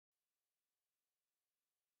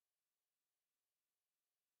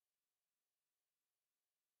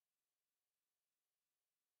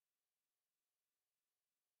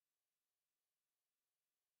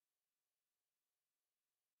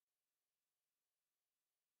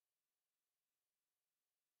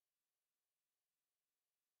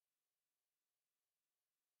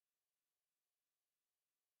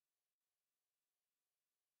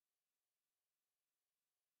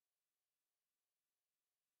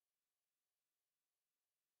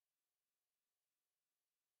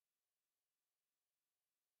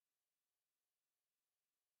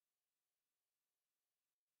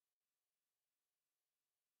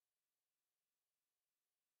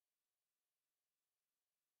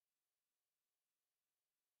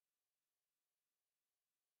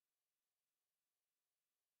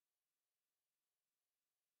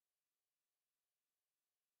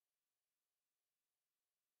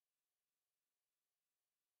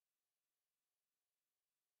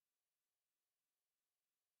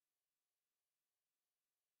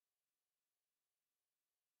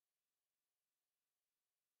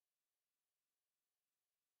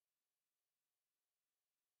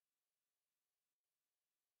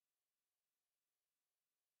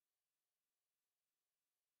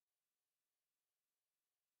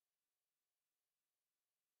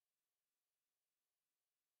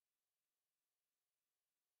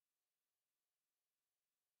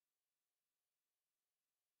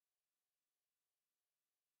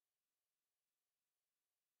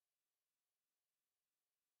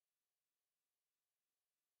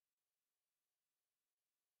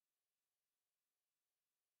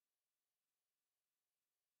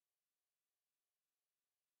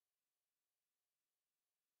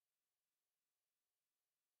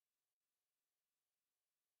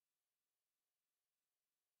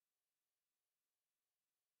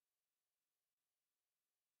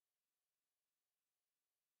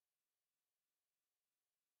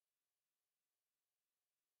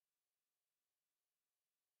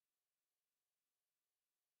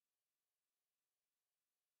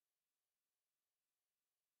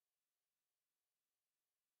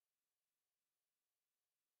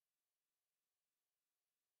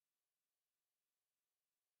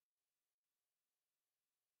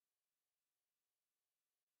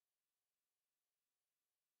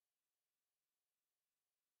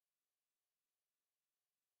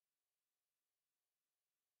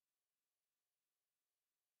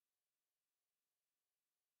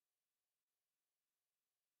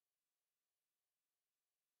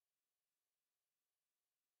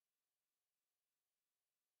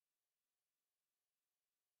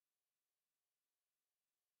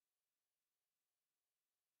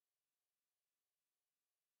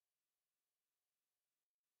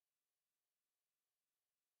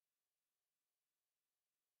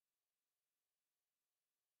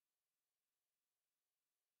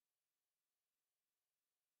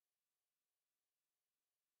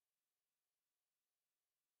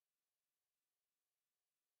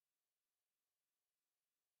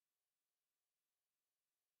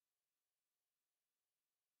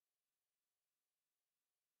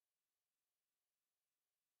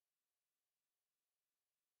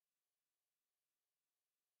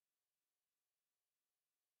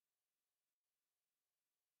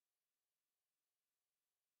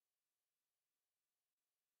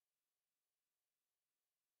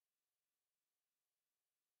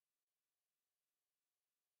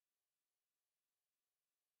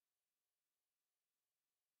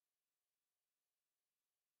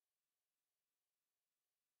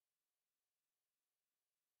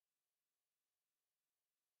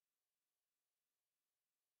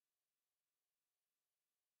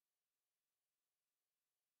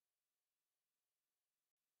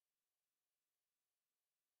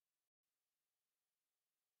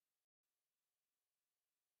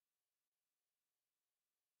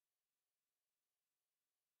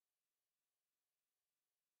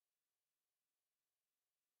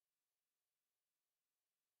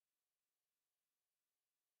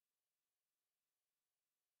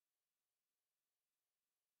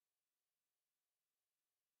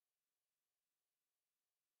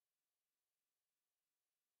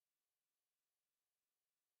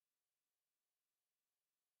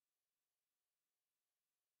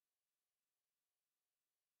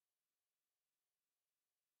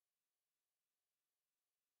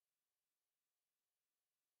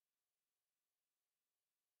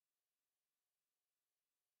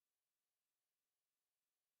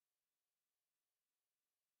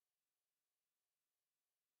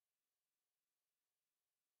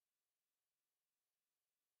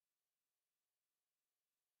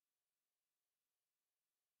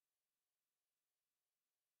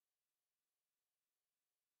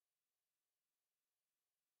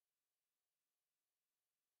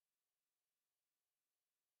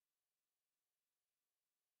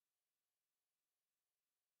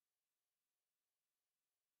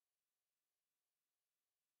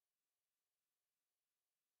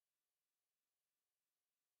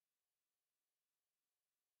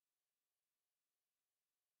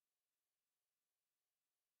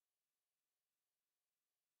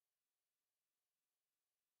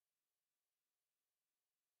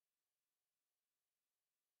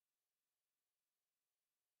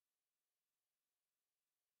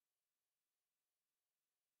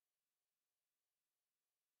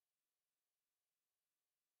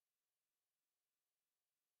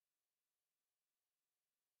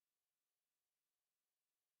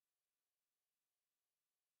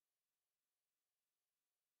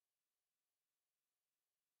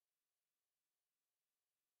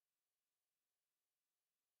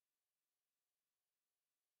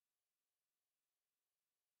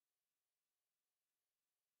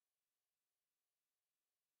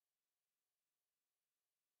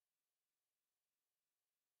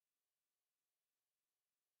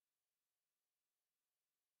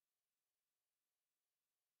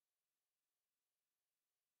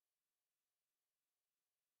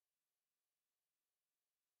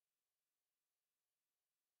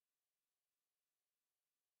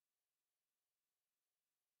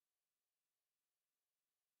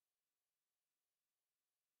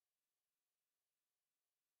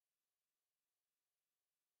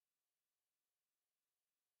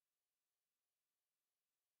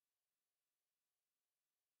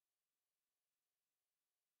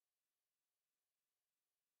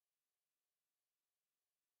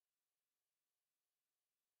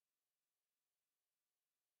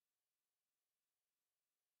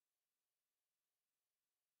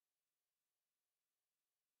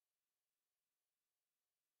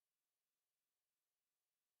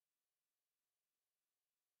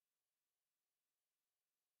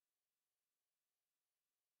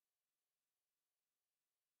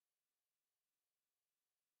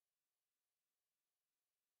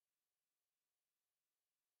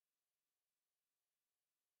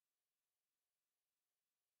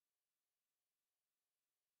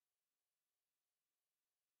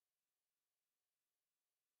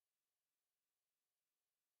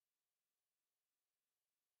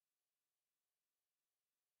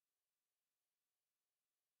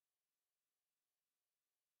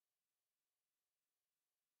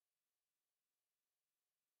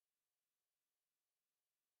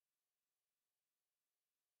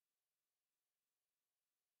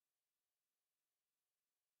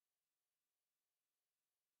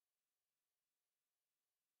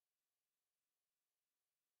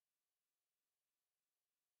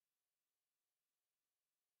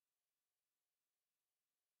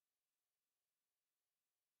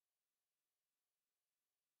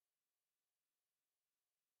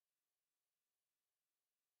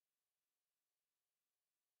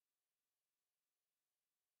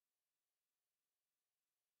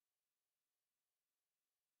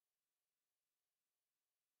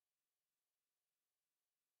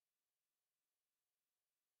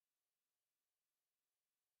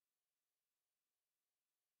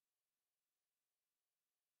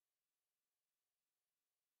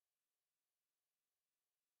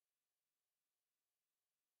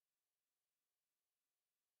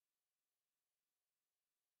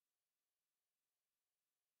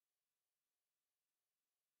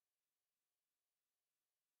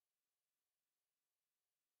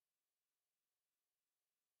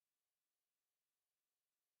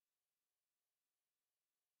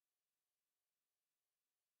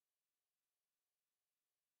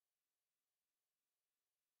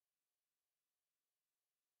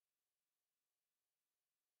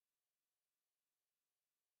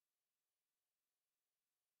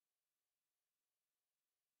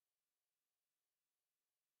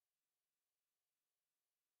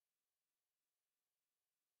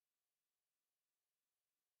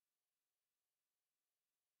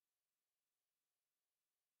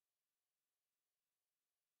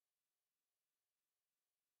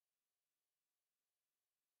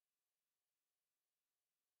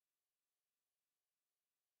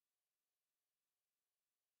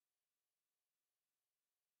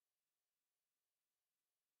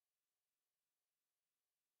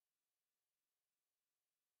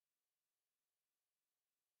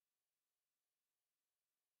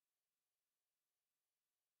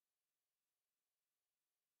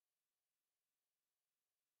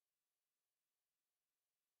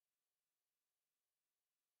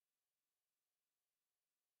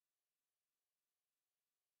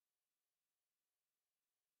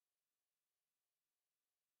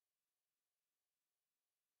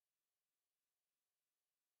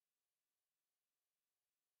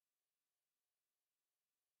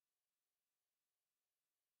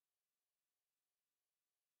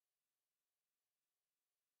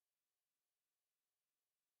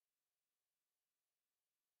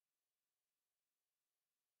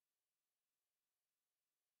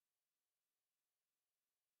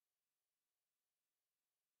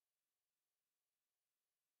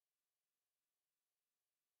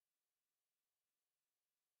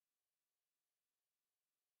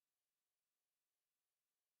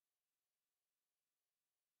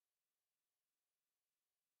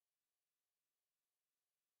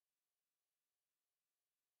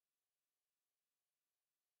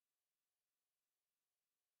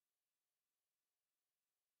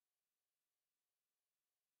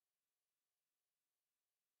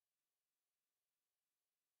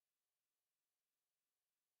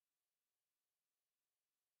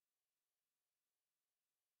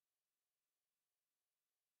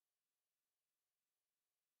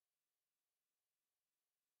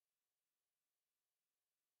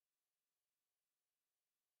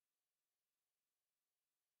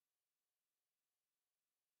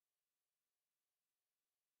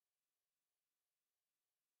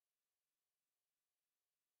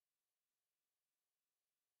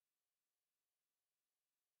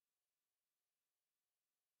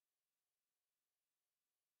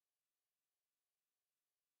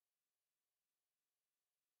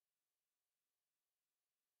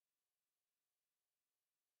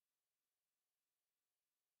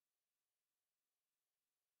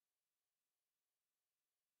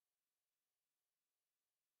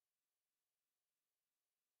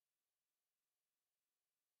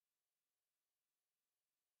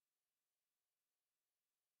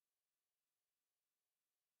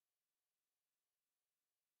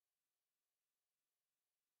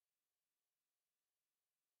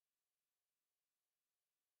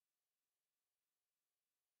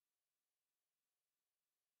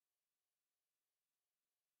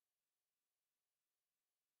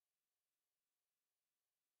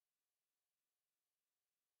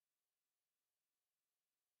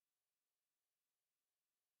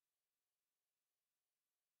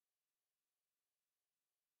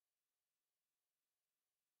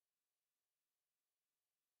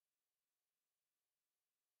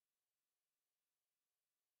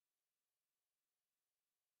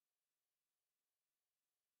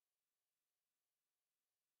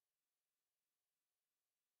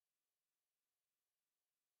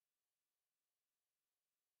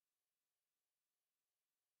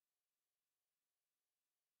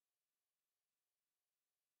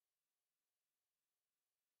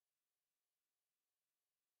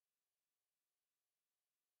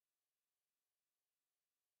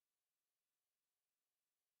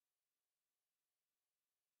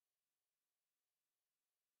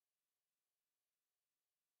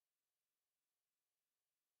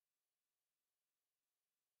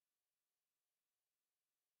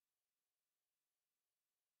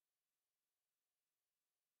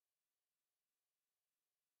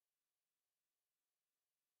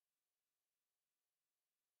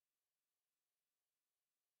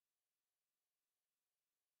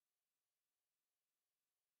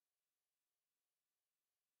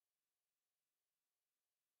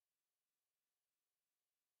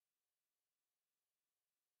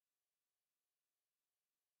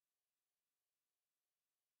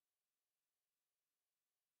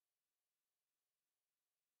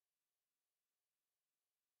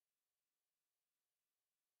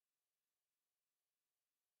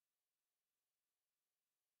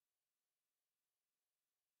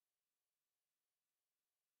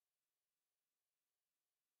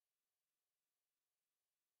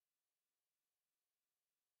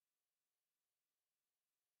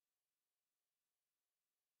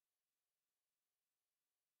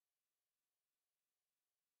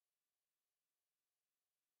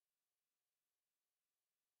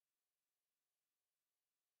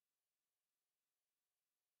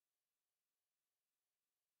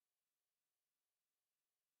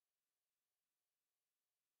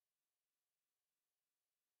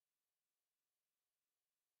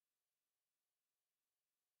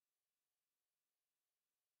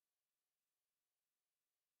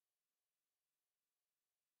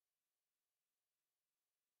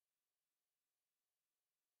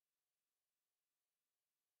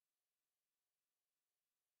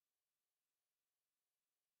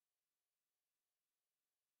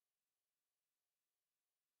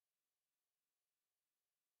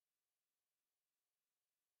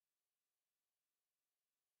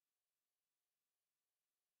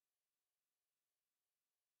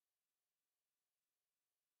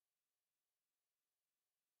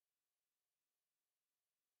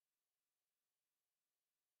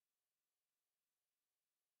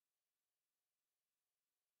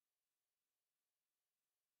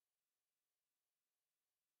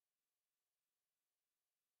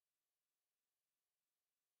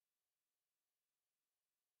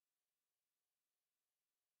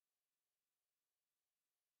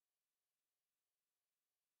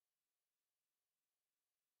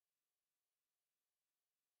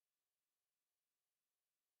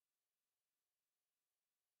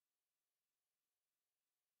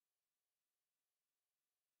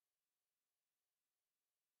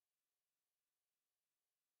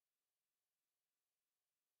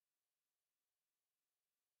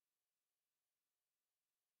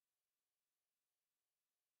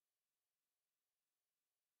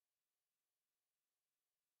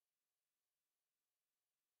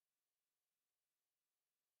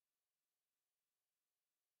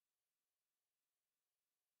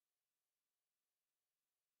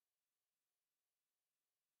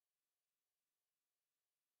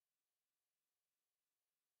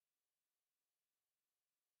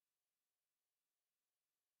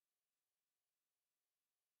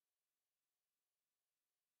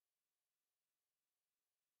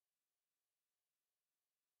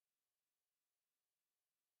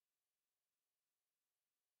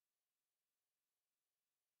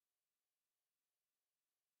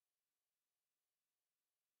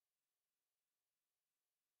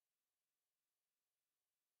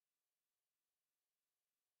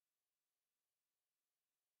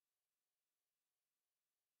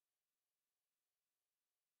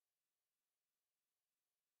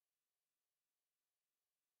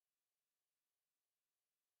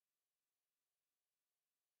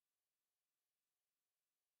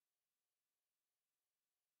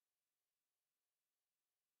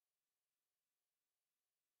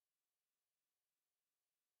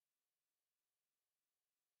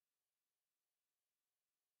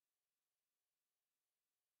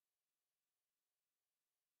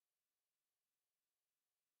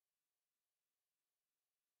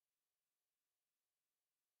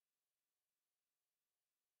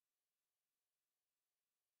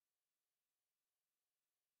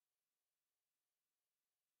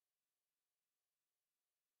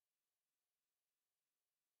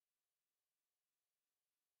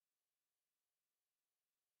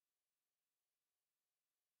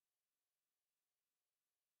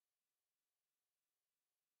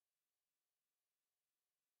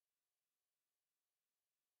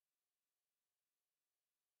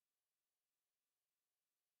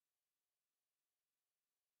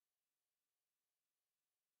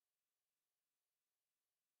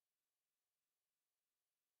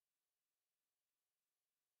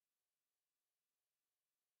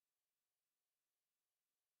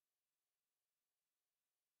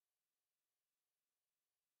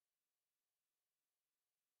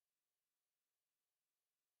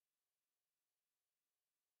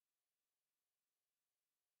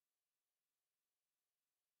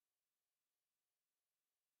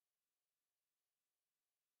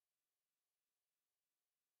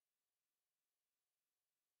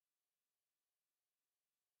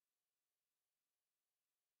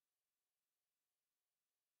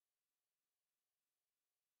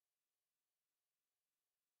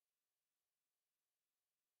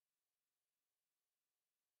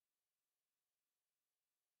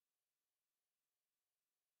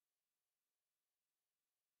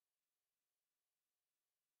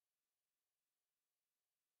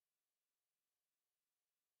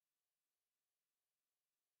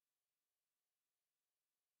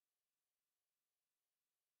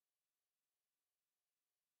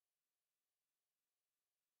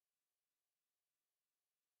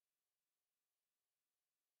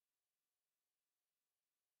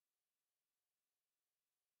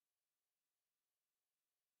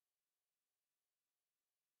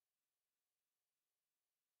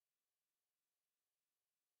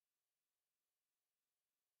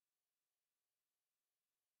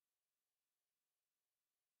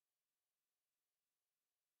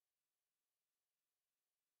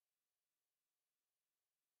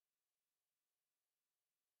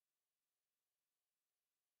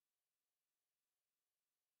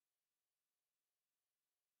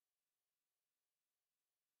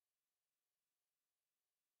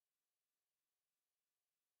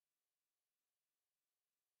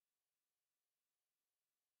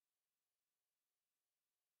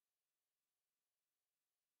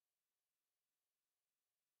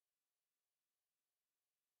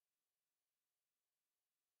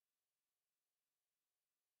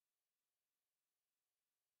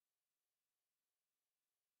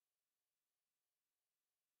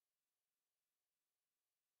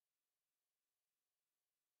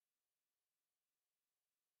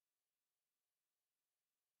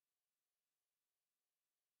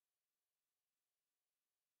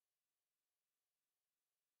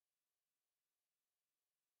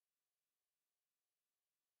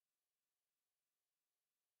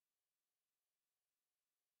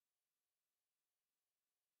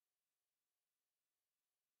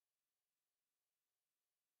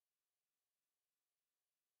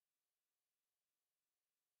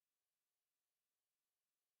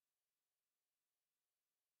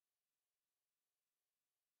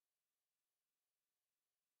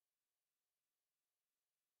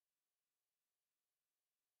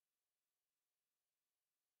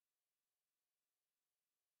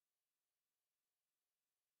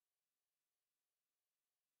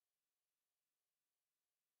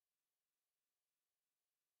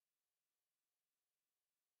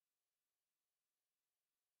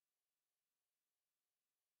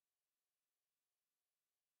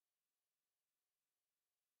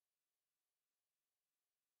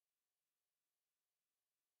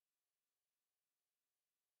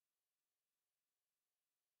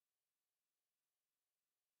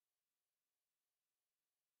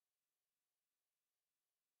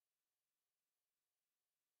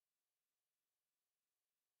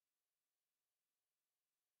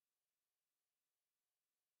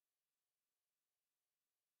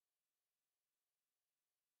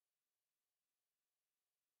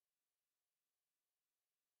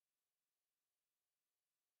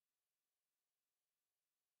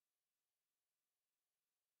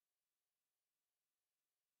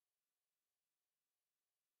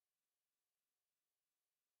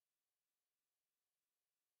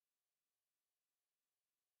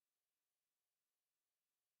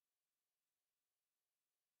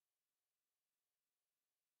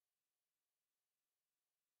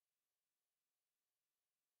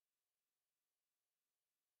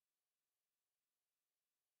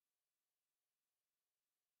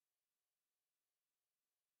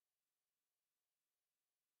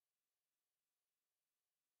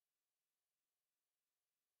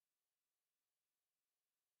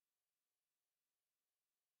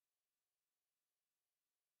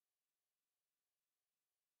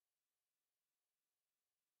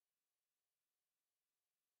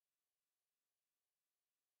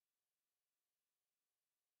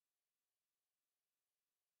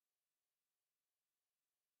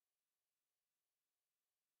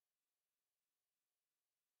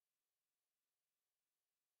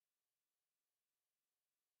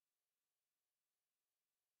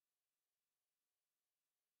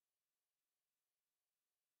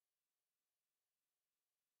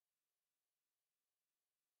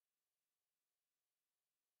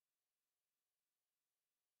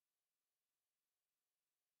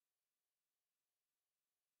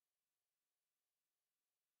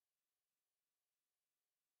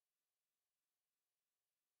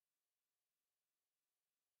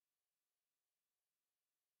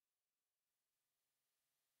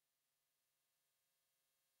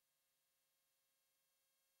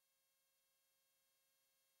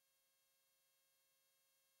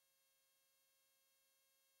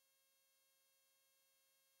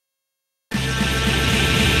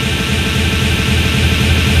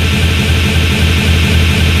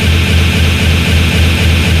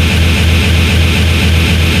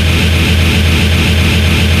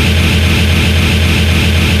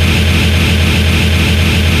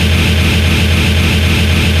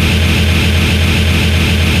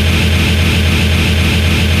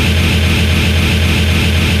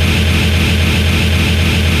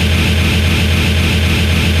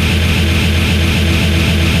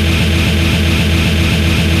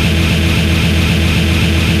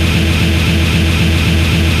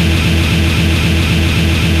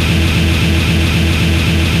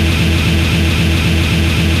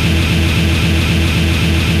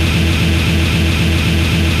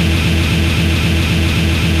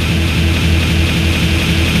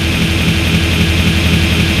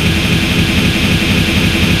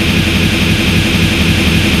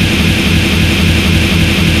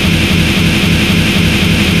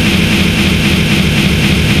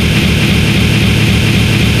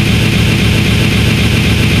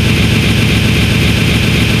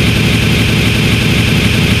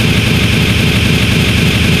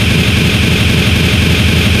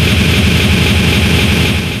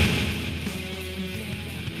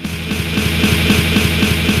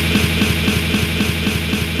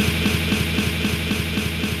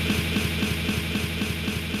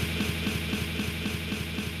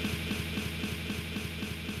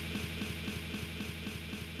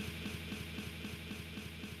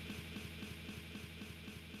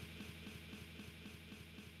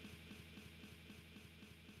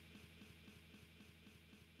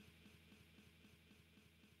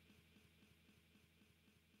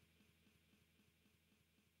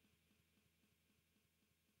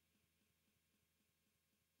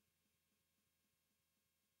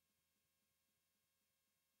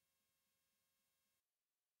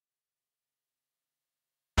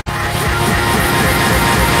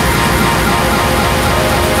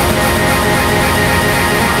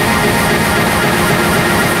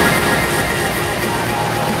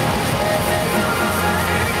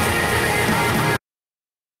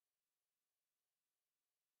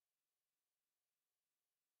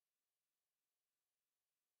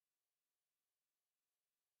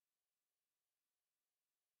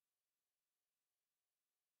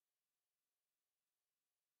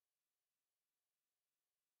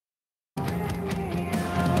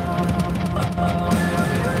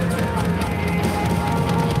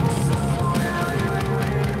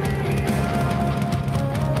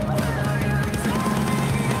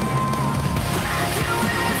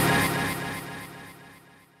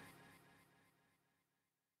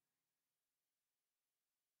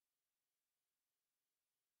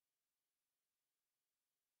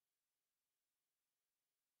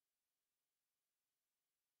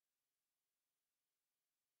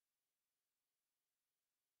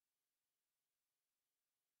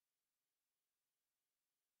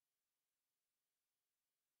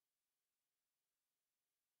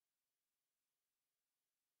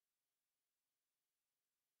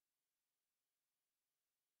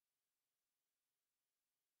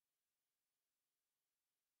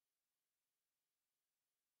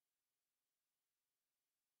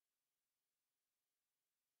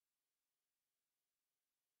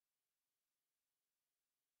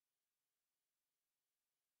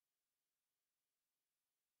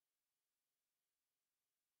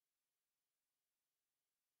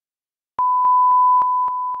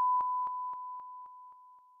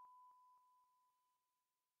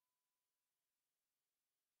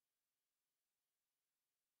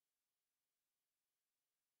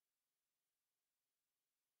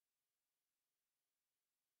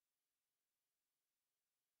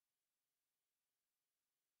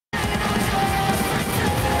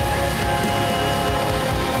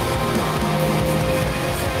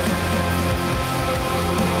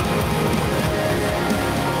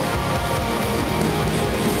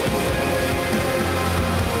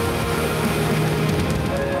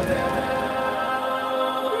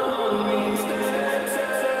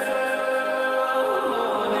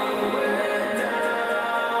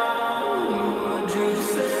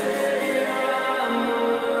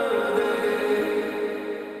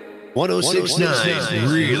1069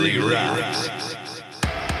 really rocks.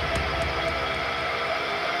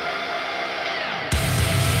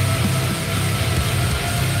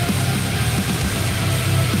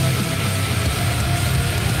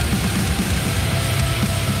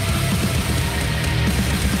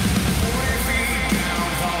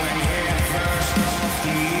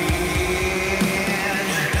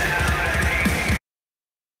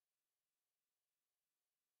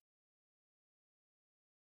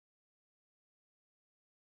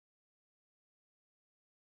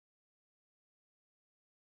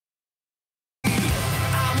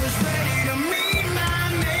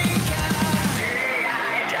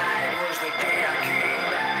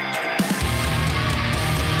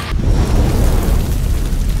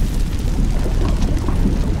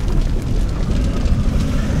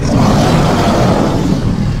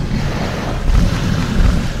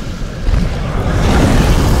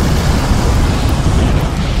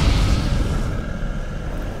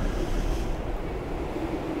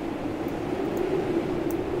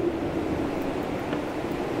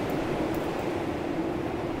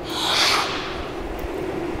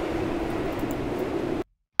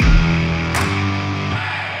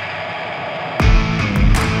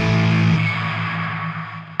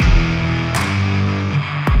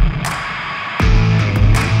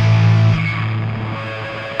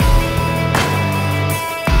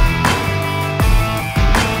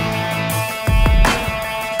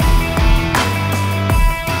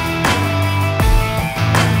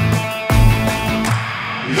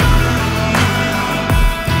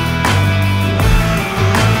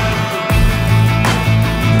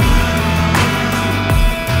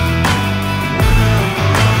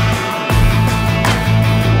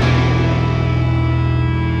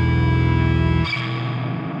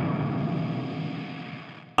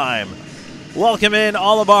 Welcome in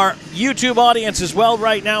all of our YouTube audience as well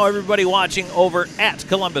right now, everybody watching over at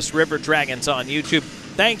Columbus River Dragons on YouTube.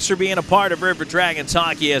 Thanks for being a part of River Dragons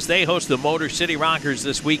hockey as they host the Motor City Rockers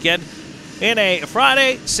this weekend in a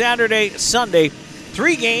Friday, Saturday, Sunday,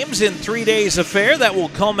 3 games in 3 days affair that will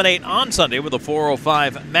culminate on Sunday with a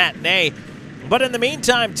 4:05 matinee. But in the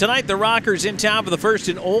meantime, tonight the Rockers in town for the first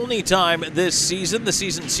and only time this season. The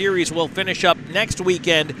season series will finish up next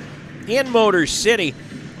weekend in Motor City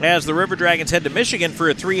as the River Dragons head to Michigan for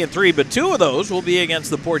a 3-3, but 2 of those will be against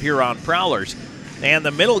the Port Huron Prowlers. And the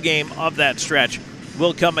middle game of that stretch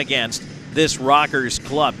will come against this Rockers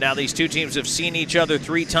club. Now, these 2 teams have seen each other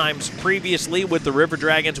 3 times previously, with the River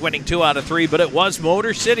Dragons winning 2 out of 3, but it was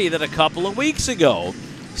Motor City that a couple of weeks ago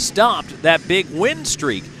stopped that big win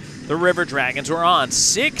streak the River Dragons were on.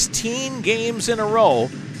 16 games in a row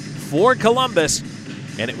for Columbus,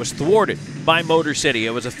 and it was thwarted by Motor City.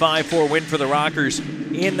 It was a 5-4 win for the Rockers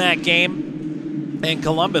in that game. And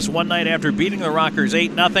Columbus, one night after beating the Rockers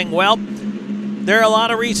 8-0, well, there are a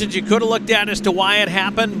lot of reasons you could have looked at as to why it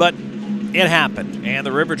happened, but it happened. And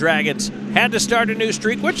the River Dragons had to start a new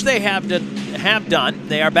streak, which they have done.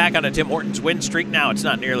 They are back on a Tim Hortons win streak. Now it's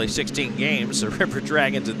not nearly 16 games. The River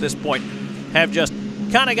Dragons at this point have just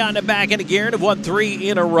kind of gotten it back into gear and have won 3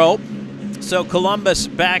 in a row. So Columbus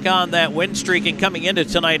back on that win streak and coming into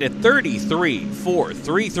tonight at 33-4,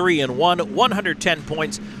 3-3-1, 110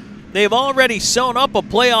 points. They've already sewn up a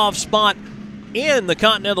playoff spot in the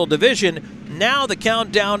Continental Division. Now the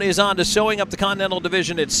countdown is on to sewing up the Continental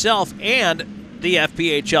Division itself and the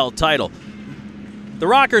FPHL title. The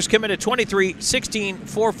Rockers come in at 23-16,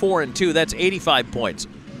 4-4-2. That's 85 points.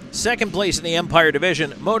 Second place in the Empire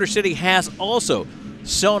Division. Motor City has also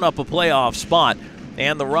sewn up a playoff spot.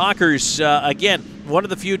 And the Rockers, again, one of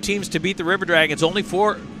the few teams to beat the River Dragons. Only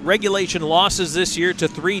 4 regulation losses this year to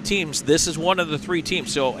 3 teams. This is one of the 3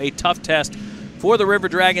 teams, so a tough test for the River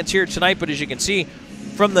Dragons here tonight. But as you can see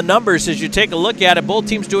from the numbers, as you take a look at it, both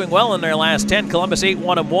teams doing well in their last 10. Columbus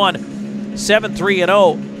 8-1-1,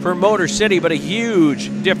 7-3-0 for Motor City, but a huge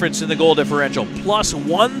difference in the goal differential. Plus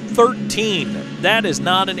 113. That is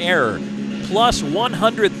not an error. Plus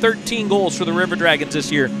 113 goals for the River Dragons this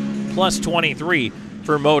year. Plus 23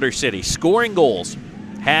 for Motor City. Scoring goals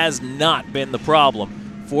has not been the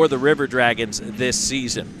problem for the River Dragons this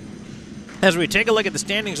season. As we take a look at the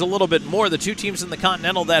standings a little bit more, the 2 teams in the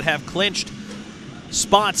Continental that have clinched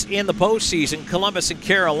spots in the postseason, Columbus and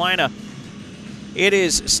Carolina, it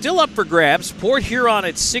is still up for grabs. Port Huron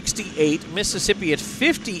at 68, Mississippi at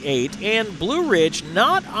 58, and Blue Ridge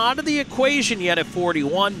not out of the equation yet at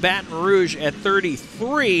 41, Baton Rouge at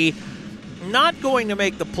 33. Not going to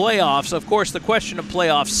make the playoffs. Of course, the question of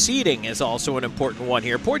playoff seeding is also an important one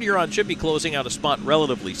here. Port Huron should be closing out a spot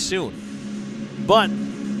relatively soon. But,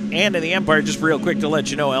 and in the Empire, just real quick to let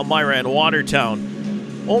you know, Elmira and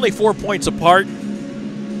Watertown only 4 points apart.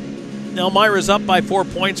 Elmira's up by 4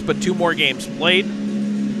 points, but 2 more games played.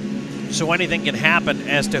 So anything can happen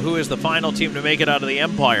as to who is the final team to make it out of the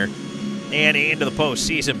Empire and into the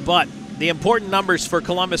postseason. But the important numbers for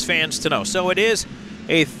Columbus fans to know. So it is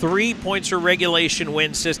a 3 points for regulation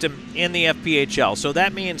win system in the FPHL. So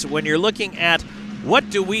that means when you're looking at what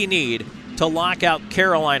do we need to lock out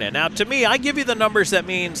Carolina. Now, to me, I give you the numbers that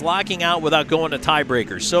means locking out without going to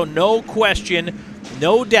tiebreakers. So no question,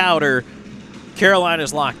 no doubter,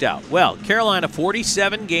 Carolina's locked out. Well, Carolina,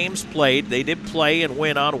 47 games played. They did play and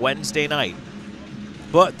win on Wednesday night.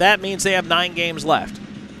 But that means they have 9 games left.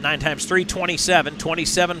 9 times 3, 27.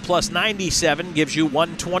 27 plus 97 gives you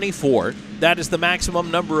 124. That is the maximum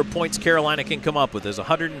number of points Carolina can come up with, is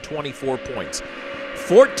 124 points.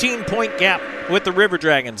 14-point gap with the River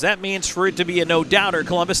Dragons. That means for it to be a no-doubter,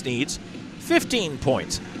 Columbus needs 15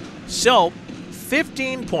 points. So,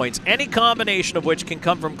 15 points, any combination of which can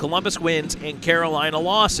come from Columbus wins and Carolina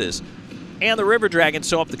losses. And the River Dragons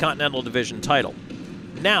sew up the Continental Division title.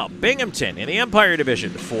 Now, Binghamton in the Empire Division,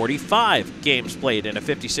 45 games played in a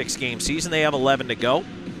 56-game season. They have 11 to go.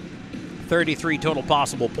 33 total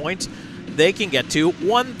possible points. They can get to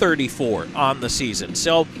 134 on the season.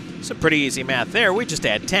 So, some pretty easy math there. We just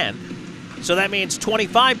add 10. So that means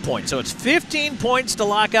 25 points. So it's 15 points to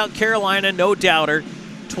lock out Carolina, no doubter.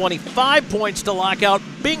 25 points to lock out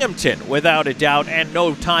Binghamton, without a doubt, and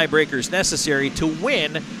no tiebreakers necessary to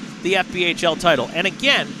win the FPHL title. And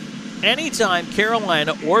again, anytime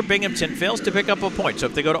Carolina or Binghamton fails to pick up a point, so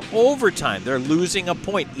if they go to overtime, they're losing a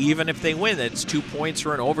point. Even if they win, it's 2 points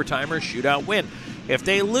for an overtime or shootout win. If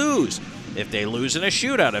they lose in a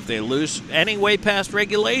shootout, if they lose any way past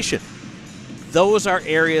regulation, those are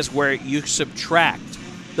areas where you subtract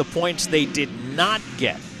the points they did not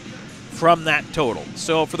get from that total.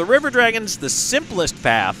 So for the River Dragons, the simplest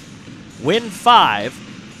path, win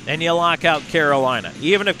 5, and you lock out Carolina,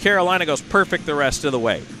 even if Carolina goes perfect the rest of the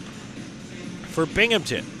way. For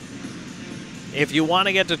Binghamton, if you want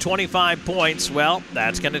to get to 25 points, well,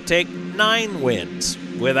 that's going to take 9 wins.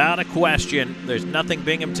 Without a question, there's nothing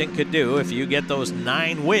Binghamton could do. If you get those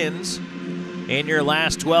 9 wins in your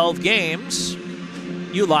last 12 games,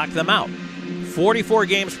 you lock them out. 44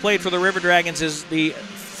 games played for the River Dragons is the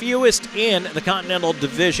fewest in the Continental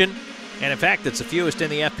Division. And in fact, it's the fewest in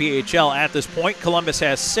the FPHL at this point. Columbus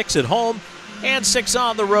has 6 at home and 6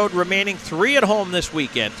 on the road, remaining 3 at home this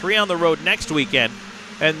weekend, 3 on the road next weekend.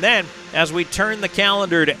 And then, as we turn the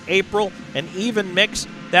calendar to April, an even mix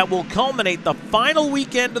that will culminate the final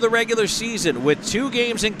weekend of the regular season with 2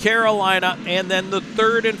 games in Carolina, and then the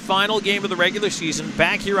 3rd and final game of the regular season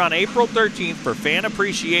back here on April 13th for Fan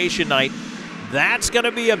Appreciation Night. That's going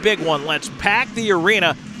to be a big one. Let's pack the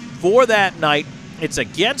arena for that night. It's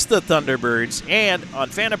against the Thunderbirds, and on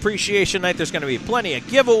Fan Appreciation Night, there's going to be plenty of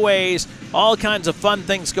giveaways, all kinds of fun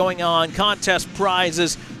things going on, contest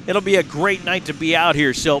prizes. It'll be a great night to be out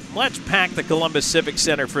here, so let's pack the Columbus Civic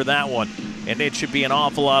Center for that one, and it should be an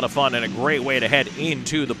awful lot of fun and a great way to head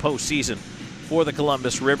into the postseason for the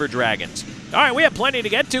Columbus River Dragons. All right, we have plenty to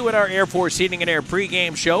get to at our Air Force Heating and Air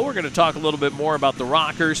pregame show. We're going to talk a little bit more about the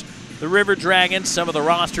Rockers, the River Dragons, some of the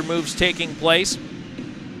roster moves taking place.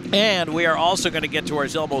 And we are also going to get to our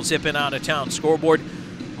Zelmo Zip-In out-of-town scoreboard.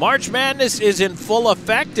 March Madness is in full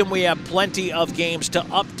effect, and we have plenty of games to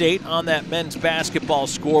update on that men's basketball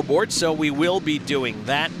scoreboard, so we will be doing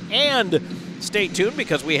that. And stay tuned,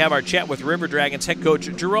 because we have our chat with River Dragons head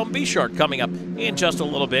coach Jerome Bichardt coming up in just a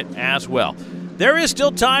little bit as well. There is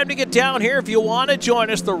still time to get down here if you want to join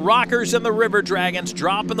us. The Rockers and the River Dragons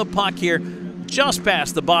dropping the puck here just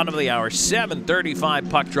past the bottom of the hour, 7:35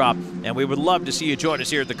 puck drop, and we would love to see you join us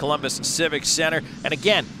here at the Columbus Civic Center. And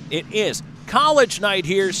again, it is college night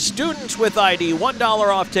here, students with ID, $1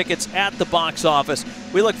 off tickets at the box office.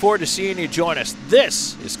 We look forward to seeing you join us.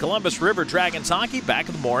 This is Columbus River Dragons hockey. Back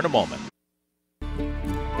with more in a moment.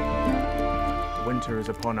 Winter is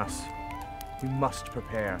upon us. We must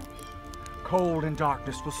prepare. Cold and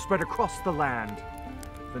darkness will spread across the land.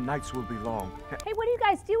 The nights will be long. Hey, what are you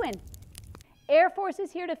guys doing? Air Force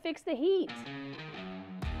is here to fix the heat.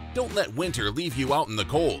 Don't let winter leave you out in the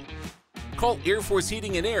cold. Call Air Force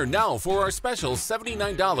Heating and Air now for our special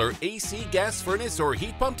 $79 AC gas furnace or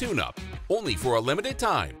heat pump tune-up, only for a limited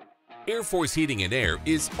time. Air Force Heating and Air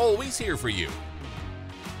is always here for you.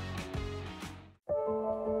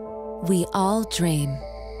 We all dream,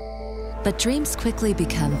 but dreams quickly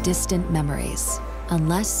become distant memories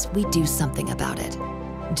unless we do something about it.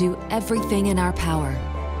 Do everything in our power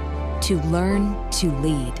to learn to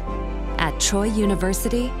lead. At Troy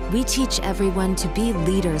University, we teach everyone to be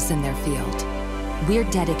leaders in their field. We're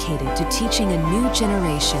dedicated to teaching a new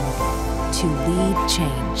generation to lead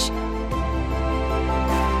change.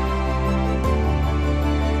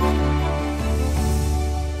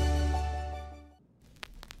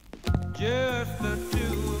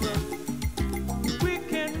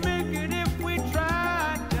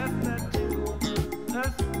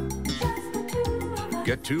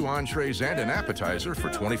 Get 2 entrees and an appetizer for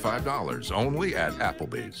 $25 only at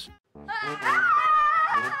Applebee's.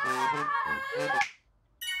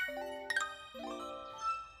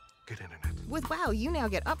 Good internet. With WOW, you now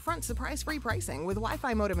get upfront surprise-free pricing with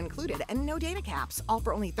Wi-Fi modem included and no data caps, all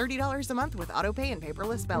for only $30 a month with autopay and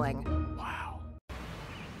paperless billing. Wow.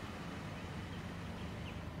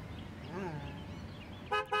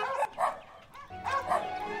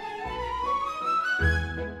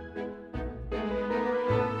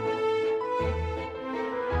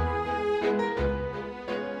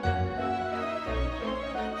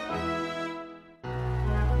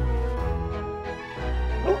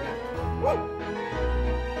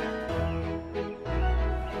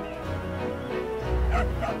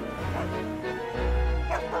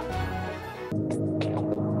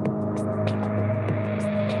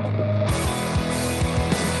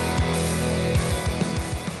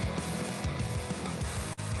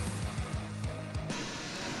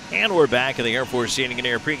 And we're back at the Air Force Heating and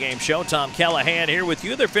Air pregame show. Tom Callahan here with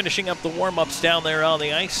you. They're finishing up the warm-ups down there on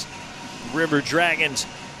the ice. River Dragons.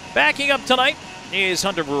 Backing up tonight is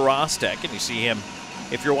Hunter Verostek, and you see him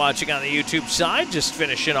if you're watching on the YouTube side, just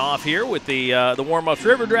finishing off here with the warm-ups.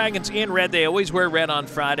 River Dragons in red. They always wear red on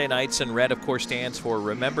Friday nights, and red, of course, stands for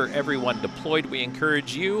Remember Everyone Deployed. We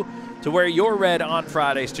encourage you to wear your red on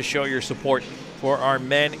Fridays to show your support for our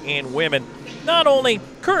men and women, not only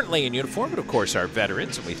currently in uniform, but of course our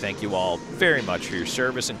veterans, and we thank you all very much for your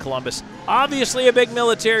service in Columbus. Obviously a big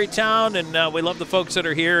military town, and we love the folks that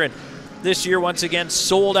are here, and this year, once again,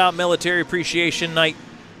 sold-out Military Appreciation Night,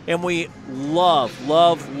 and we love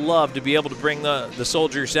to be able to bring the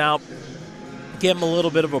soldiers out, give them a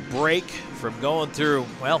little bit of a break from going through,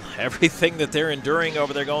 well, everything that they're enduring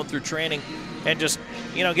over there, going through training, and just,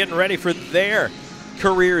 getting ready for their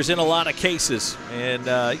careers in a lot of cases. And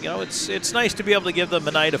it's nice to be able to give them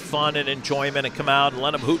a night of fun and enjoyment and come out and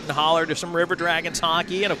let them hoot and holler to some River Dragons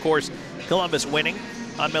hockey, and of course Columbus winning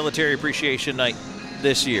on Military Appreciation Night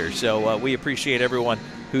this year. So we appreciate everyone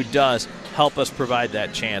who does help us provide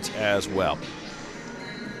that chance as well.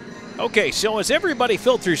 Okay, so as everybody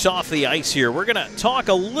filters off the ice here, we're going to talk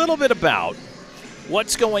a little bit about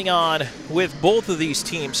what's going on with both of these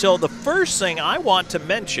teams. So the first thing I want to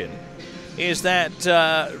mention is that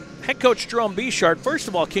head coach Jerome Bechard, first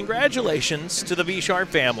of all, congratulations to the Bechard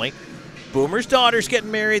family. Boomer's daughter's getting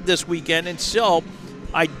married this weekend, and so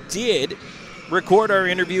I did record our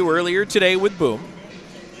interview earlier today with Boom,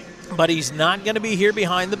 but he's not going to be here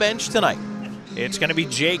behind the bench tonight. It's going to be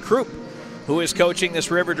Jay Krupp, who is coaching this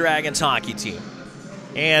River Dragons hockey team.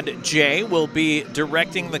 And Jay will be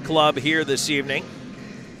directing the club here this evening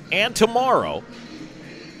and tomorrow.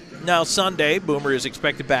 Now, Sunday, Boomer is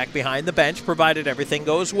expected back behind the bench, provided everything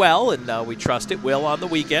goes well, and we trust it will on the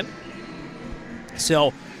weekend.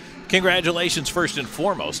 So, congratulations first and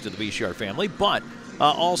foremost to the Bechard family, but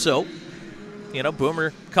also, Boomer,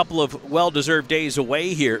 a couple of well-deserved days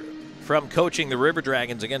away here from coaching the River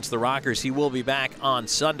Dragons against the Rockers. He will be back on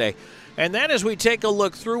Sunday. And then as we take a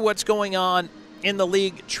look through what's going on in the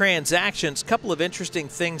league transactions, a couple of interesting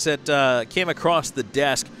things that came across the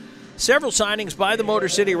desk. Several signings by the Motor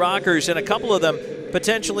City Rockers, and a couple of them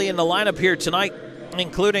potentially in the lineup here tonight,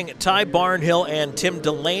 including Ty Barnhill and Tim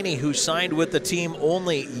Delaney, who signed with the team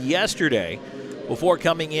only yesterday before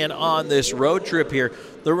coming in on this road trip here.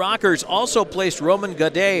 The Rockers also placed Roman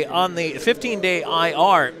Gaudet on the 15-day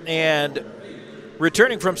IR, and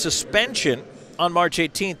returning from suspension on March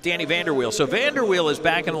 18th, Danny Vanderweel. So Vanderweel is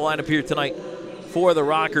back in the lineup here tonight for the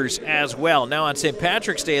Rockers as well. Now on St.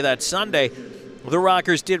 Patrick's Day, that Sunday, the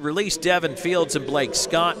Rockers did release Devin Fields and Blake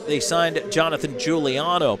Scott. They signed Jonathan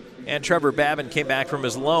Giuliano, and Trevor Babin came back from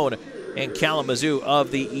his loan in Kalamazoo of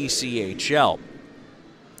the ECHL.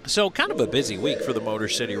 So kind of a busy week for the Motor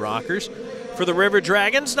City Rockers. For the River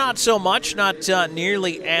Dragons, not so much, not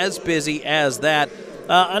nearly as busy as that.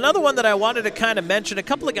 Another one that I wanted to kind of mention, a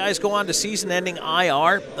couple of guys go on to season-ending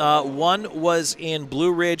IR. One was in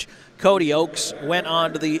Blue Ridge. Cody Oakes went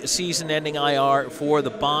on to the season-ending IR for the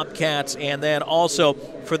Bobcats, and then also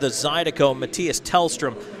for the Zydeco, Matthias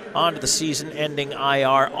Tellstrom onto the season-ending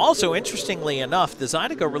IR. Also, interestingly enough, the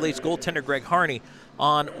Zydeco released goaltender Greg Harney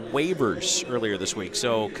on waivers earlier this week,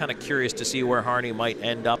 so kind of curious to see where Harney might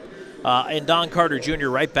end up. And Don Carter Jr.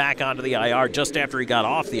 right back onto the IR just after he got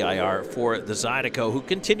off the IR for the Zydeco, who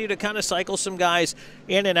continue to kind of cycle some guys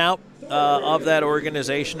in and out of that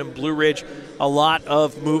organization. In Blue Ridge, a lot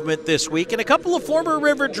of movement this week. And a couple of former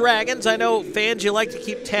River Dragons. I know fans, you like to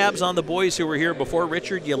keep tabs on the boys who were here before.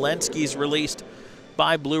 Richard Yelensky's released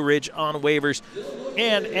by Blue Ridge on waivers.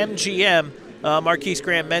 And MGM Marquise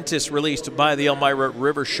Grant-Mentis released by the Elmira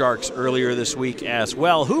River Sharks earlier this week as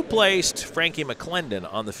well, who placed Frankie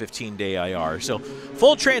McClendon on the 15-day IR. So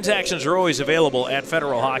full transactions are always available at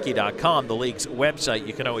federalhockey.com, the league's website.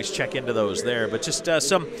 You can always check into those there. But just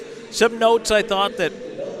some notes I thought that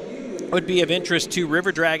would be of interest to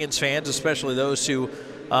River Dragons fans, especially those who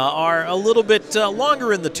are a little bit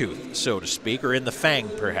longer in the tooth, so to speak, or in the fang,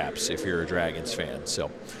 perhaps, if you're a Dragons fan.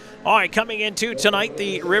 So, all right, coming into tonight,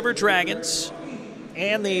 the River Dragons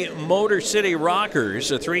and the Motor City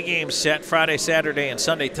Rockers, a 3-game set, Friday, Saturday, and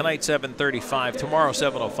Sunday. Tonight, 7:35. Tomorrow,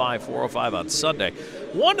 7:05, 4:05 on Sunday.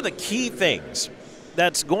 One of the key things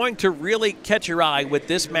that's going to really catch your eye with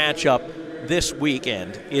this matchup this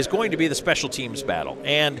weekend is going to be the special teams battle.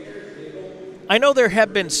 And I know there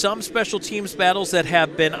have been some special teams battles that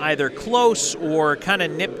have been either close or kind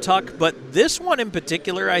of nip-tuck, but this one in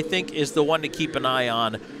particular, I think, is the one to keep an eye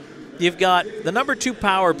on. You've got the number 2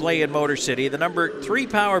 power play in Motor City, the number 3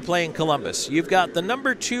 power play in Columbus. You've got the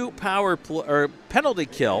number 2 penalty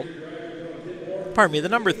kill, the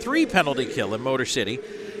number 3 penalty kill in Motor City,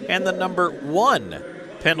 and the number 1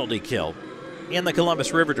 penalty kill in the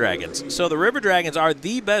Columbus River Dragons. So the River Dragons are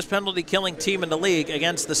the best penalty killing team in the league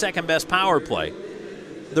against the second best power play.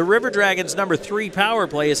 The River Dragons' number 3 power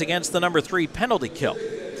play is against the number 3 penalty kill.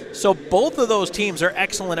 So both of those teams are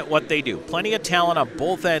excellent at what they do. Plenty of talent on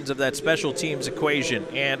both ends of that special teams equation.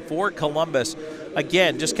 And for Columbus,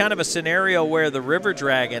 again, just kind of a scenario where the River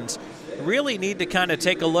Dragons really need to kind of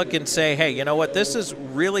take a look and say, hey, you know what, this is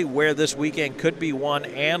really where this weekend could be won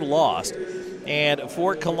and lost. And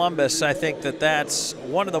for Columbus, I think that that's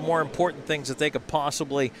one of the more important things that they could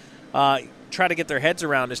possibly try to get their heads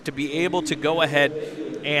around, is to be able to go ahead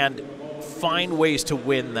and find ways to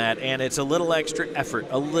win that. And it's a little extra effort,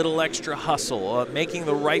 a little extra hustle, making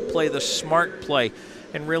the right play, the smart play,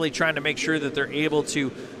 and really trying to make sure that they're able to,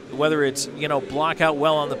 whether it's, block out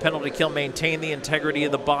well on the penalty kill, maintain the integrity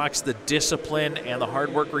of the box, the discipline and the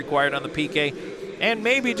hard work required on the PK, and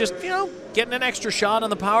maybe just, getting an extra shot on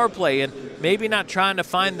the power play, and maybe not trying to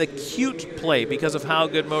find the cute play because of how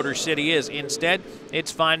good Motor City is. Instead,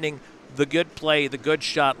 it's finding the good play, the good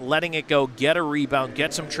shot, letting it go, get a rebound,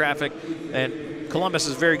 get some traffic. And Columbus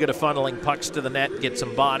is very good at funneling pucks to the net, get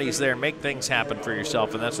some bodies there, make things happen for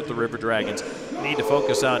yourself, and that's what the River Dragons need to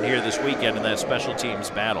focus on here this weekend in that special teams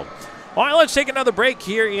battle. All right, let's take another break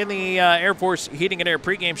here in the Air Force Heating and Air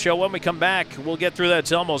pregame show. When we come back, we'll get through that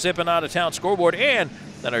Zelmo zipping out of town scoreboard and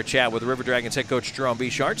then our chat with River Dragons head coach Jerome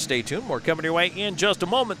Bichard. Stay tuned. More coming your way in just a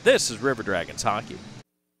moment. This is River Dragons Hockey.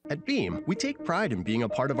 At Beam, we take pride in being a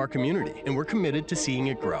part of our community, and we're committed to seeing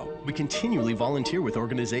it grow. We continually volunteer with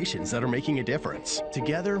organizations that are making a difference.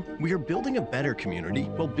 Together, we are building a better community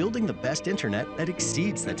while building the best internet that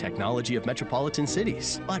exceeds the technology of metropolitan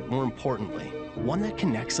cities. But more importantly, one that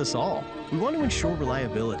connects us all. We want to ensure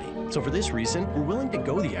reliability. So for this reason, we're willing to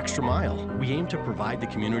go the extra mile. We aim to provide the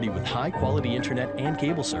community with high-quality internet and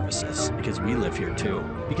cable services, because we live here too.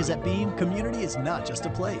 Because at Beam, community is not just a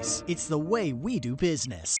place. It's the way we do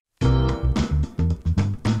business.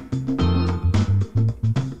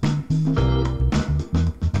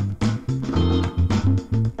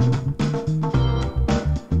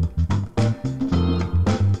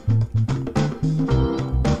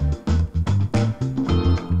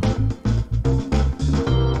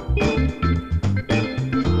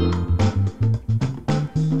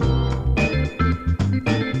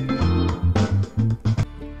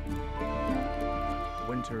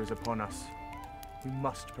 Upon us. We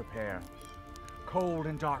must prepare. Cold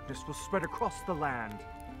and darkness will spread across the land.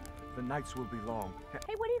 The nights will be long.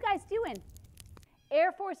 Hey, what are you guys doing?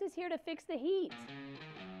 Air Force is here to fix the heat.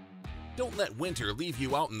 Don't let winter leave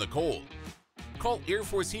you out in the cold. Call Air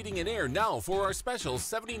Force Heating and Air now for our special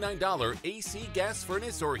 $79 AC gas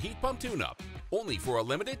furnace or heat pump tune-up, only for a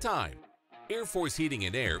limited time. Air Force Heating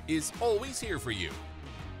and Air is always here for you.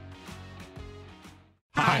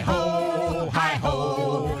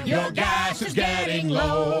 Hi-ho, your gas is getting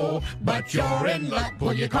low, but you're in luck,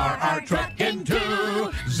 pull your car or truck into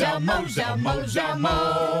Zelmo's.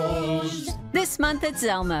 This month at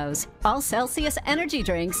Zelmo's, all Celsius energy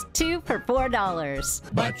drinks, 2 for $4.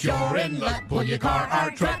 But you're in luck, pull your car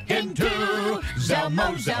or truck into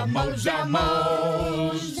Zelmo's.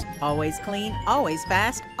 Always clean, always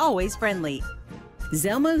fast, always friendly.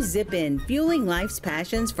 Zelmo's Zip-In, fueling life's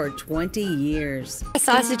passions for 20 years. A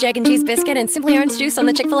sausage, egg, and cheese biscuit and Simply Orange juice on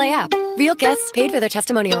the Chick-fil-A app. Real guests paid for their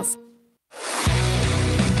testimonials.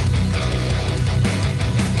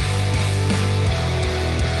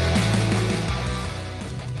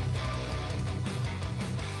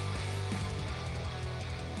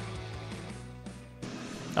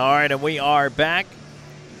 All right, and we are back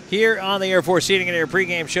Here on the Air Force Heating and Air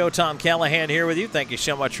pregame show, Tom Callahan here with you. Thank you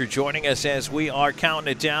so much for joining us as we are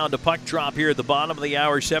counting it down to puck drop here at the bottom of the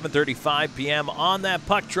hour, 7:35 p.m. On that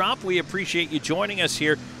puck drop, we appreciate you joining us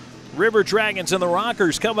here. River Dragons and the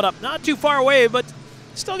Rockers coming up not too far away, but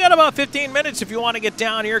still got about 15 minutes if you want to get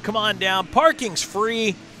down here. Come on down. Parking's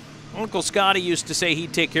free. Uncle Scotty used to say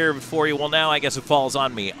he'd take care of it for you. Well, now I guess it falls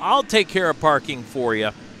on me. I'll take care of parking for you.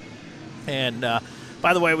 And,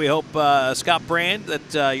 by the way, we hope, Scott Brand,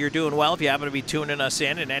 that you're doing well. If you happen to be tuning us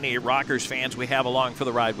in, and any Rockers fans we have along for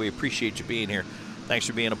the ride, we appreciate you being here. Thanks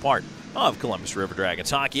for being a part of Columbus River Dragons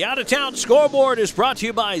hockey. Out of town scoreboard is brought to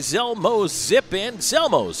you by Zelmo's Zip-In.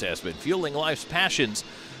 Zelmo's has been fueling life's passions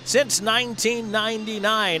since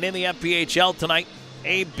 1999 in the FPHL tonight.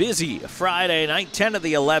 A busy Friday night, 10 of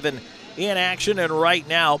the 11 in action, and right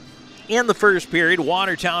now in the first period,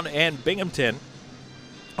 Watertown and Binghamton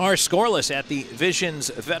are scoreless at the Visions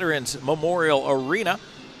Veterans Memorial Arena.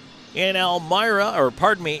 In McMorran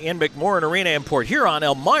Arena in Port Huron,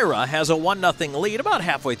 Elmira has a 1-0 lead about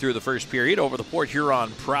halfway through the first period over the Port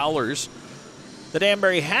Huron Prowlers. The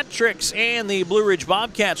Danbury Hat Tricks and the Blue Ridge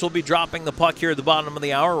Bobcats will be dropping the puck here at the bottom of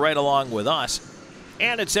the hour right along with us.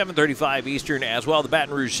 And at 7:35 Eastern as well, the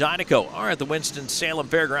Baton Rouge Zydeco are at the Winston-Salem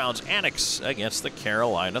Fairgrounds Annex against the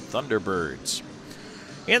Carolina Thunderbirds.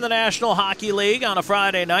 In the National Hockey League on a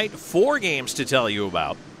Friday night, 4 games to tell you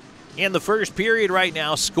about. In the first period right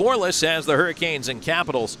now, scoreless as the Hurricanes and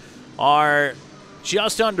Capitals are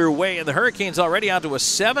just underway, and the Hurricanes already out to a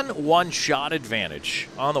 7-1 shot advantage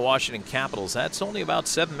on the Washington Capitals. That's only about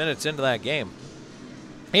 7 minutes into that game.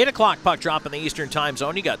 8 o'clock puck drop in the Eastern time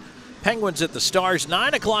zone. You got Penguins at the Stars.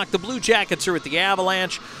 9 o'clock, the Blue Jackets are at the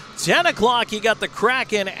Avalanche. 10 o'clock, you got the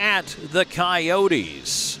Kraken at the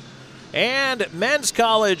Coyotes. And men's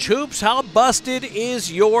college hoops, how busted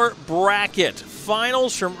is your bracket?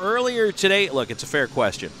 Finals from earlier today. Look, it's a fair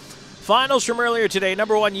question. Finals from earlier today.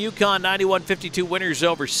 Number 1, UConn, 91-52 winners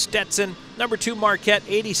over Stetson. Number 2, Marquette,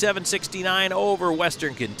 87-69 over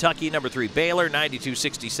Western Kentucky. Number 3, Baylor,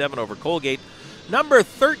 92-67 over Colgate. Number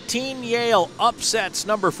 13, Yale, upsets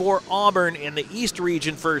number 4, Auburn in the East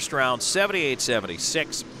Region first round,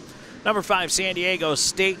 78-76. Number 5, San Diego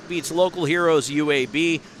State beats local heroes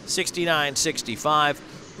UAB,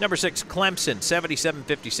 69-65. Number 6, Clemson,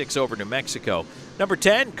 77-56 over New Mexico. Number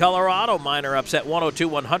 10, Colorado minor upset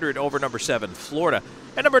 102-100 over number 7, Florida.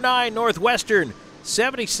 And number 9, Northwestern,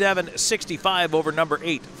 77-65 over number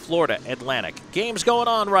 8, Florida Atlantic. Games going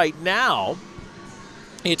on right now.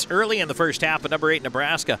 It's early in the first half, but number 8,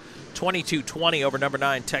 Nebraska, 22-20 over number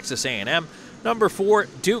 9, Texas A&M. Number 4,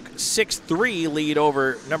 Duke, 6-3 lead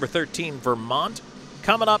over number 13, Vermont.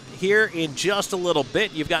 Coming up here in just a little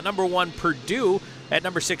bit, you've got number 1, Purdue at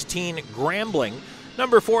number 16, Grambling.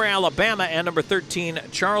 Number 4, Alabama, and number 13,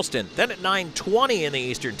 Charleston. Then at 9:20 in the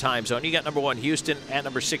Eastern time zone, you got number 1, Houston at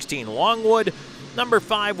number 16, Longwood. Number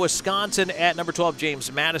 5, Wisconsin at number 12,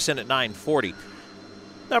 James Madison at 9:40.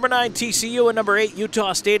 Number 9, TCU, and number 8,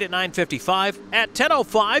 Utah State at 9:55. At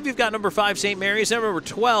 10:05, you've got number 5, St. Mary's, and number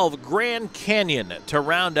 12, Grand Canyon to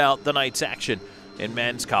round out the night's action in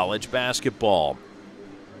men's college basketball.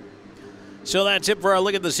 So that's it for our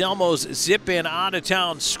look at the Zelmo's Zip-In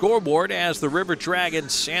out-of-town scoreboard as the River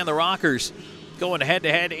Dragons and the Rockers going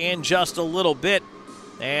head-to-head in just a little bit.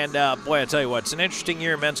 And, boy, I tell you what, it's an interesting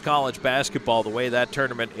year in men's college basketball, the way that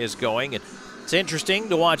tournament is going. And it's interesting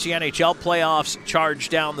to watch the NHL playoffs charge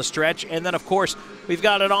down the stretch. And then, of course, we've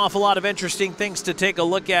got an awful lot of interesting things to take a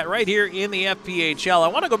look at right here in the FPHL. I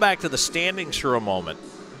want to go back to the standings for a moment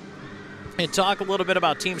and talk a little bit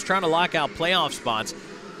about teams trying to lock out playoff spots.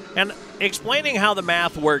 And explaining how the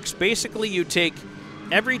math works, basically you take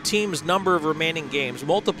every team's number of remaining games,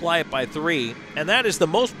 multiply it by 3, and that is the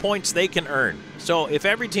most points they can earn. So if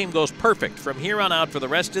every team goes perfect from here on out for the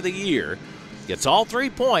rest of the year, gets all 3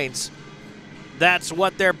 points, that's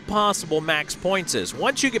what their possible max points is.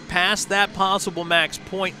 Once you get past that possible max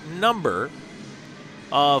point number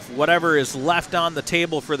of whatever is left on the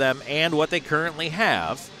table for them and what they currently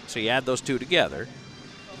have, so you add those two together,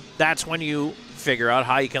 that's when you figure out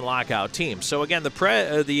how you can lock out teams. So again,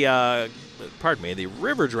 the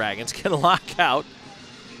River Dragons can lock out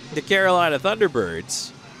the Carolina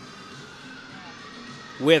Thunderbirds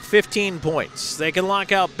with 15 points. They can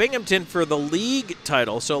lock out Binghamton for the league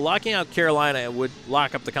title. So locking out Carolina would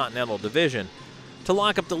lock up the Continental Division. To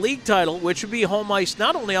lock up the league title, which would be home ice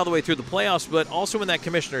not only all the way through the playoffs, but also in that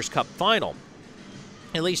Commissioner's Cup final.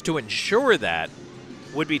 At least to ensure that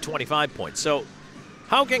would be 25 points. So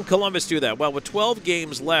how can Columbus do that? Well, with 12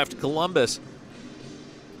 games left, Columbus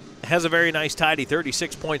has a very nice tidy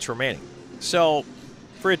 36 points remaining. So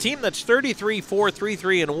For a team that's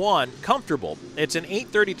 33-4-3-3-1, comfortable, it's an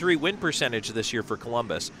 .833 win percentage this year for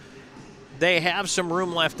Columbus. They have some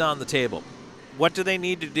room left on the table. What do they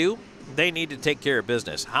need to do? They need to take care of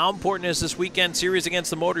business. How important is this weekend series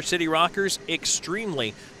against the Motor City Rockers?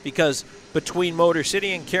 Extremely, because between Motor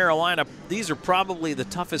City and Carolina, these are probably the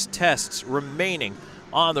toughest tests remaining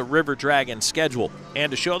on the River Dragons schedule.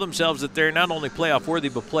 And to show themselves that they're not only playoff worthy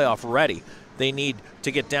but playoff ready, they need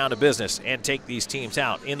to get down to business and take these teams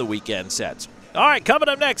out in the weekend sets. All right, coming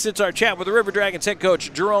up next, it's our chat with the River Dragons head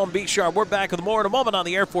coach, Jerome Bechard. We're back with more in a moment on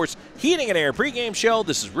the Air Force Heating and Air pregame show.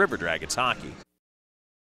 This is River Dragons Hockey.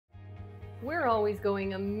 We're always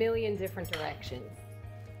going a million different directions.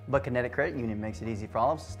 But Kinetic Credit Union makes it easy for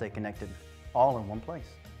all of us to stay connected, all in one place.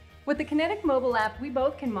 With the Kinetic mobile app, we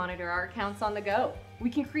both can monitor our accounts on the go.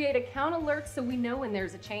 We can create account alerts so we know when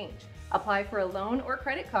there's a change. Apply for a loan or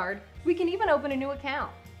credit card. We can even open a new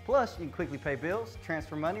account. Plus, you can quickly pay bills,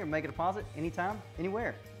 transfer money, or make a deposit anytime,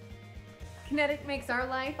 anywhere. Kinetic makes our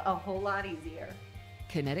life a whole lot easier.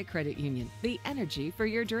 Kinetic Credit Union, the energy for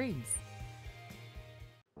your dreams.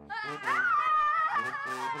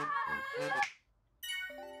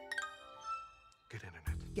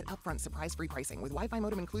 Get upfront surprise-free pricing with Wi-Fi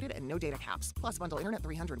modem included and no data caps. Plus, bundle Internet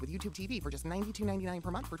 300 with YouTube TV for just $92.99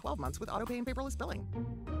 per month for 12 months with autopay and paperless billing.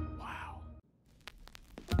 Wow.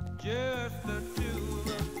 Just the two of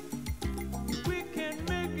us. We can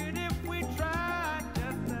make it if we try.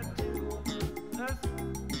 Just the two of us.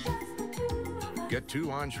 Get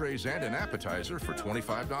 2 entrees and an appetizer for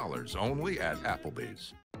 $25 only at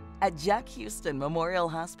Applebee's. At Jack Houston Memorial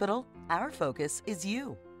Hospital, our focus is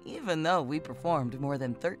you. Even though we performed more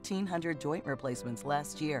than 1,300 joint replacements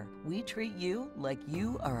last year, we treat you like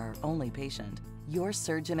you are our only patient. Your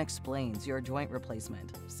surgeon explains your joint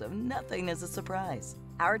replacement, so nothing is a surprise.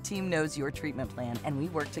 Our team knows your treatment plan, and we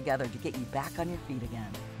work together to get you back on your feet again.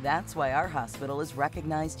 That's why our hospital is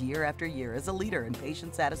recognized year after year as a leader in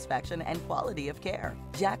patient satisfaction and quality of care.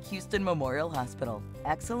 Jack Houston Memorial Hospital.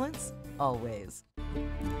 Excellence, always.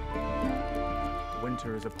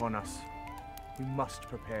 Winter is upon us. We must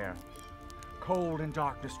prepare. Cold and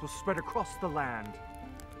darkness will spread across the land.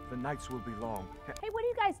 The nights will be long. Hey, what are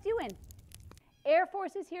you guys doing? Air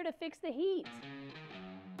Force is here to fix the heat.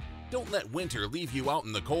 Don't let winter leave you out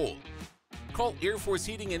in the cold. Call Air Force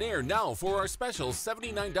Heating and Air now for our special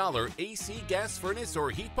 $79 AC gas furnace or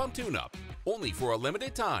heat pump tune-up, only for a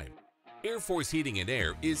limited time. Air Force Heating and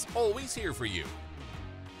Air is always here for you.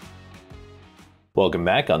 Welcome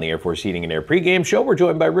back on the Air Force Heating and Air pregame show. We're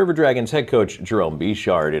joined by River Dragons head coach Jerome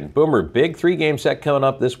Bechard. And Boomer, big 3-game set coming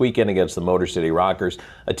up this weekend against the Motor City Rockers,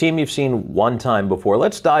 a team you've seen one time before.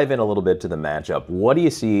 Let's dive in a little bit to the matchup. What do you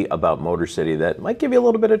see about Motor City that might give you a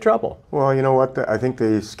little bit of trouble? Well, you know what? I think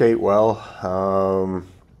they skate well.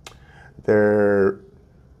 They're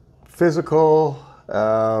physical,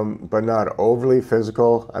 but not overly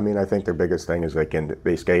physical. I mean, I think their biggest thing is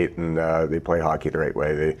they skate and they play hockey the right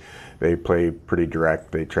way. They play pretty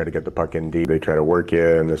direct. They try to get the puck in deep. They try to work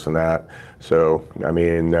you and this and that. So, I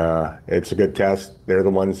mean, it's a good test. They're the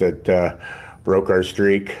ones that broke our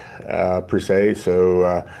streak, per se. So,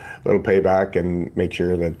 a little payback and make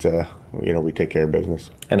sure that, we take care of business.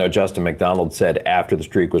 I know Justin McDonald said after the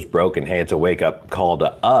streak was broken, hey, it's a wake-up call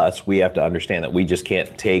to us. We have to understand that we just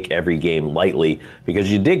can't take every game lightly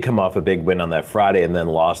because you did come off a big win on that Friday and then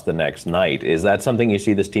lost the next night. Is that something you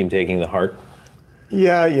see this team taking to heart?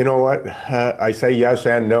 Yeah, you know what? I say yes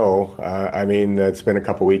and no. I mean, it's been a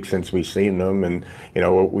couple weeks since we've seen them, and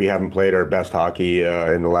we haven't played our best hockey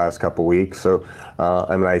in the last couple weeks. So,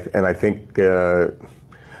 I think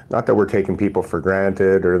not that we're taking people for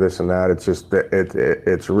granted or this and that. It's just that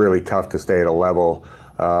it's really tough to stay at a level,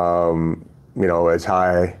 as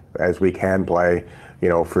high as we can play,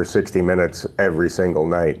 for 60 minutes every single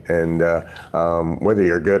night. And whether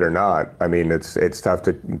you're good or not, I mean, it's tough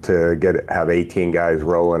to have 18 guys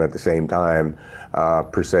rolling at the same time,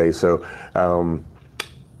 per se. So,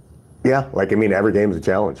 yeah, every game's a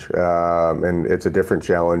challenge, and it's a different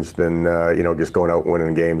challenge than just going out and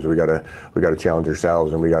winning games. We gotta challenge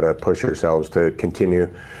ourselves, and we gotta push ourselves to continue,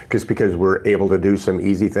 because we're able to do some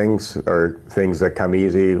easy things or things that come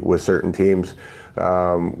easy with certain teams.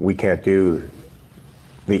 We can't do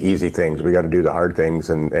the easy things. We got to do the hard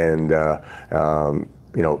things and kind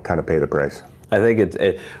of pay the price. I think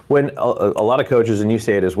when a lot of coaches, and you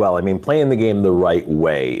say it as well, I mean, playing the game the right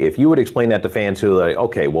way. If you would explain that to fans who are like,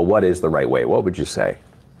 okay, well, what is the right way? What would you say?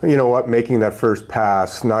 You know what? Making that first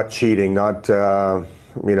pass, not cheating, not,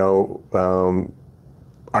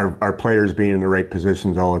 our players being in the right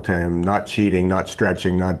positions all the time, not cheating, not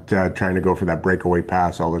stretching, not trying to go for that breakaway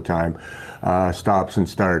pass all the time, stops and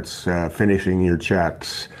starts, finishing your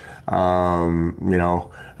checks, none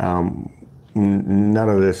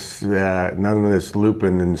of this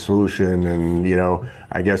looping and swooshing, and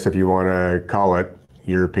I guess if you want to call it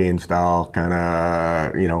European style kind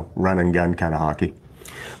of run and gun kind of hockey.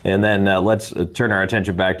 And then let's turn our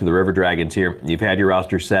attention back to the River Dragons here. You've had your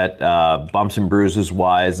roster set, bumps and bruises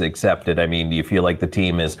wise accepted. I mean, do you feel like the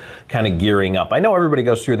team is kind of gearing up? I know everybody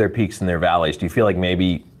goes through their peaks and their valleys. Do you feel like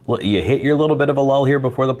maybe you hit your little bit of a lull here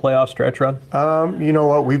before the playoff stretch run? You know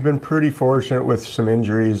what? We've been pretty fortunate with some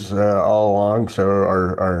injuries all along, so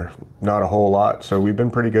are not a whole lot. So we've been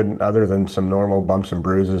pretty good other than some normal bumps and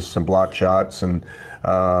bruises, some block shots and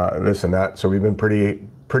this and that. So we've been pretty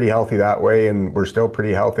healthy that way, and we're still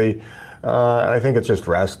pretty healthy. I think it's just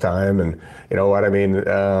rest time, and you know what I mean.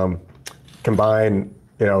 Combine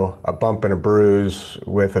a bump and a bruise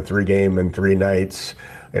with a 3-game and 3 nights.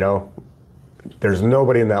 There's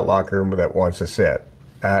nobody in that locker room that wants to sit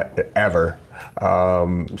ever.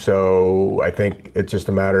 So I think it's just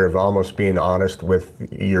a matter of almost being honest with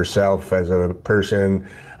yourself as a person,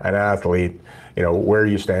 an athlete. Where are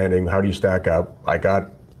you standing? How do you stack up? I got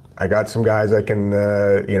some guys I can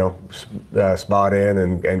spot in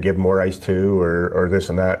and give more ice to, or this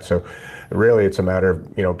and that. So really, it's a matter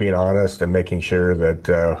of being honest and making sure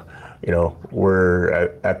that we're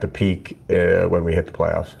at the peak when we hit the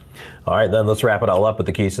playoffs. All right, then let's wrap it all up with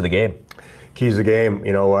the keys to the game. Keys to the game,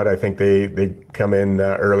 you know what? I think they come in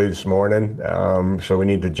early this morning, so we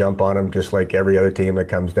need to jump on them just like every other team that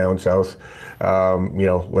comes down south.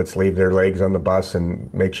 Let's leave their legs on the bus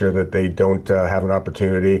and make sure that they don't have an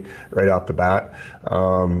opportunity right off the bat.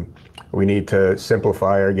 We need to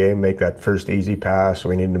simplify our game, make that first easy pass.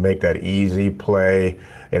 We need to make that easy play.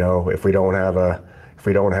 If we don't have a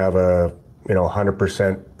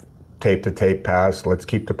 100% tape-to-tape pass, let's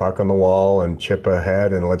keep the puck on the wall and chip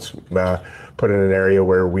ahead, and let's put it in an area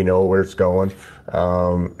where we know where it's going.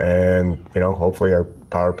 And hopefully our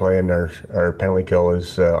power play and our penalty kill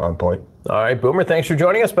is on point. All right, Boomer, thanks for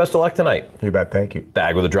joining us. Best of luck tonight. You bet. Thank you.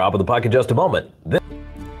 Back with a drop of the puck in just a moment.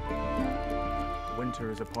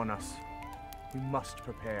 Winter is upon us. We must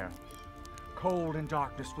prepare. Cold and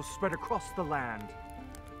darkness will spread across the land.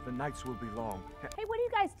 The nights will be long. Hey, what are you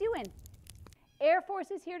guys doing? Air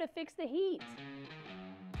Force is here to fix the heat.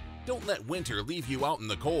 Don't let winter leave you out in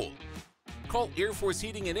the cold. Call Air Force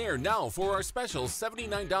Heating and Air now for our special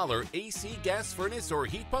 $79 AC gas furnace or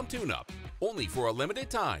heat pump tune-up, only for a limited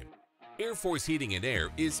time. Air Force Heating and Air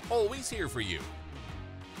is always here for you.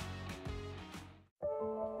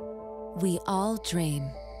 We all dream,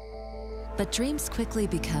 but dreams quickly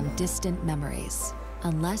become distant memories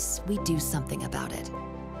unless we do something about it.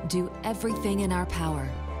 Do everything in our power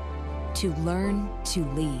to learn to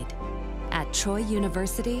lead. At Troy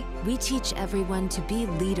University, we teach everyone to be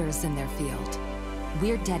leaders in their field.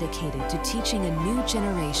 We're dedicated to teaching a new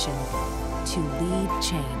generation to lead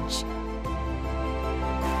change.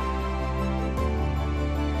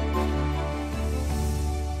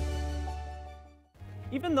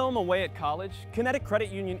 Even though I'm away at college, Kinetic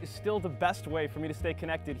Credit Union is still the best way for me to stay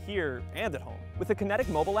connected here and at home. With the Kinetic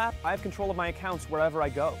mobile app, I have control of my accounts wherever I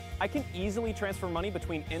go. I can easily transfer money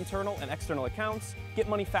between internal and external accounts, get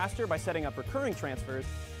money faster by setting up recurring transfers,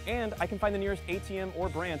 and I can find the nearest ATM or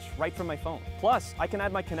branch right from my phone. Plus, I can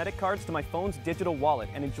add my Kinetic cards to my phone's digital wallet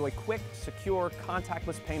and enjoy quick, secure,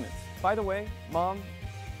 contactless payments. By the way, Mom,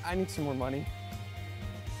 I need some more money.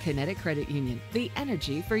 Kinetic Credit Union, the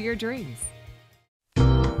energy for your dreams.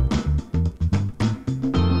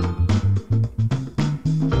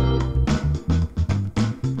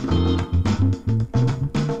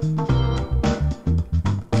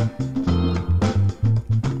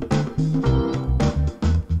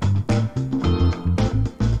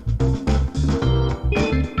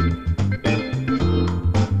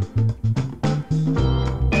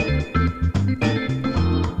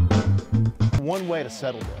 One way to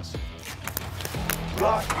settle this.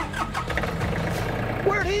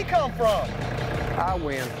 Where'd he come from? I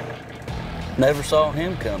win. Never saw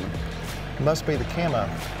him coming. Must be the camo.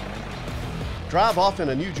 Drive off in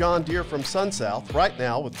a new John Deere from SunSouth right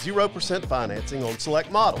now with 0% financing on select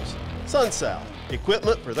models. SunSouth,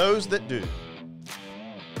 equipment for those that do.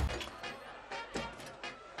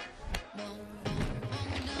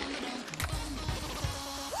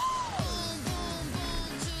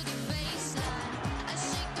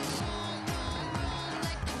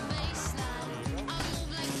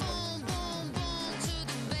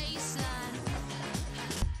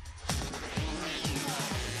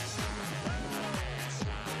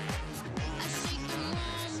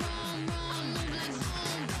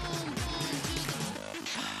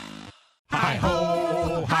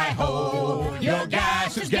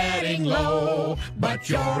 low. But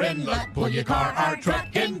you're in luck, pull your car or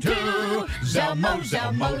truck into Zelmo's.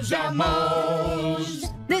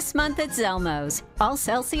 This month at Zelmo's, all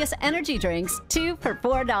Celsius energy drinks, 2 for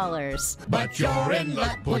 $4. But you're in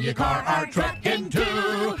luck, pull your car or truck into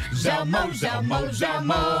Zelmo's.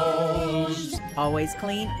 Always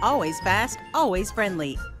clean, always fast, always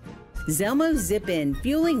friendly. Zelmo Zip-In,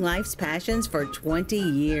 fueling life's passions for 20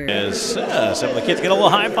 years. Some of the kids get a little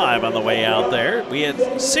high five on the way out there. We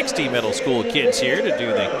had 60 middle school kids here to do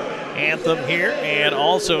the anthem here, and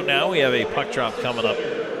also now we have a puck drop coming up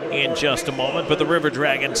in just a moment. But the River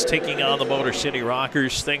Dragons taking on the Motor City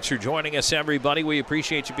Rockers. Thanks for joining us, everybody. We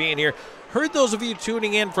appreciate you being here. Heard those of you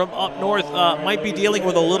tuning in from up north might be dealing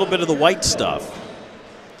with a little bit of the white stuff.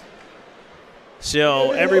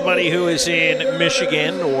 So everybody who is in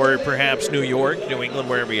Michigan or perhaps New York, New England,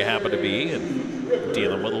 wherever you happen to be, and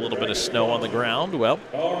dealing with a little bit of snow on the ground, well,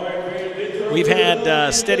 we've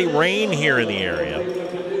had steady rain here in the area.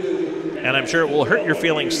 And I'm sure it will hurt your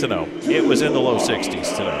feelings to know it was in the low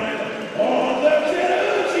 60s today.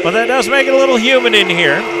 But that does make it a little humid in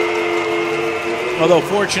here. Although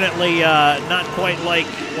fortunately, not quite like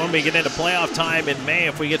when we get into playoff time in May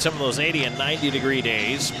if we get some of those 80 and 90 degree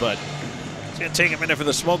days, but it's going to take a minute for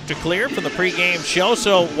the smoke to clear from the pregame show.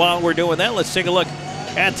 So while we're doing that, let's take a look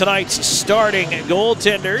at tonight's starting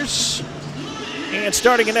goaltenders. And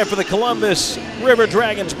starting in net for the Columbus River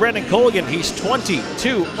Dragons, Brendan Colgan. He's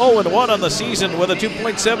 22-0-1 on the season with a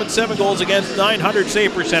 2.77 goals against, .900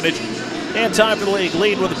 save percentage, and time for the league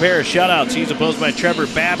lead with a pair of shutouts. He's opposed by Trevor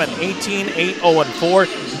Babin,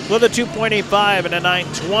 18-8-0-4 with a 2.85 and a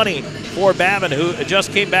 .920 for Babin, who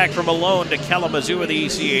just came back from a loan to Kalamazoo of the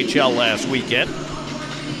ECHL last weekend.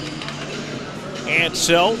 And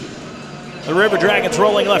so the River Dragons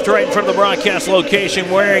rolling left to right in front of the broadcast location,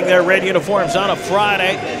 wearing their red uniforms on a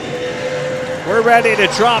Friday. We're ready to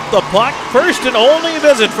drop the puck. First and only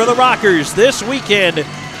visit for the Rockers this weekend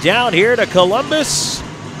down here to Columbus.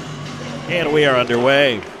 And we are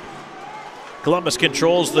underway. Columbus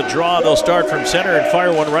controls the draw. They'll start from center and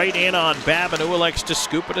fire one right in on Babin, who elects to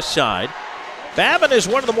scoop it aside. Babin is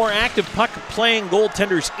one of the more active puck-playing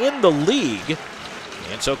goaltenders in the league.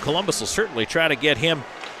 And so Columbus will certainly try to get him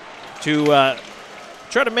to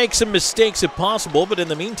try to make some mistakes if possible, but in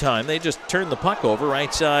the meantime, they just turn the puck over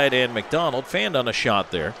right side, and McDonald fanned on a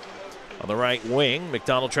shot there. On the right wing,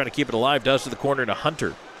 McDonald trying to keep it alive, does to the corner to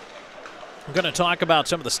Hunter. I'm going to talk about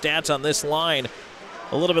some of the stats on this line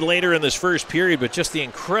a little bit later in this first period, but just the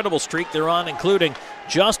incredible streak they're on, including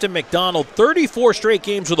Justin McDonald, 34 straight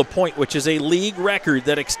games with a point, which is a league record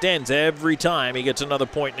that extends every time he gets another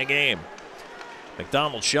point in a game.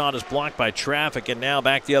 McDonald's shot is blocked by traffic, and now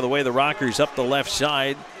back the other way. The Rockers up the left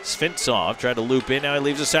side. Svintsov tried to loop in. Now he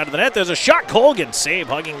leaves the side of the net. There's a shot. Colgan save,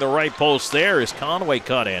 hugging the right post there as Conway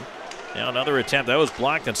cut in. Now another attempt. That was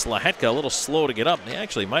blocked, and Slahetka a little slow to get up. He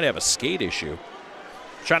actually might have a skate issue.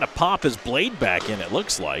 Trying to pop his blade back in, it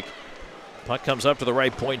looks like. Puck comes up to the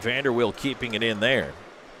right point. Vanderwill keeping it in there.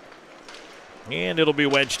 And it'll be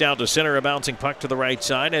wedged down to center. A bouncing puck to the right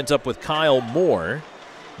side. Ends up with Kyle Moore.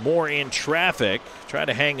 Moore in traffic. Tried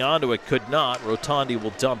to hang on to it, could not. Rotondi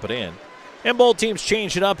will dump it in. And both teams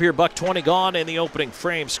changed it up here. $1:20 gone in the opening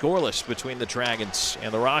frame. Scoreless between the Dragons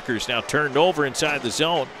and the Rockers. Now turned over inside the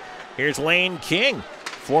zone. Here's Lane King,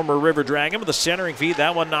 former River Dragon, with a centering feed.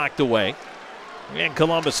 That one knocked away. And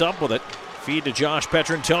Columbus up with it. Feed to Josh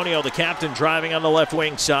Petrantonio, the captain, driving on the left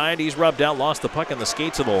wing side. He's rubbed out, lost the puck in the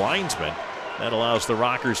skates of the linesman. That allows the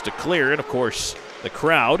Rockers to clear. And, of course, the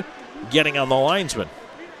crowd getting on the linesman.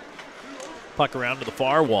 Puck around to the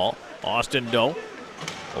far wall. Austin Doe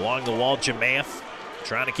along the wall. Jamaev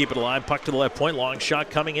trying to keep it alive. Puck to the left point. Long shot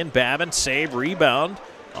coming in. Babin save, rebound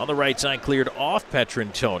on the right side, cleared off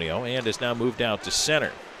Petrantonio, and is now moved out to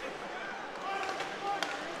center.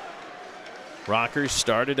 Rockers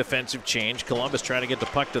start a defensive change. Columbus trying to get the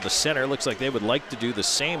puck to the center. Looks like they would like to do the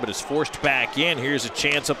same, but is forced back in. Here's a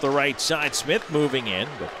chance up the right side. Smith moving in,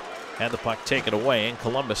 but had the puck taken away, and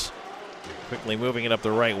Columbus quickly moving it up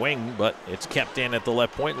the right wing, but it's kept in at the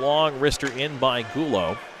left point. Long wrister in by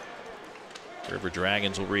Gulo. River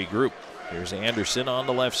Dragons will regroup. Here's Anderson on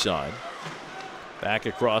the left side. Back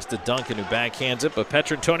across to Duncan, who backhands it, but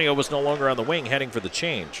Petrantonio was no longer on the wing, heading for the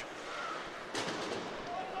change.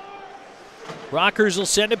 Rockers will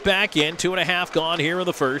send it back in. 2.5 gone here in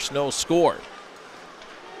the first. No score.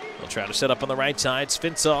 They'll try to set up on the right side.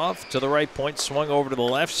 Svintsov to the right point. Swung over to the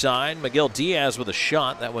left side. Miguel Diaz with a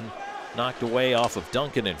shot. That one knocked away off of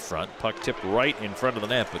Duncan in front. Puck tipped right in front of the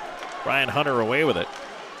net, but Ryan Hunter away with it.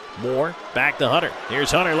 Moore back to Hunter.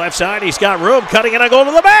 Here's Hunter left side. He's got room. Cutting it. I go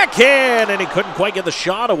to the backhand, and he couldn't quite get the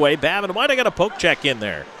shot away. Babin might have got a poke check in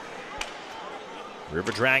there.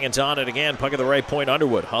 River Dragons on it again. Puck at the right point.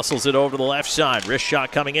 Underwood hustles it over to the left side. Wrist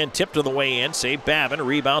shot coming in. Tipped on the way in. Save Babin.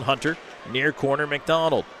 Rebound Hunter. Near corner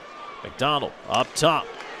McDonald. McDonald up top.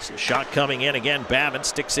 So shot coming in again. Babin.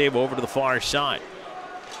 Stick save over to the far side.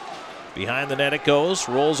 Behind the net it goes.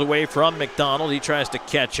 Rolls away from McDonald. He tries to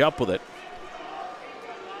catch up with it.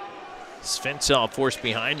 Svensson forced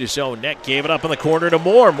behind his own net. Gave it up in the corner to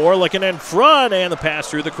Moore. Moore looking in front. And the pass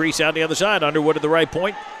through the crease out the other side. Underwood at the right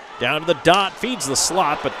point. Down to the dot, feeds the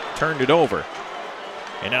slot, but turned it over.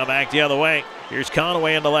 And now back the other way. Here's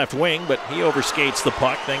Conaway in the left wing, but he overskates the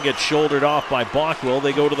puck, then gets shouldered off by Bockwell.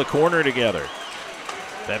 They go to the corner together.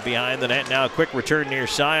 That behind the net now, quick return near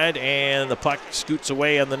side, and the puck scoots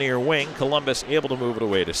away on the near wing. Columbus able to move it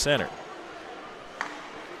away to center.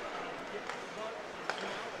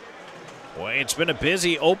 Boy, it's been a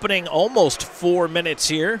busy opening, almost 4 minutes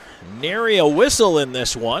here. Nary a whistle in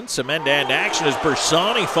this one. Some end-to-end action as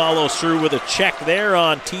Bersani follows through with a check there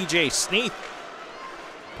on TJ Sneath.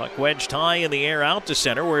 Puck wedged high in the air out to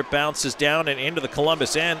center where it bounces down and into the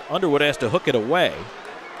Columbus end. Underwood has to hook it away.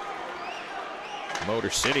 Motor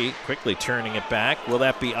City quickly turning it back. Will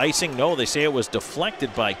that be icing? No, they say it was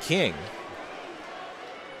deflected by King.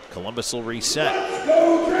 Columbus will reset. Let's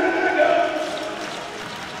go Dragons!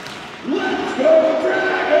 Let's go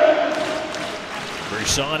Dragons!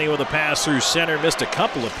 Bersani with a pass through center, missed a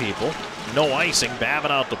couple of people. No icing,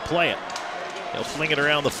 Babin out to play it. He'll fling it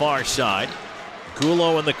around the far side.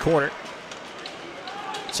 Gulo in the corner.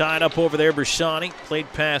 Tied up over there, Bersani.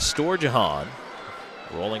 Played past Storjahan.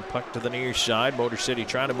 Rolling puck to the near side. Motor City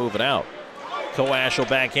trying to move it out. Koash will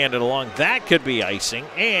backhand it along. That could be icing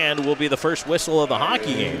and will be the first whistle of the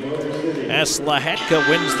hockey game as Slahetka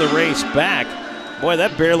wins the race back. Boy,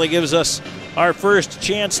 that barely gives us our first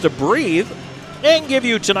chance to breathe and give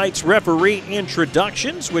you tonight's referee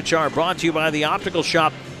introductions, which are brought to you by the Optical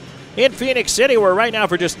Shop in Phoenix City, where right now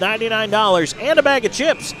for just $99 and a bag of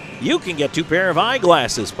chips, you can get 2 pair of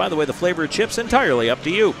eyeglasses. By the way, the flavor of chips entirely up to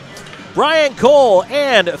you. Brian Cole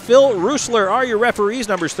and Phil Roosler are your referees,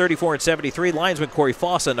 numbers 34 and 73. Linesman Corey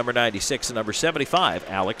Fossa, number 96, and number 75,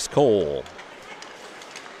 Alex Cole.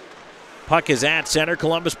 Puck is at center.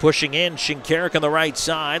 Columbus pushing in. Shinkarik on the right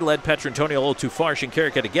side. Led Petrantonio a little too far.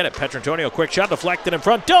 Shinkarik had to get it. Petrantonio, quick shot, deflected in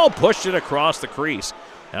front. Don't pushed it across the crease.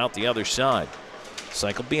 Out the other side.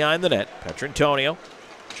 Cycled behind the net. Petrantonio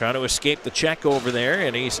trying to escape the check over there,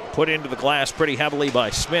 and he's put into the glass pretty heavily by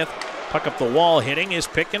Smith. Puck up the wall hitting is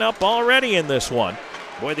picking up already in this one.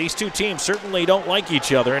 Boy, these two teams certainly don't like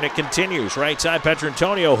each other, and it continues. Right side,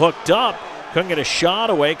 Petrantonio hooked up. Couldn't get a shot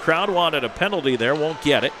away. Crowd wanted a penalty there, won't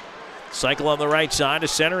get it. Cycle on the right side, a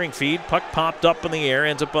centering feed. Puck popped up in the air,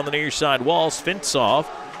 ends up on the near side wall. Svensson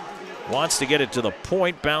wants to get it to the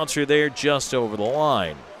point. Bouncer there just over the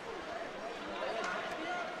line.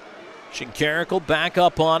 Shinkarik will back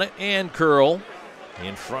up on it and curl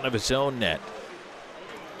in front of his own net.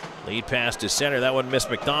 Lead pass to center. That one missed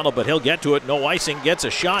McDonald, but he'll get to it. No icing. Gets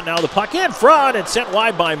a shot. Now the puck in front and sent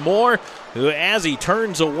wide by Moore, who, as he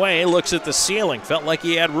turns away, looks at the ceiling. Felt like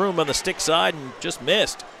he had room on the stick side and just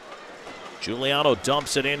missed. Giuliano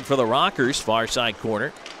dumps it in for the Rockers, far side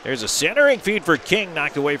corner. There's a centering feed for King.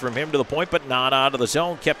 Knocked away from him to the point, but not out of the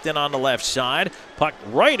zone. Kept in on the left side. Puck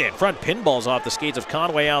right in front. Pinballs off the skates of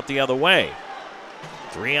Conway out the other way.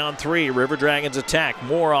 3-on-3. River Dragons attack.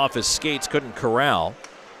 Moore off his skates. Couldn't corral.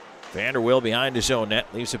 Vanderwill behind his own net.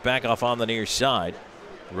 Leaves it back off on the near side.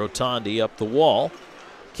 Rotondi up the wall.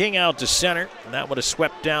 King out to center. And that one is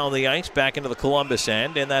swept down the ice back into the Columbus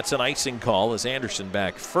end. And that's an icing call as Anderson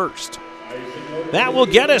back first. That will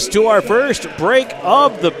get us to our first break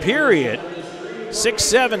of the period.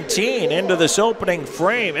 6:17 into this opening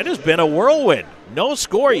frame. It has been a whirlwind. No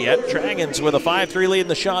score yet. Dragons with a 5-3 lead in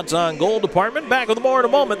the shots on goal department. Back with more in a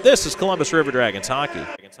moment. This is Columbus River Dragons hockey.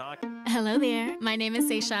 Hello there. My name is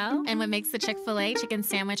Seychelle, and what makes the Chick-fil-A chicken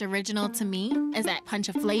sandwich original to me is that punch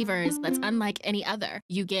of flavors that's unlike any other.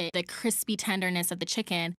 You get the crispy tenderness of the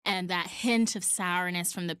chicken and that hint of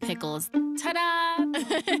sourness from the pickles. Ta-da!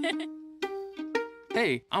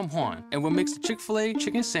 Hey, I'm Juan, and what makes the Chick-fil-A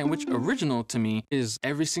chicken sandwich original to me is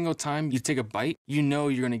every single time you take a bite, you know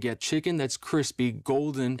you're gonna get chicken that's crispy,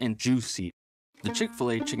 golden, and juicy. The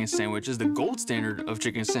Chick-fil-A chicken sandwich is the gold standard of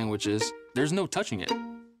chicken sandwiches. There's no touching it.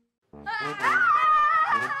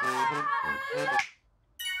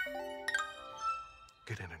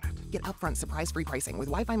 Get upfront surprise-free pricing with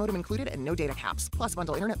Wi-Fi modem included and no data caps. Plus,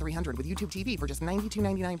 bundle Internet 300 with YouTube TV for just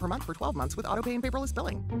 $92.99 per month for 12 months with autopay and paperless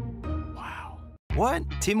billing. What?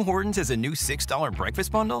 Tim Hortons has a new $6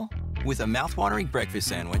 breakfast bundle? With a mouth-watering breakfast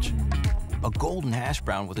sandwich, a golden hash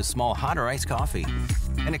brown with a small hot or iced coffee,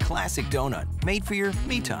 and a classic donut made for your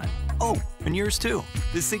me time. Oh, and yours too.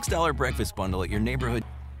 The $6 breakfast bundle at your neighborhood.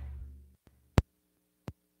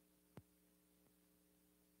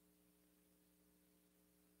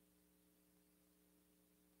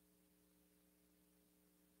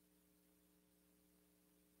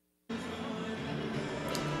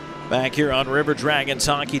 Back here on River Dragons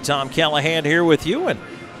Hockey, Tom Callahan here with you, and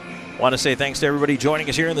want to say thanks to everybody joining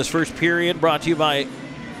us here in this first period, brought to you by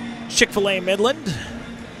Chick-fil-A Midland.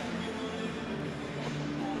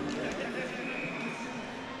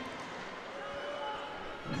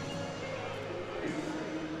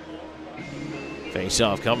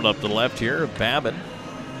 Face-off coming up to the left here of Babin.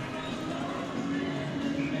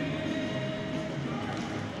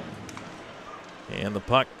 And the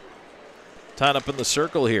puck tied up in the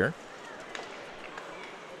circle here.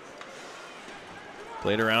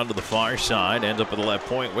 Played around to the far side, ends up at the left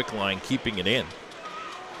point. Wickline keeping it in.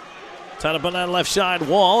 Tied up on that left side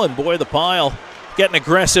wall, and boy, the pile getting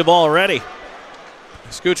aggressive already.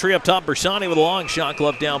 Scootry up top, Bersani with a long shot,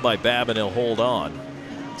 glove down by Babin. He'll hold on.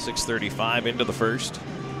 6:35 into the first.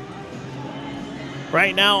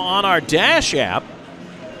 Right now on our Dash app,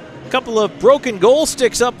 a couple of broken goal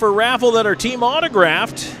sticks up for raffle that are team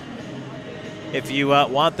autographed. If you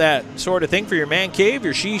want that sort of thing for your man cave,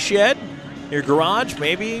 your she shed, your garage,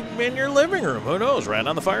 maybe in your living room, who knows, right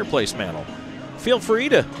on the fireplace mantle. Feel free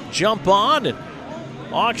to jump on and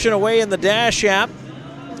auction away in the Dash app.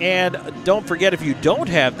 And don't forget, if you don't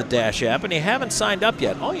have the Dash app and you haven't signed up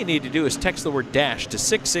yet, all you need to do is text the word DASH to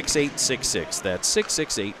 66866. That's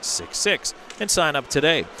 66866 and sign up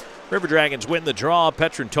today. River Dragons win the draw.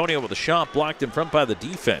 Petrantonio with a shot blocked in front by the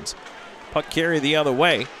defense. Puck carry the other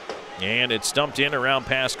way. And it's dumped in around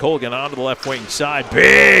past Colgan onto the left wing side.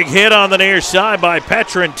 Big hit on the near side by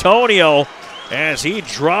Petrantonio as he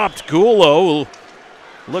dropped Gulo.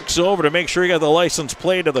 Looks over to make sure he got the license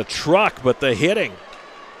plate of the truck, but the hitting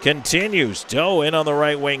continues. Doe in on the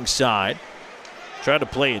right wing side. Tried to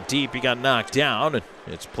play it deep. He got knocked down, and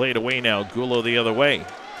it's played away now. Gulo the other way.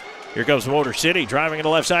 Here comes Motor City driving to the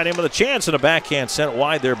left side in with a chance, and a backhand sent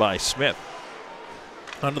wide there by Smith.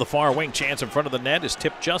 Under the far wing, chance in front of the net is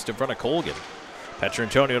tipped just in front of Colgan.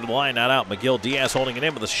 Petrantonio to the line, not out. McGill Diaz holding it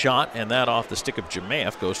in with a shot, and that off the stick of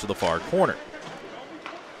Jemaeff goes to the far corner.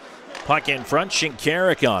 Puck in front,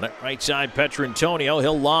 Shinkarik on it. Right side, Petrantonio.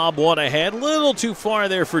 He'll lob one ahead. Little too far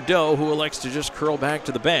there for Doe, who elects to just curl back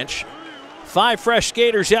to the bench. 5 fresh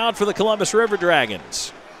skaters out for the Columbus River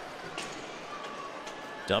Dragons.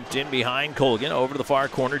 Dumped in behind Colgan, over to the far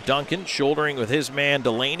corner. Duncan shouldering with his man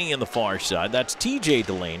Delaney in the far side. That's TJ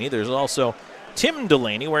Delaney. There's also Tim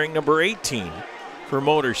Delaney wearing number 18 for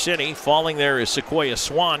Motor City. Falling there is Sequoia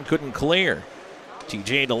Swan, couldn't clear.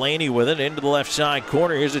 TJ Delaney with it into the left side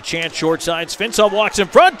corner. Here's a chance short side. Svinsov walks in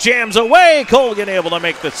front, jams away. Colgan able to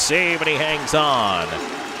make the save, and he hangs on.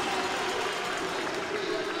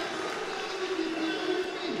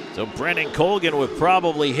 So Brendan Colgan with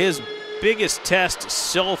probably his biggest test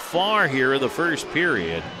so far here in the first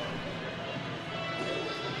period.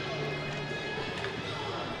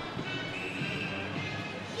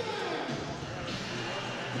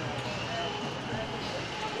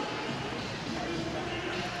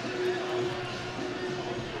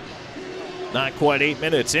 Not quite 8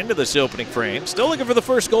 minutes into this opening frame. Still looking for the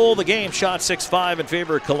first goal of the game. Shot 6-5 in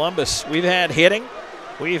favor of Columbus. We've had hitting.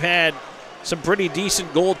 We've had some pretty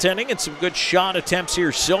decent goaltending and some good shot attempts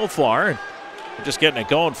here so far. We're just getting it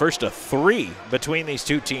going. First of 3 between these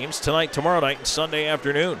two teams tonight, tomorrow night, and Sunday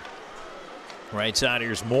afternoon. Right side,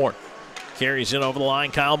 here's Moore. Carries in over the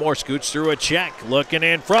line. Kyle Moore scoots through a check. Looking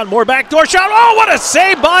in front. Moore backdoor shot. Oh, what a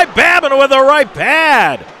save by Babin with a right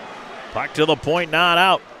pad. Puck to the point, not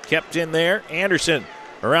out. Kept in there. Anderson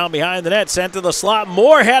around behind the net, sent to the slot.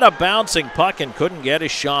 Moore had a bouncing puck and couldn't get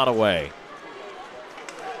his shot away.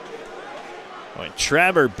 And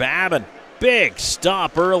Trevor Babin, big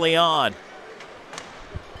stop early on.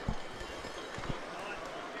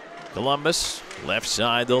 Columbus, left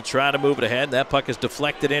side, they'll try to move it ahead. That puck is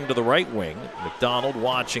deflected into the right wing. McDonald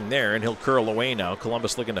watching there, and he'll curl away now.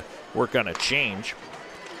 Columbus looking to work on a change.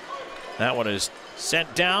 That one is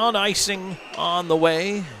sent down, icing on the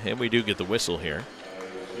way, and we do get the whistle here.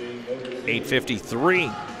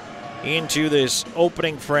 8:53 into this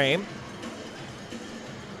opening frame,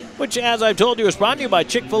 which, as I've told you, is brought to you by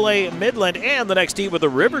Chick-fil-A Midland, and the next Eat with the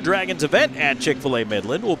River Dragons event at Chick-fil-A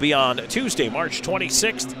Midland will be on Tuesday, March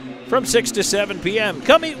 26th from 6 to 7 p.m.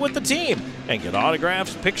 Come eat with the team and get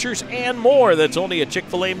autographs, pictures, and more. That's only at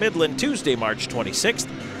Chick-fil-A Midland, Tuesday, March 26th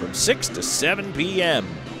from 6 to 7 p.m.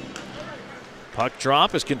 Puck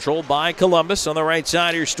drop is controlled by Columbus. On the right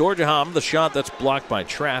side, here's Storjaham. The shot that's blocked by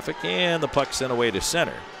traffic, and the puck sent away to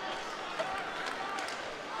center.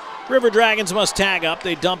 River Dragons must tag up.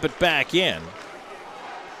 They dump it back in.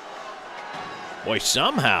 Boy,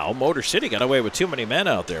 somehow Motor City got away with too many men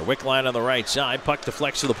out there. Wickline on the right side. Puck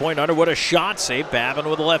deflects to the point. Underwood a shot. Save Babin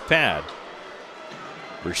with a left pad.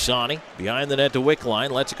 Bersani behind the net to Wickline.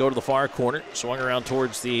 Lets it go to the far corner. Swung around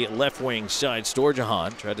towards the left wing side.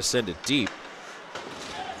 Storjahan tried to send it deep.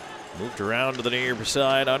 Moved around to the near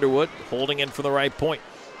side. Underwood holding in from the right point.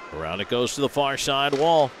 Around it goes to the far side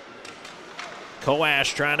wall.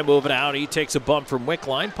 Koash trying to move it out. He takes a bump from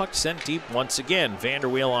Wickline. Puck sent deep once again.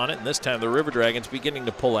 Vanderweel on it, and this time the River Dragons beginning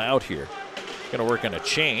to pull out here. Going to work on a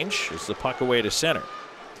change. It's the puck away to center.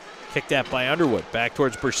 Kicked at by Underwood. Back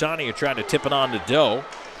towards Bersani, who tried to tip it on to Doe.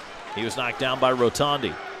 He was knocked down by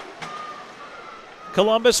Rotondi.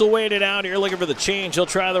 Columbus will wait it out here, looking for the change. He'll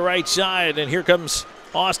try the right side, and here comes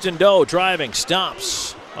Austin Doe driving.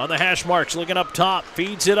 Stops on the hash marks, looking up top.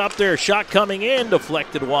 Feeds it up there. Shot coming in,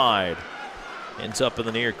 deflected wide. Ends up in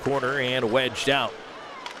the near corner and wedged out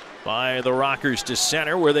by the Rockers to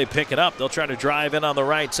center, where they pick it up. They'll try to drive in on the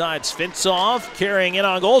right side. Svintsov carrying in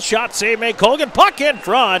on goal. Shot save made. Colgan. Puck in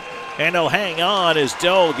front. And he'll hang on as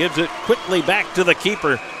Doe gives it quickly back to the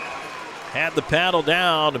keeper. Had the paddle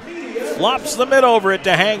down. Flops the mid over it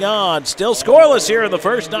to hang on. Still scoreless here in the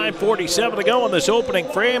first. 9:47 to go in this opening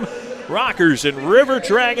frame. Rockers and River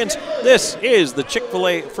Dragons. This is the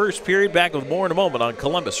Chick-fil-A first period. Back with more in a moment on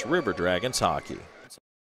Columbus River Dragons hockey.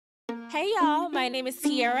 Hey y'all, my name is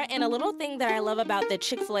Tiara, and a little thing that I love about the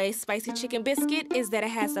Chick-fil-A Spicy Chicken Biscuit is that it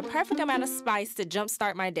has the perfect amount of spice to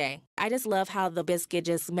jumpstart my day. I just love how the biscuit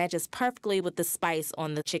just matches perfectly with the spice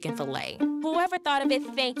on the chicken fillet. Whoever thought of it,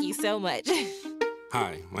 thank you so much.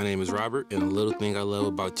 Hi, my name is Robert, and a little thing I love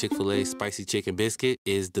about Chick-fil-A Spicy Chicken Biscuit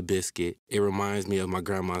is the biscuit. It reminds me of my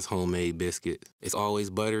grandma's homemade biscuit. It's always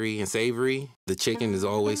buttery and savory. The chicken is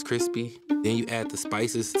always crispy. Then you add the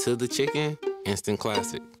spices to the chicken, instant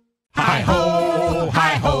classic. Hi-ho,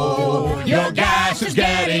 your gas is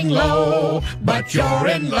getting low, but you're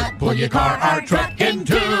in luck. Pull your car or truck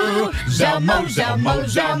into Zelmo's.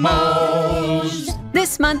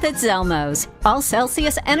 This month at Zelmo's, all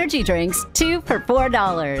Celsius energy drinks, 2 for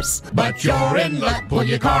 $4. But you're in luck. Pull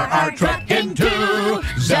your car or truck into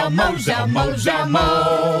Zelmo's.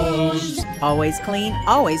 Always clean,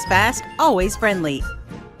 always fast, always friendly.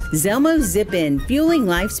 Zelmo's Zip-In, fueling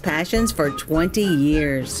life's passions for 20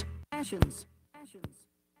 years.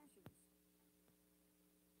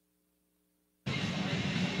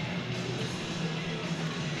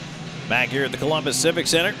 Back here at the Columbus Civic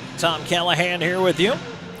Center, Tom Callahan here with you.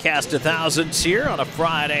 Cast of Thousands here on a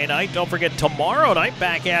Friday night. Don't forget, tomorrow night,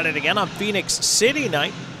 back at it again on Phoenix City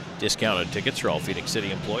night. Discounted tickets for all Phoenix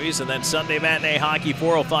City employees. And then Sunday matinee hockey,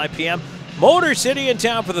 4:05 p.m. Motor City in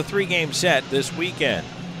town for the 3-game set this weekend.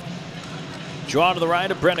 Draw to the right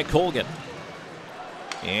of Brennan Colgan.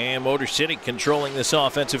 And Motor City controlling this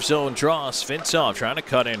offensive zone draw. Svintsov trying to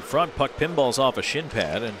cut in front. Puck pinballs off a shin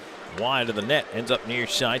pad and wide of the net. Ends up near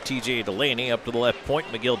side. TJ Delaney up to the left point.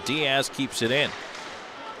 McGill Diaz keeps it in.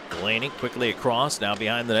 Delaney quickly across. Now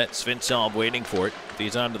behind the net. Svintsov waiting for it.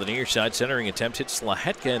 He's on to the near side. Centering attempt hits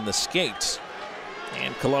Lahetka in the skates.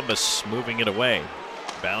 And Columbus moving it away.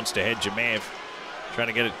 Bounced ahead. Jemaev trying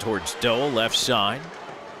to get it towards Doe. Left side.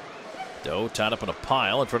 Doe tied up in a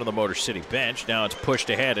pile in front of the Motor City bench. Now it's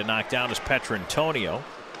pushed ahead and knocked down as Petrantonio.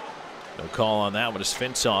 No call on that one as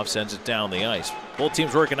Svintsov sends it down the ice. Both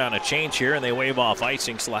teams working on a change here, and they wave off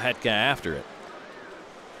icing. Slahetka after it.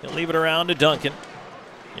 He'll leave it around to Duncan.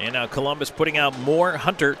 And now Columbus putting out more.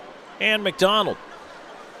 Hunter and McDonald.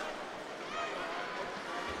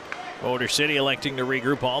 Motor City electing to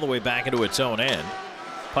regroup all the way back into its own end.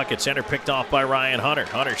 Puck at center picked off by Ryan Hunter.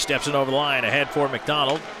 Hunter steps it over the line ahead for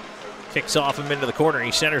McDonald. Kicks off him into the corner.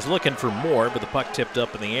 He centers looking for more, but the puck tipped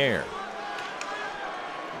up in the air.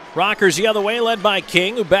 Rockers the other way, led by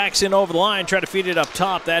King, who backs in over the line, try to feed it up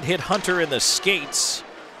top. That hit Hunter in the skates.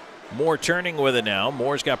 Moore turning with it now.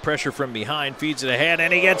 Moore's got pressure from behind, feeds it ahead,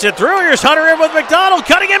 and he gets it through. Here's Hunter in with McDonald,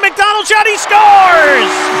 cutting in. McDonald shot, he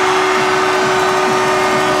scores!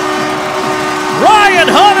 Ryan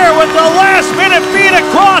Hunter with the last-minute feed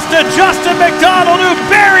across to Justin McDonald, who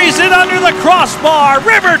buries it under the crossbar.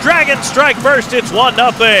 River Dragons strike first. It's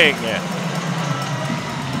 1-0.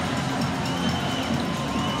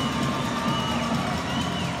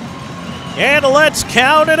 And let's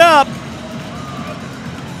count it up.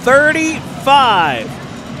 35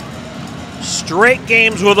 straight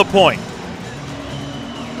games with a point.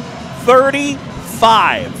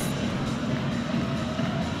 35.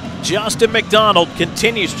 Justin McDonald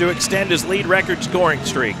continues to extend his lead record scoring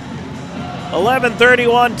streak.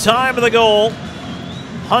 11:31, time of the goal.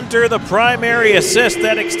 Hunter, the primary assist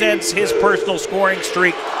that extends his personal scoring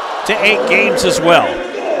streak to 8 games as well.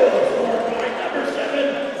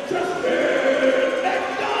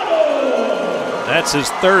 That's his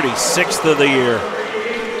 36th of the year.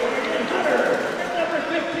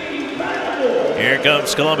 Here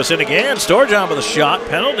comes Columbus in again. Storjohn with a shot.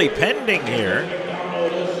 Penalty pending here.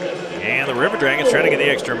 And the River Dragons trying to get the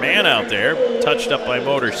extra man out there. Touched up by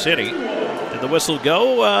Motor City. Did the whistle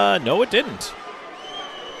go? No, it didn't.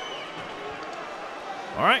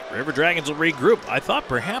 All right, River Dragons will regroup. I thought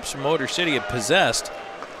perhaps Motor City had possessed,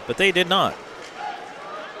 but they did not.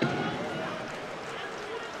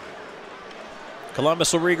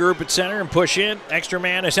 Columbus will regroup at center and push in. Extra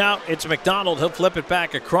man is out. It's McDonald. He'll flip it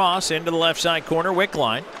back across into the left side corner.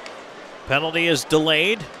 Wickline. Penalty is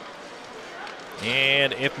delayed.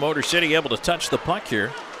 And if Motor City able to touch the puck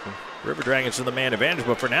here, River Dragons in the man advantage.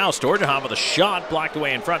 But for now, Storjohn with a shot blocked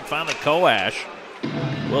away in front. Finally, Koash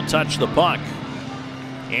will touch the puck.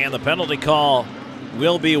 And the penalty call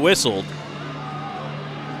will be whistled.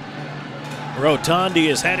 Rotondi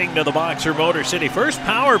is heading to the box for Motor City. First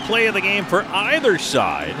power play of the game for either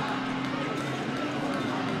side.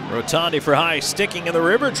 Rotondi for high sticking, and the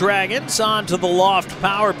River Dragons on to the Loft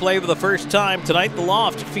power play for the first time tonight. The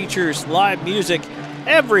Loft features live music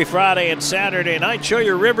every Friday and Saturday night. Show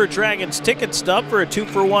your River Dragons ticket stub for a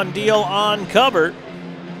 2-for-1 deal on cover.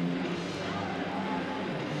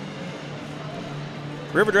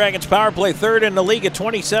 River Dragons power play third in the league at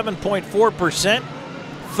 27.4%.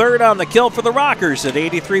 Third on the kill for the Rockers at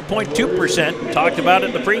 83.2%. Talked about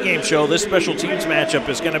it in the pregame show. This special teams matchup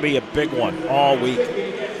is going to be a big one all week.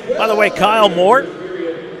 By the way, Kyle Moore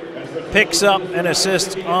picks up an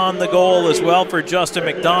assist on the goal as well for Justin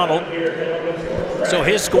McDonald. So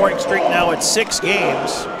his scoring streak now at 6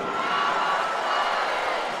 games.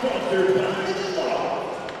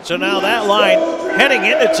 So now that line heading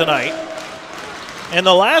into tonight. In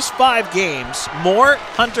the last 5 games, Moore,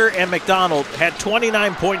 Hunter, and McDonald had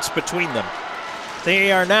 29 points between them.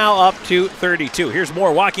 They are now up to 32. Here's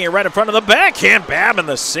Moore walking it right in front of the backhand. Babin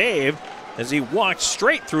the save as he walked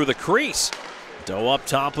straight through the crease. Doe up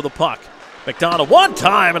top of the puck. McDonald one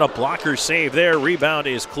time and a blocker save there. Rebound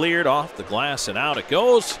is cleared off the glass and out it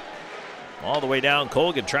goes. All the way down,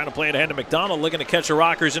 Colgan trying to play it ahead to McDonald, looking to catch the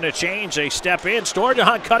Rockers in a change. They step in.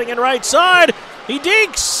 Storjohn cutting in right side. He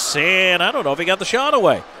dinks, and I don't know if he got the shot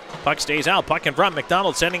away. Puck stays out. Puck in front.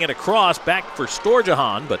 McDonald sending it across back for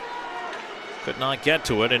Storjohn, but could not get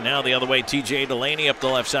to it. And now the other way, TJ Delaney up the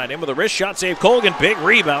left side in with a wrist shot save. Colgan, big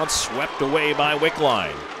rebound, swept away by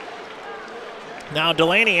Wickline. Now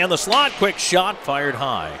Delaney in the slot. Quick shot, fired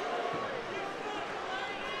high.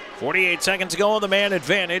 48 seconds to go on the man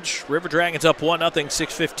advantage. River Dragons up 1-0,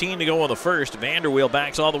 6:15 to go in the first. Vanderweel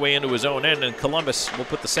backs all the way into his own end, and Columbus will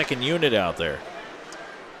put the second unit out there.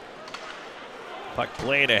 Puck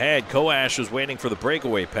played ahead. Koash was waiting for the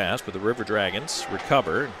breakaway pass, but the River Dragons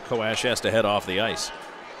recover. Koash has to head off the ice.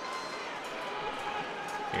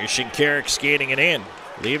 Here's Shinkarik skating it in.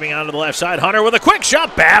 Leaving onto the left side. Hunter with a quick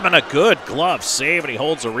shot. Babin a good glove save, and he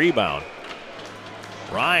holds a rebound.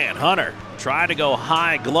 Ryan Hunter tried to go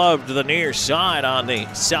high glove to the near side on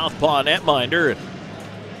the southpaw netminder. And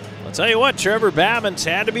I'll tell you what, Trevor Babin's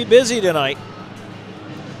had to be busy tonight.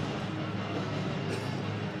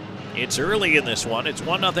 It's early in this one. It's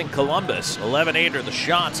 1-0 Columbus. 11-8 are the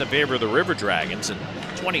shots in favor of the River Dragons, and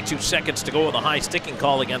 22 seconds to go with a high sticking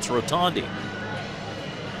call against Rotondi.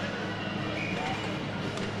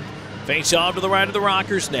 Face off to the right of the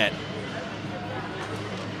Rockers net.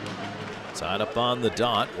 Tied up on the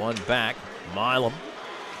dot, one back. Milam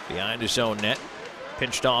behind his own net.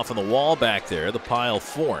 Pinched off on the wall back there. The pile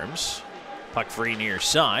forms. Puck free near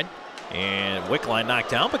side. And Wickline knocked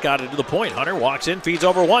down, but got it to the point. Hunter walks in, feeds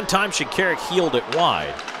over one time. Shinkarik healed it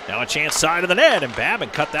wide. Now a chance side of the net, and Babin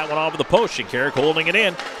cut that one off of the post. Shinkarik holding it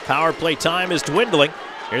in. Power play time is dwindling.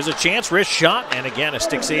 Here's a chance, wrist shot, and again a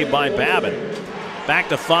stick save by Babin. Back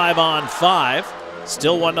to 5-on-5.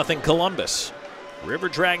 Still 1-0 Columbus. River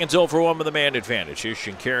Dragons 0-for-1 with the man advantage. Here's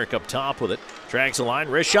Shinkarik up top with it. Drags the line,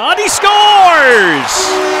 wrist shot, he scores!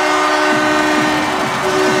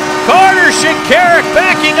 Carter Shinkarik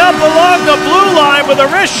backing up along the blue line with a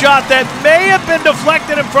wrist shot that may have been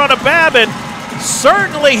deflected in front of Babin.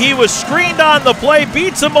 Certainly he was screened on the play,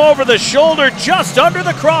 beats him over the shoulder just under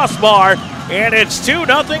the crossbar, and it's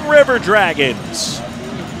 2-0 River Dragons.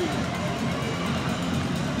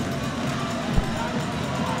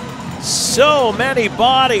 So many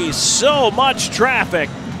bodies, so much traffic.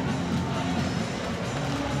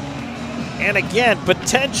 And again,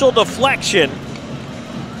 potential deflection.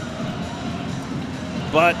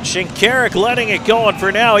 But Shinkarik letting it go, and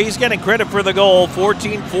for now, he's getting credit for the goal.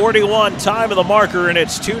 14:41, time of the marker, and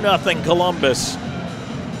it's 2-0 Columbus.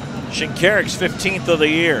 Shinkarik's 15th of the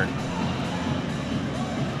year.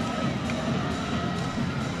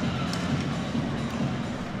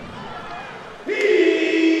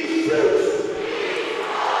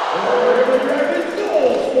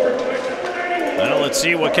 Well, let's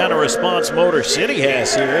see what kind of response Motor City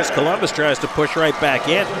has here as Columbus tries to push right back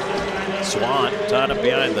in. Swan tied up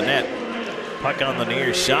behind the net. Puck on the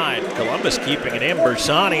near side. Columbus keeping it in.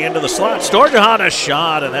 Bersani into the slot. Storjohan a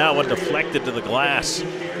shot, and that one deflected to the glass.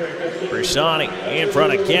 Bersani in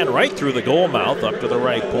front again, right through the goal mouth, up to the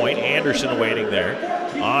right point. Anderson waiting there.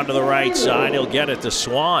 On to the right side. He'll get it to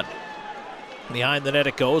Swan. Behind the net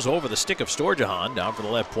it goes, over the stick of Storjohan. Down for the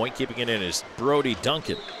left point, keeping it in is Brody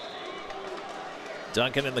Duncan.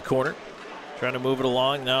 Duncan in the corner. Trying to move it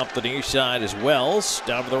along now up the near side as Wells.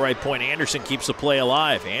 Down to the right point. Anderson keeps the play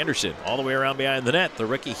alive. Anderson all the way around behind the net. The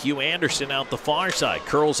rookie Hugh Anderson out the far side.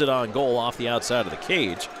 Curls it on goal off the outside of the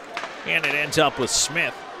cage. And it ends up with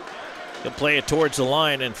Smith. He'll play it towards the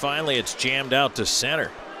line, and finally it's jammed out to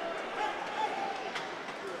center.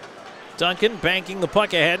 Duncan banking the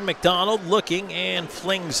puck ahead. McDonald looking and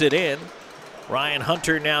flings it in. Ryan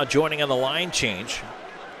Hunter now joining on the line change.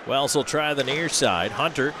 Wells will try the near side.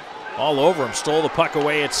 Hunter all over him, stole the puck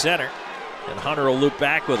away at center, and Hunter will loop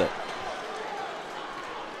back with it.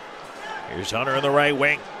 Here's Hunter in the right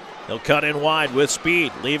wing. He'll cut in wide with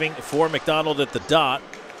speed, leaving for McDonald at the dot.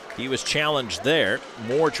 He was challenged there.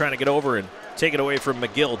 Moore trying to get over and take it away from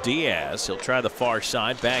McGill Diaz. He'll try the far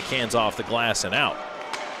side, backhands off the glass and out.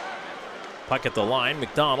 Puck at the line.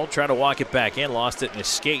 McDonald tried to walk it back in, lost it in his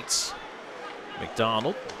skates.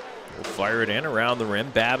 McDonald will fire it in around the rim.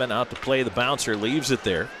 Babin out to play the bouncer, leaves it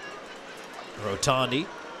there. Rotondi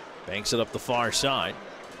banks it up the far side,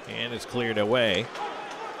 and it's cleared away.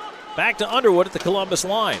 Back to Underwood at the Columbus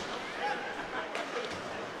line.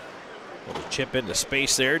 Little chip into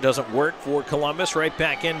space there, doesn't work for Columbus. Right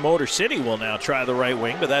back in. Motor City will now try the right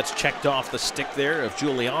wing, but that's checked off the stick there of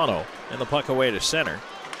Giuliano, and the puck away to center.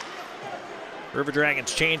 River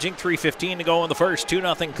Dragons changing, 3:15 to go in the first,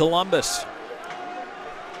 2-0 Columbus.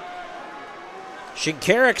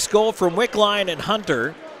 Shinkarik's goal from Wickline and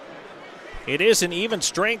Hunter. It is an even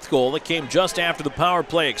strength goal that came just after the power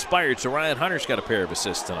play expired, so Ryan Hunter's got a pair of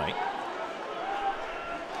assists tonight.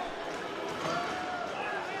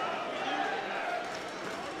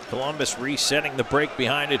 Columbus resetting the break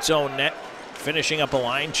behind its own net, finishing up a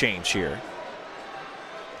line change here.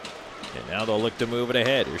 And now they'll look to move it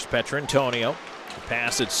ahead. Here's Petrantonio. The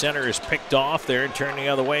pass at center is picked off there and turned the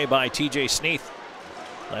other way by TJ Sneath.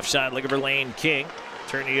 Left side looking for Lane King.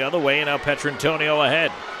 Turn the other way, and now Petrantonio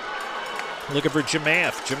ahead. Looking for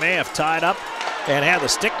Jemaev. Jemaev tied up and had the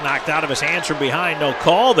stick knocked out of his hands from behind. No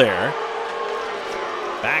call there.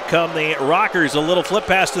 Back come the Rockers. A little flip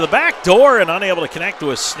pass to the back door and unable to connect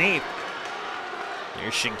with Sneath.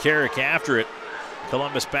 Here's Shinkarik after it.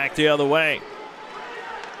 Columbus back the other way.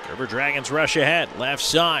 River Dragons rush ahead. Left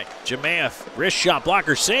side. Jemaev. Wrist shot.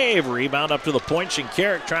 Blocker save. Rebound up to the point.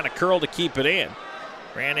 Shinkarik trying to curl to keep it in.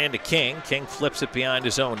 Ran into King. King flips it behind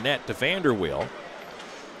his own net to Vanderweel.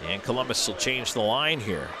 And Columbus will change the line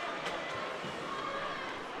here.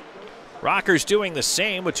 Rockers doing the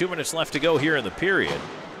same with 2 minutes left to go here in the period.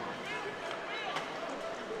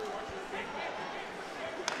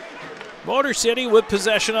 Motor City with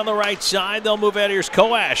possession on the right side. They'll move out. Here's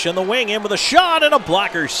Koash in the wing, in with a shot and a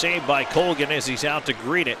blocker saved by Colgan as he's out to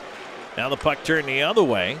greet it. Now the puck turned the other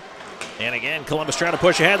way. And again, Columbus trying to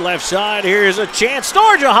push ahead left side. Here's a chance.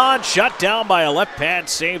 Storjohan shut down by a left pad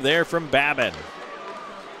save there from Babin.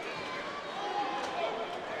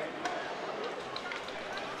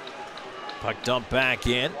 Puck dump back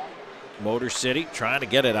in. Motor City trying to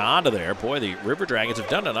get it onto there. Boy, the River Dragons have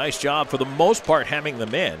done a nice job for the most part hemming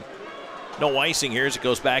them in. No icing here as it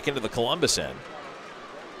goes back into the Columbus end.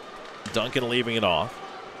 Duncan leaving it off.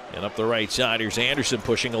 And up the right side, here's Anderson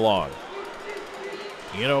pushing along.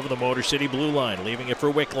 In over the Motor City blue line, leaving it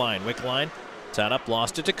for Wickline. Wickline tied up,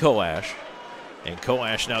 lost it to Koash. And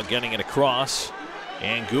Koash now getting it across.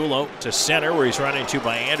 Angulo to center where he's run into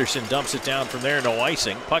by Anderson. Dumps it down from there, no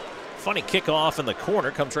icing. Puck, funny kickoff in the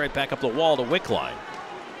corner, comes right back up the wall to Wickline.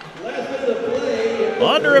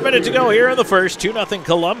 Under a minute to go here in the first, 2-0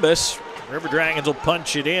 Columbus. River Dragons will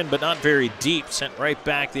punch it in, but not very deep. Sent right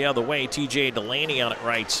back the other way. TJ Delaney on it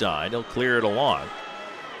right side. He'll clear it along.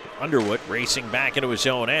 Underwood racing back into his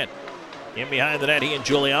own end. In behind the net, he and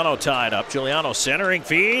Giuliano tied up. Giuliano centering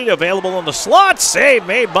feed, available in the slot. Save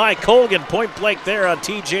made by Colgan. Point blank there on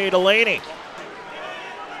TJ Delaney.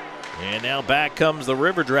 And now back comes the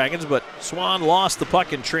River Dragons, but Swan lost the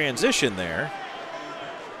puck in transition there.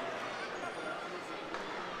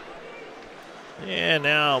 And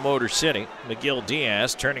now Motor City. McGill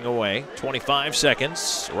Diaz turning away. 25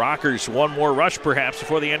 seconds. Rockers one more rush perhaps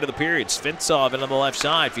before the end of the period. Svintsov into the left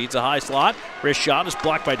side. Feeds a high slot. Wrist shot is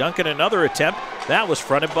blocked by Duncan. Another attempt. That was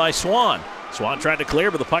fronted by Swan. Swan tried to clear,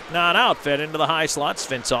 but the puck not out. Fed into the high slot.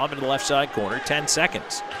 Svintsov into the left side corner. 10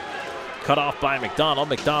 seconds. Cut off by McDonald.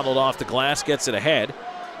 McDonald off the glass. Gets it ahead.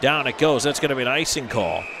 Down it goes. That's going to be an icing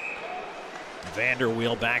call.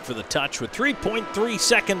 Vanderweel back for the touch with 3.3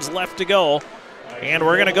 seconds left to go. And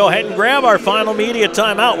we're going to go ahead and grab our final media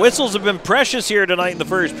timeout. Whistles have been precious here tonight in the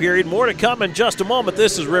first period. More to come in just a moment.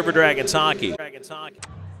 This is River Dragons Hockey.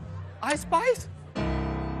 Ice Spice?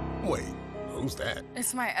 Wait, who's that?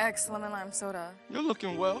 It's my ex, lemon lime soda. You're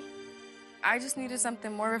looking well. I just needed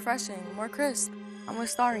something more refreshing, more crisp. I'm with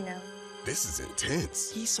Starry now. This is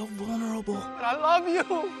intense. He's so vulnerable. But I love you.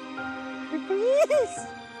 Please.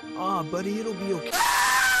 Aw, buddy, it'll be okay.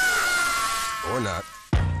 Or not.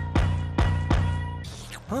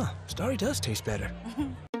 Huh, Starry does taste better.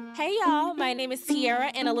 Hey y'all, my name is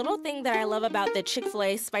Tiara, and a little thing that I love about the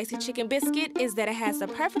Chick-fil-A Spicy Chicken Biscuit is that it has the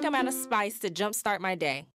perfect amount of spice to jumpstart my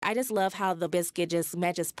day. I just love how the biscuit just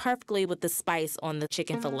matches perfectly with the spice on the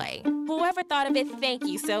chicken fillet. Whoever thought of it, thank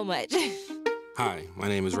you so much. Hi, my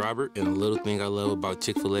name is Robert, and a little thing I love about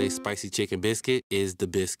Chick-fil-A Spicy Chicken Biscuit is the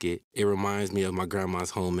biscuit. It reminds me of my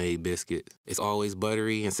grandma's homemade biscuit. It's always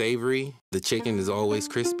buttery and savory. The chicken is always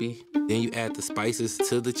crispy. Then you add the spices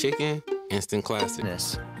to the chicken, instant classic.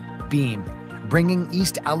 Beam, bringing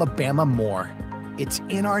East Alabama more. It's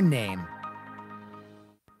in our name.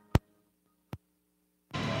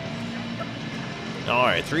 All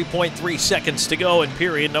right, 3.3 seconds to go in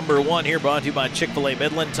period number one here, brought to you by Chick-fil-A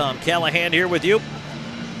Midland. Tom Callahan here with you.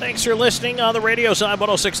 Thanks for listening on the radio side,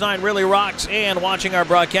 106.9 Really Rocks, and watching our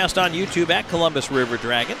broadcast on YouTube at Columbus River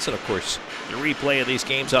Dragons. And, of course, the replay of these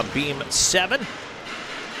games on Beam 7.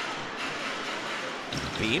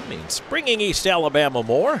 Beam means bringing East Alabama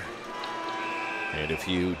more. And if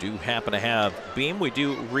you do happen to have Beam, we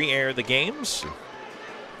do re-air the games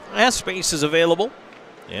as space is available.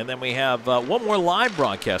 And then we have one more live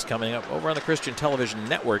broadcast coming up over on the Christian Television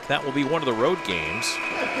Network. That will be one of the road games.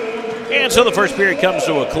 And so the first period comes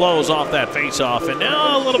to a close off that face-off. And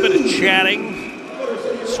now a little bit of chatting.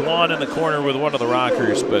 Swan in the corner with one of the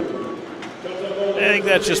Rockers, but I think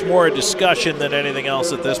that's just more a discussion than anything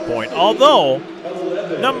else at this point. Although,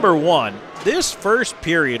 number one, this first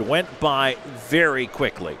period went by very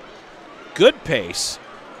quickly. Good pace.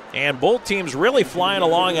 And both teams really flying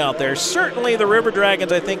along out there. Certainly the River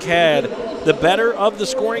Dragons, I think, had the better of the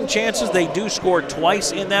scoring chances. They do score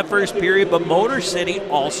twice in that first period, but Motor City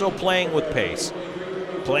also playing with pace,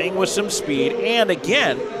 playing with some speed, and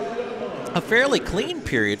again, a fairly clean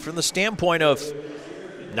period from the standpoint of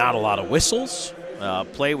not a lot of whistles.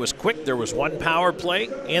 Play was quick. There was one power play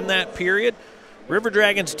in that period. River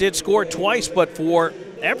Dragons did score twice, but for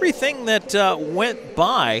everything that went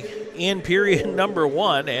by in period number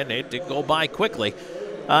one, and it did go by quickly,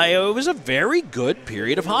 it was a very good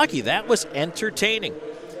period of hockey. That was entertaining.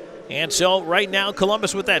 And so right now,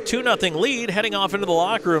 Columbus with that 2-0 lead, heading off into the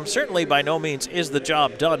locker room. Certainly by no means is the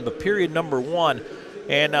job done, but period number one,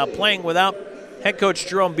 and playing without head coach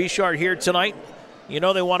Jerome Bichard here tonight. You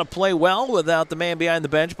know they want to play well without the man behind the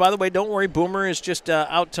bench. By the way, don't worry, Boomer is just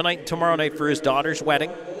out tonight and tomorrow night for his daughter's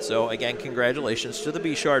wedding. So, again, congratulations to the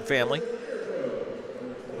Bichard family.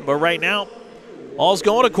 But right now, all's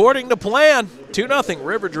going according to plan. 2-0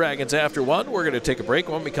 River Dragons after one. We're going to take a break.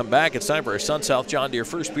 When we come back, it's time for our Sun South John Deere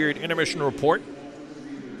first period intermission report.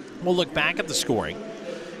 We'll look back at the scoring.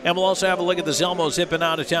 And we'll also have a look at the Zelmo Zippin'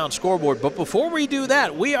 Out of Town scoreboard. But before we do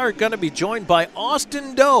that, we are going to be joined by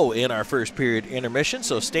Austin Doe in our first period intermission.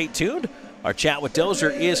 So stay tuned. Our chat with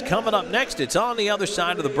Dozer is coming up next. It's on the other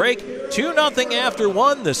side of the break. 2-0 after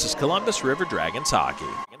one. This is Columbus River Dragons hockey.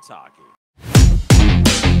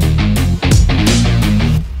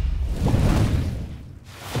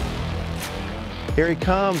 Here he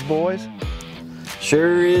comes, boys.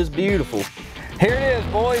 Sure is beautiful. Here it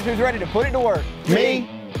is, boys. Who's ready to put it to work? Me?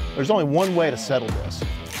 There's only one way to settle this.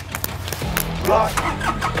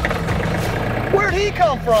 Where'd he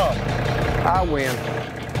come from? I win.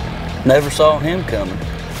 Never saw him coming.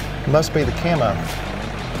 Must be the camo.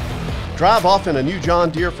 Drive off in a new John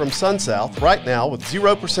Deere from SunSouth right now with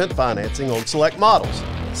 0% financing on select models.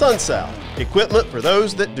 SunSouth, equipment for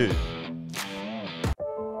those that do.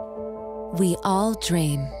 We all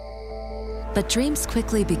dream, but dreams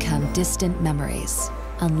quickly become distant memories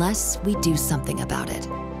unless we do something about it.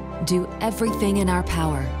 Do everything in our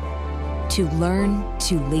power to learn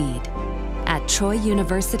to lead. At Troy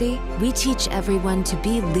University, we teach everyone to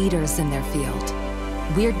be leaders in their field.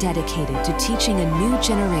 we're dedicated to teaching a new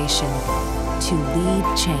generation to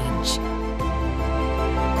lead change.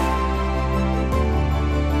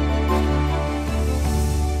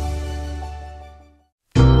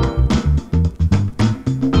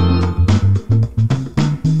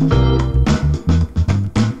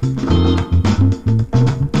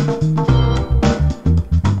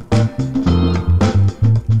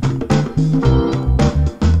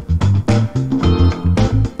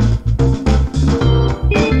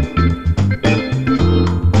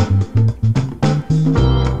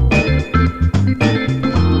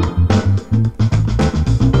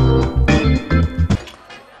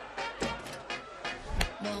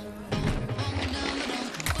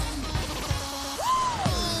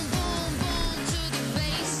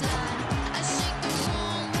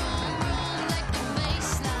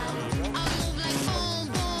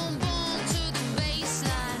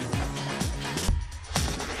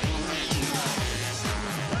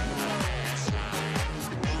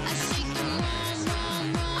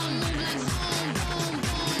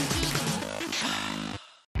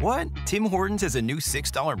 What? Tim Hortons has a new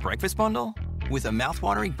 $6 breakfast bundle? With a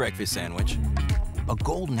mouthwatering breakfast sandwich, a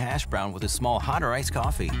golden hash brown with a small hot or iced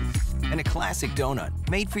coffee, and a classic donut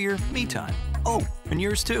made for your me time. Oh, and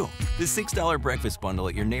yours too. The $6 breakfast bundle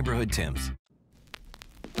at your neighborhood Tim's.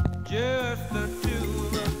 Just the two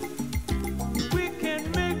of us. We can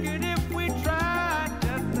make it if we try.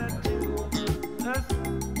 Just the two of us.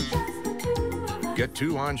 Get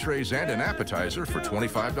 2 entrees and an appetizer for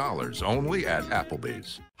 $25 only at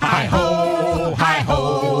Applebee's. Hi-ho,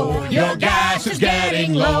 your gas is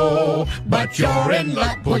getting low, but you're in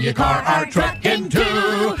luck, pull your car or truck into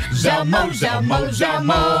Zelmo's, Zelmo's,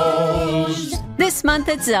 Zelmo's. This month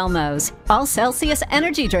at Zelmo's, all Celsius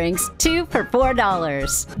energy drinks, 2 for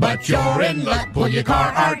 $4. But you're in luck, pull your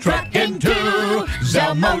car or truck into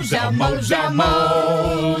Zelmo's, Zelmo's,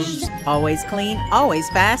 Zelmo's. Always clean, always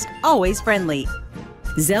fast, always friendly.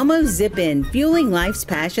 Zelmo's Zip In, fueling life's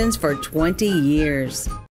passions for 20 years.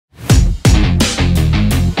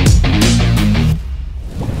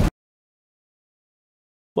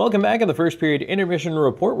 Welcome back in the first period intermission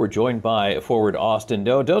report. We're joined by forward Austin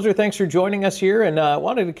Doe. Dozer, thanks for joining us here, and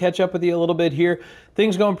wanted to catch up with you a little bit here.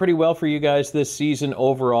 Things going pretty well for you guys this season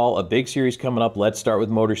overall. A big series coming up. Let's start with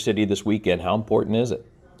Motor City this weekend. How important is it?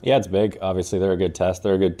 Yeah, it's big. Obviously, they're a good test.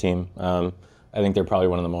 They're a good team. I think they're probably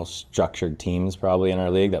one of the most structured teams probably in our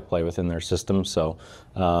league that play within their system. So,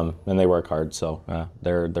 and they work hard. So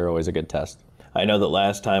they're always a good test. I know that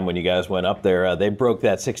last time when you guys went up there, they broke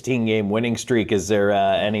that 16-game winning streak. Is there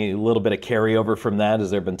any little bit of carryover from that? Has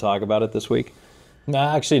there been talk about it this week?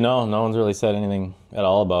 Actually, no. No one's really said anything at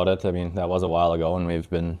all about it. I mean, that was a while ago, and we've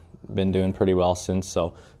been doing pretty well since.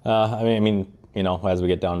 So, I mean, you know, as we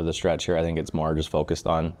get down to the stretch here, I think it's more just focused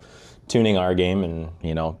on tuning our game and,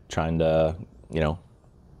 you know, trying to, you know,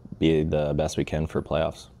 be the best we can for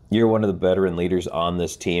playoffs. You're one of the veteran leaders on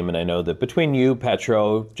this team, and I know that between you,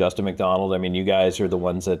 Petro, Justin McDonald, I mean, you guys are the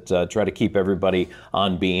ones that try to keep everybody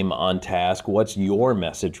on beam, on task. What's your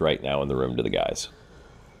message right now in the room to the guys?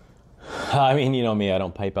 I mean, you know me, I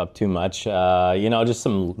don't pipe up too much. You know, just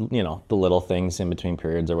some, you know, the little things in between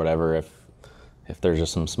periods or whatever. If there's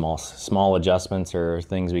just some small adjustments or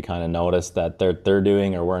things we kind of notice that they're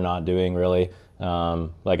doing or we're not doing really.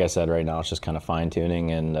 Like I said, right now it's just kind of fine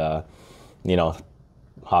tuning and, you know,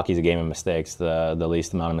 hockey's a game of mistakes. The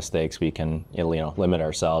least amount of mistakes we can, you know, limit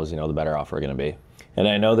ourselves, you know, the better off we're going to be. And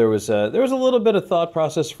I know there was a little bit of thought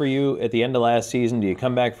process for you at the end of last season. Do you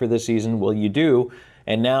come back for this season? Well, you do.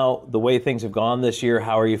 And now the way things have gone this year,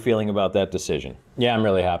 how are you feeling about that decision? Yeah, I'm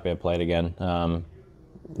really happy I played again.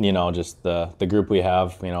 You know, just the group we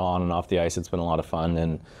have, you know, on and off the ice, it's been a lot of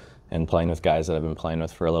fun. And playing with guys that I've been playing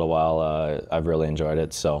with for a little while, I've really enjoyed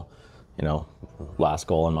it. So, you know, last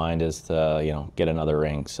goal in mind is to, you know, get another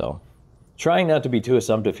ring. So, trying not to be too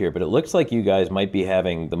assumptive here, but it looks like you guys might be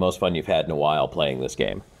having the most fun you've had in a while playing this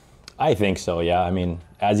game. I think so, yeah. I mean,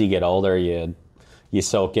 as you get older, you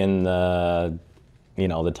soak in the, you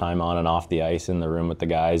know, the time on and off the ice in the room with the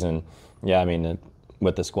guys. And yeah, I mean,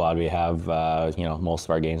 with the squad we have, you know, most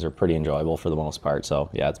of our games are pretty enjoyable for the most part. So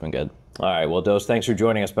yeah, it's been good. All right, well, Dose, thanks for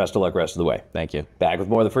joining us. Best of luck rest of the way. Thank you. Back with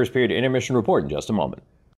more of the first period intermission report in just a moment.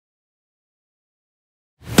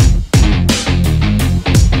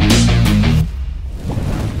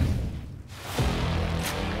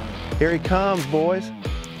 Here he comes, boys.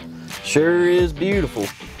 Sure is beautiful.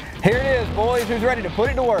 Here it is, boys. Who's ready to put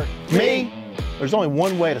it to work? Me? There's only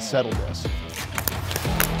one way to settle this.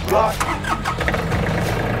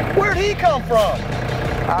 Where'd he come from?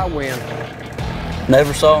 I win.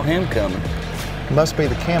 Never saw him coming. Must be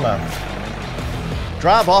the camo.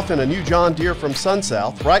 Drive off in a new John Deere from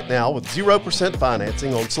SunSouth right now with 0%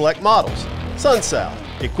 financing on select models. SunSouth,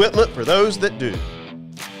 equipment for those that do.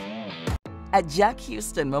 At Jack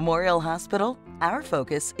Houston Memorial Hospital, our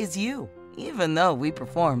focus is you. Even though we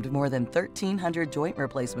performed more than 1,300 joint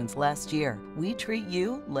replacements last year, we treat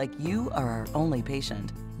you like you are our only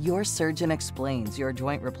patient. Your surgeon explains your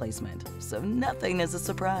joint replacement, so nothing is a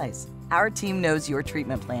surprise. Our team knows your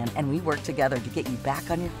treatment plan, and we work together to get you back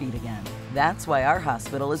on your feet again. That's why our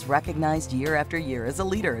hospital is recognized year after year as a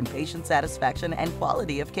leader in patient satisfaction and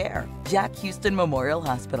quality of care. Jack Houston Memorial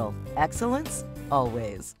Hospital. Excellence,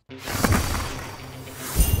 always.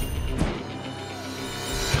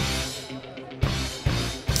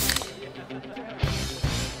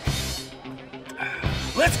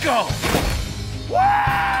 Let's go! Woo!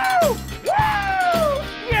 Woo!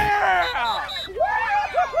 Yeah!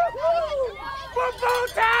 Football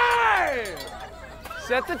time!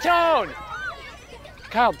 Set the tone.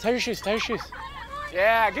 Kyle, tie your shoes, tie your shoes.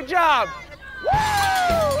 Yeah, good job. Woo!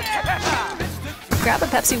 Yeah! Grab a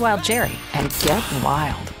Pepsi Wild Cherry and get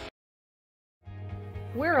wild.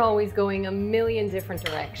 We're always going a million different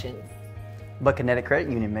directions. But Kinetic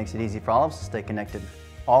Credit Union makes it easy for all of us to stay connected,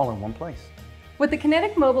 all in one place. With the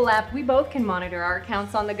Kinetic mobile app, we both can monitor our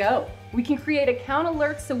accounts on the go. We can create account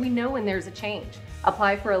alerts so we know when there's a change.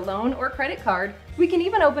 Apply for a loan or credit card. We can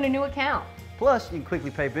even open a new account. Plus, you can quickly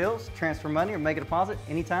pay bills, transfer money, or make a deposit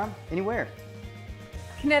anytime, anywhere.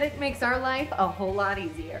 Kinetic makes our life a whole lot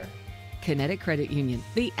easier. Kinetic Credit Union,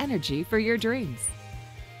 the energy for your dreams.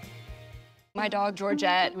 My dog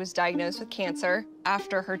Georgette was diagnosed with cancer.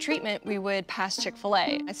 After her treatment, we would pass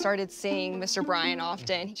Chick-fil-A. I started seeing Mr. Bryan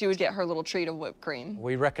often. She would get her little treat of whipped cream.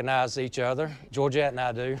 We recognize each other, Georgette and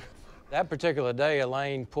I do. That particular day,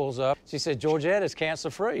 Elaine pulls up. She said, Georgette is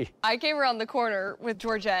cancer-free. I came around the corner with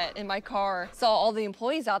Georgette in my car, saw all the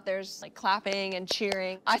employees out there just like clapping and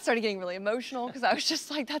cheering. I started getting really emotional because I was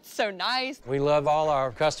just like, that's so nice. We love all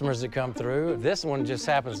our customers that come through. This one just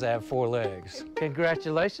happens to have 4 legs.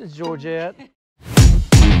 Congratulations, Georgette.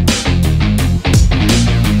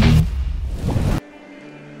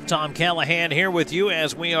 Tom Callahan here with you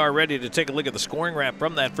as we are ready to take a look at the scoring wrap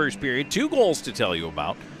from that first period. 2 goals to tell you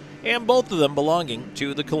about, and both of them belonging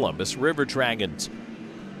to the Columbus River Dragons.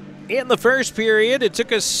 In the first period, it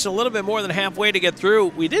took us a little bit more than halfway to get through.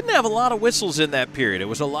 We didn't have a lot of whistles in that period. It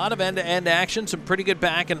was a lot of end-to-end action, some pretty good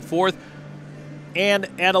back and forth. And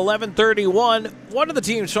at 11:31, one of the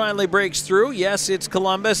teams finally breaks through. Yes, it's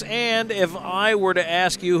Columbus. And if I were to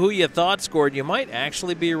ask you who you thought scored, you might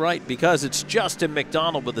actually be right, because it's Justin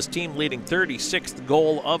McDonald with his team-leading 36th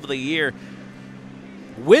goal of the year.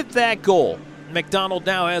 With that goal, McDonald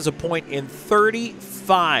now has a point in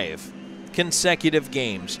 35 consecutive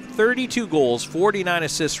games. 32 goals, 49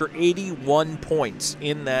 assists for 81 points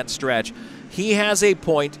in that stretch. He has a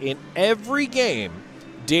point in every game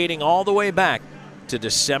dating all the way back to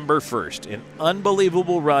December 1st. An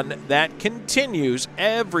unbelievable run that continues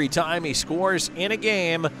every time he scores in a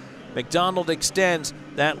game. McDonald extends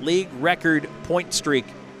that league record point streak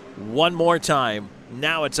one more time.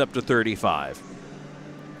 Now it's up to 35.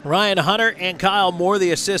 Ryan Hunter and Kyle Moore, the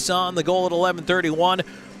assists on the goal at 11:31.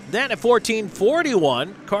 Then at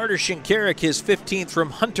 14:41, Carter Shinkarik, his 15th from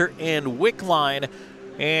Hunter and Wickline.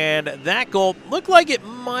 And that goal looked like it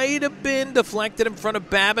might have been deflected in front of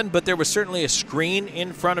Babin, but there was certainly a screen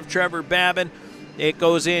in front of Trevor Babin. It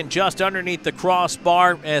goes in just underneath the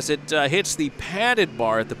crossbar as it hits the padded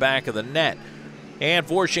bar at the back of the net. And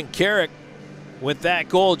for Shinkarik, with that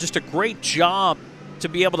goal, just a great job to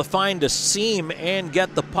be able to find a seam and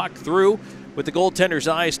get the puck through with the goaltender's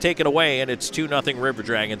eyes taken away, and it's 2-0 River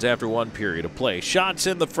Dragons after 1 period of play. Shots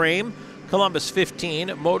in the frame, Columbus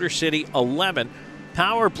 15, Motor City 11.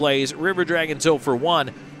 Power plays, River Dragons 0 for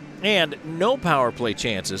 1, and no power play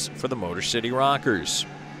chances for the Motor City Rockers.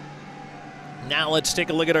 Now let's take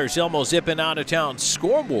a look at our Zelmo Zippin out-of-town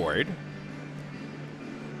scoreboard.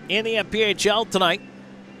 In the FPHL tonight,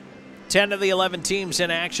 10 of the 11 teams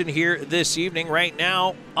in action here this evening. Right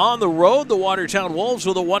now, on the road, the Watertown Wolves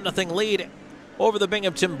with a 1-0 lead over the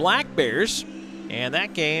Binghamton Black Bears. And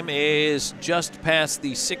that game is just past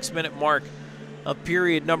the 6-minute mark of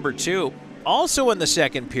period number 2. Also in the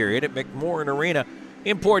second period at McMorran Arena,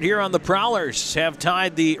 Import Huron, the Prowlers have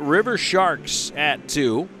tied the River Sharks at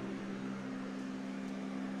 2.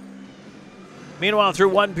 Meanwhile, through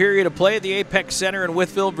 1 period of play at the Apex Center in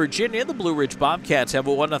Wytheville, Virginia, the Blue Ridge Bobcats have a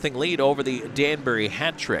 1-0 lead over the Danbury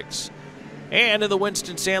Hat-Tricks. And in the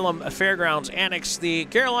Winston-Salem Fairgrounds Annex, the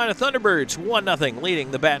Carolina Thunderbirds 1-0 leading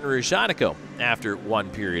the Baton Rouge Zydeco after 1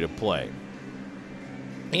 period of play.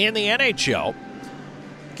 In the NHL,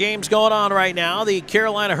 Games going on right now. The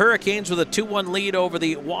Carolina Hurricanes with a 2-1 lead over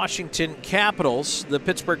the Washington Capitals. The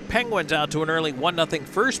Pittsburgh Penguins out to an early 1-0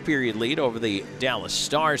 first period lead over the Dallas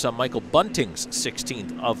Stars on Michael Bunting's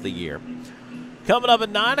 16th of the year. Coming up at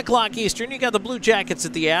 9 o'clock Eastern, you got the Blue Jackets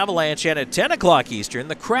at the Avalanche, and at 10 o'clock Eastern,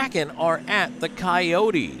 the Kraken are at the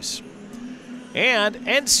Coyotes. And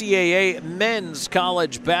NCAA men's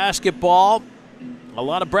college basketball. A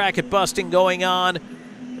lot of bracket busting going on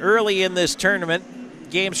early in this tournament.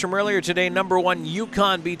 Games from earlier today, number 1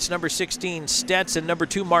 UConn beats number 16 Stetson. Number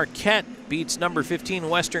 2 Marquette beats number 15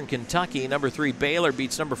 Western Kentucky. Number 3 Baylor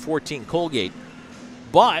beats number 14 Colgate.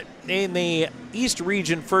 But in the East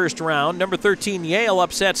Region first round, number 13 Yale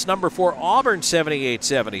upsets number 4 Auburn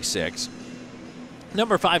 78-76.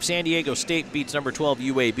 Number 5 San Diego State beats number 12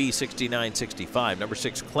 UAB 69-65. Number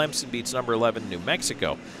 6 Clemson beats number 11 New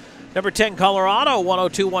Mexico. Number 10, Colorado,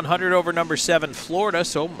 102-100 over number 7, Florida,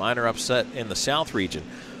 so minor upset in the South region.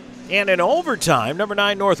 And in overtime, number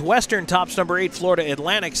 9, Northwestern tops number 8, Florida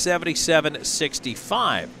Atlantic,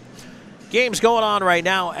 77-65. Games going on right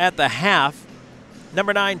now at the half.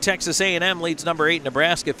 Number 9, Texas A&M leads number 8,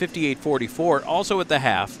 Nebraska, 58-44. Also at the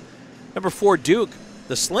half, number 4, Duke,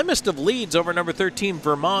 the slimmest of leads over number 13,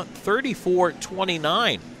 Vermont,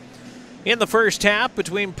 34-29. In the first half,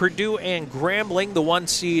 between Purdue and Grambling, the 1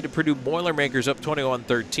 seed Purdue Boilermakers up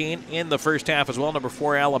 21-13. In the first half as well, number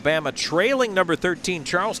 4 Alabama trailing number 13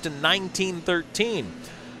 Charleston 19-13.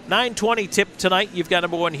 9:20 tip tonight, you've got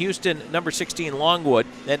number 1 Houston, number 16 Longwood.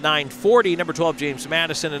 At 9:40, number 12 James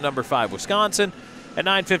Madison and number 5 Wisconsin. At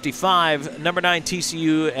 9:55, number 9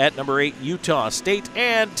 TCU at number 8 Utah State.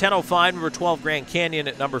 And 10:05, number 12 Grand Canyon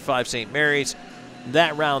at number 5 St. Mary's.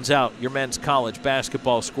 That rounds out your men's college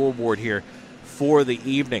basketball scoreboard here for the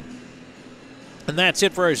evening. And that's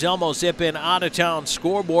it for our Zelmo Zip-In out-of-town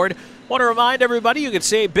scoreboard. Want to remind everybody you can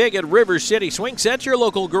save big at River City Swing Sets, your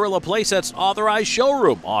local Gorilla Play Sets authorized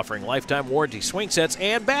showroom, offering lifetime warranty swing sets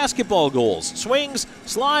and basketball goals, swings,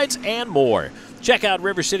 slides, and more. Check out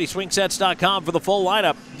RiverCitySwingSets.com for the full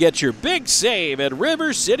lineup. Get your big save at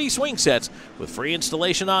River City Swing Sets with free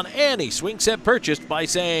installation on any swing set purchased by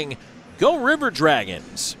saying, "Go River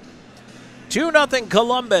Dragons." 2-0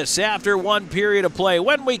 Columbus after 1 period of play.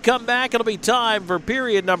 When we come back, it'll be time for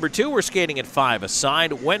period number 2. We're skating at 5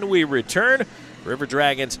 aside. When we return, River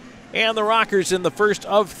Dragons and the Rockers in the first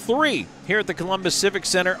of 3 here at the Columbus Civic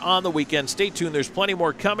Center on the weekend. Stay tuned. There's plenty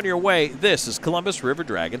more coming your way. This is Columbus River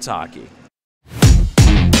Dragons hockey.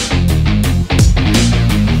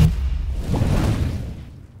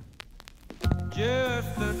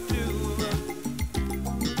 Just the two of us.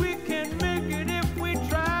 We can make it if we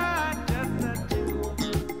try. Just the two of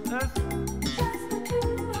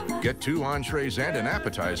us. Get 2 entrees and an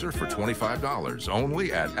appetizer for $25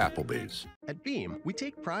 only at Applebee's. At Beam, we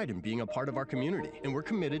take pride in being a part of our community, and we're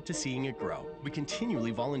committed to seeing it grow. We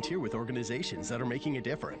continually volunteer with organizations that are making a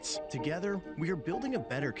difference. Together, we are building a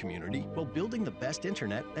better community while building the best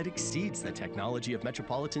internet that exceeds the technology of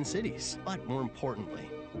metropolitan cities. But more importantly,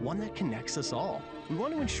 one that connects us all. We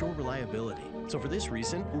want to ensure reliability. So for this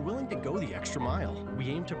reason, we're willing to go the extra mile. We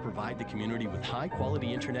aim to provide the community with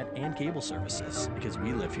high-quality internet and cable services, because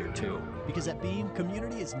we live here too. Because at Beam,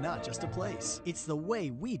 community is not just a place. It's the way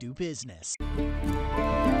we do business.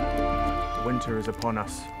 Winter is upon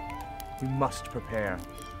us. We must prepare.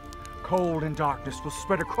 Cold and darkness will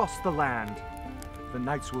spread across the land. The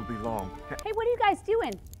nights will be long. Hey, what are you guys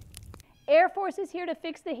doing? Air Force is here to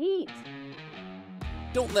fix the heat.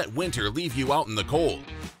 Don't let winter leave you out in the cold.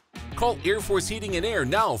 Call Air Force Heating and Air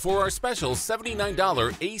now for our special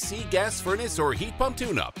 $79 AC gas furnace or heat pump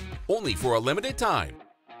tune-up, only for a limited time.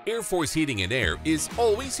 Air Force Heating and Air is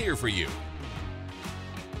always here for you.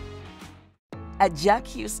 At Jack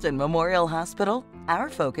Houston Memorial Hospital, our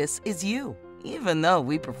focus is you. Even though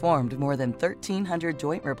we performed more than 1,300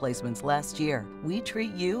 joint replacements last year, we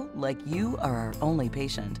treat you like you are our only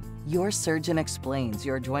patient. Your surgeon explains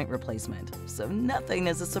your joint replacement, so nothing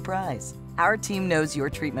is a surprise. Our team knows your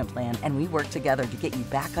treatment plan, and we work together to get you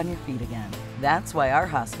back on your feet again. That's why our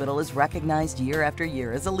hospital is recognized year after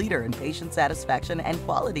year as a leader in patient satisfaction and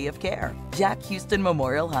quality of care. Jack Houston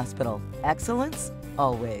Memorial Hospital. Excellence,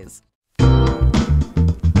 always.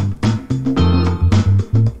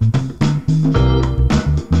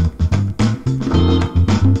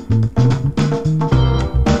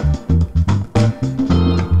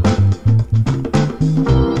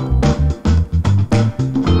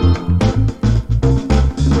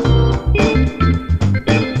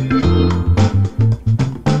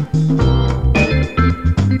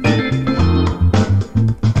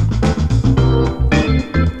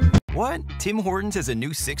 Tim Hortons has a new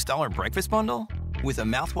 $6 breakfast bundle with a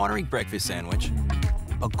mouthwatering breakfast sandwich,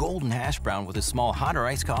 a golden hash brown with a small hot or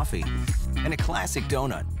iced coffee, and a classic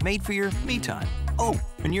donut made for your me time. Oh,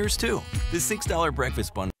 and yours too. The $6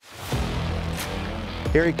 breakfast bundle.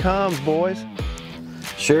 Here he comes, boys.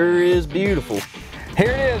 Sure is beautiful.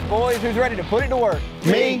 Here it is, boys. Who's ready to put it to work?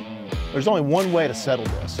 Me? There's only one way to settle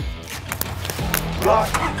this.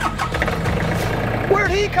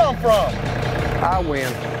 Where'd he come from? I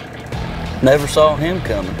win. Never saw him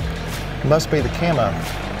coming. Must be the camo.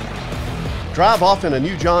 Drive off in a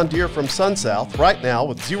new John Deere from SunSouth right now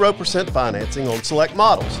with 0% financing on select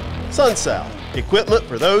models. SunSouth, equipment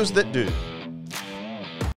for those that do.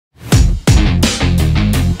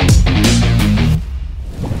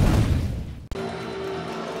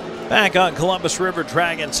 Back on Columbus River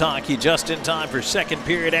Dragons hockey just in time for second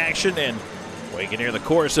period action, and we can hear the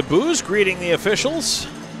chorus of boos greeting the officials.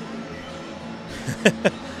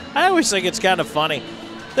 I always think it's kind of funny.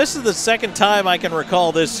 This is the second time I can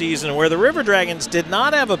recall this season where the River Dragons did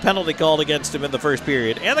not have a penalty called against them in the first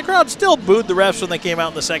period, and the crowd still booed the refs when they came out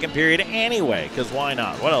in the second period anyway, because why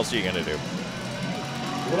not? What else are you going to do?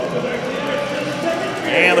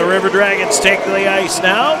 And the River Dragons take to the ice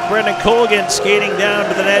now. Brendan Colgan skating down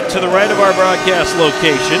to the net to the right of our broadcast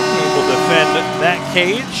location. He will defend that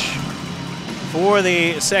cage for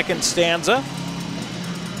the second stanza.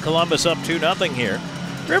 Columbus up 2-0 here.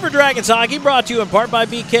 River Dragons hockey brought to you in part by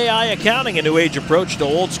BKI Accounting, a new age approach to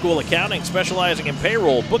old school accounting, specializing in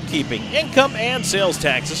payroll, bookkeeping, income, and sales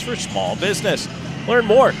taxes for small business. Learn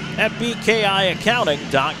more at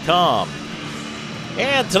bkiaccounting.com.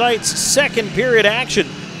 And tonight's second period action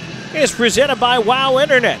is presented by WOW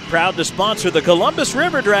Internet, proud to sponsor the Columbus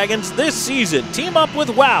River Dragons this season. Team up with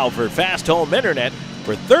WOW for fast home internet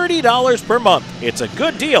for $30 per month. It's a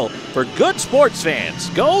good deal for good sports fans.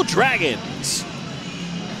 Go Dragons!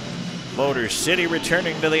 Motor City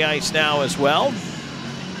returning to the ice now as well.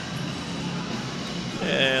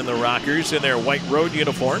 And the Rockers in their white road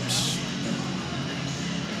uniforms.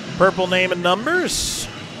 Purple name and numbers.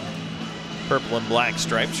 Purple and black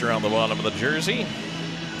stripes around the bottom of the jersey.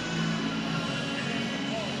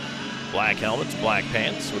 Black helmets, black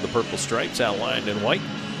pants with the purple stripes outlined in white.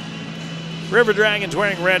 River Dragons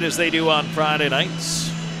wearing red as they do on Friday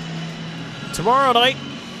nights. Tomorrow night,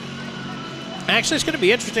 actually it's going to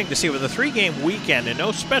be interesting to see with a 3-game weekend and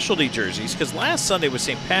no specialty jerseys, because last Sunday was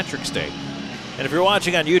St. Patrick's Day. And if you're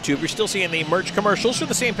watching on YouTube, you're still seeing the merch commercials for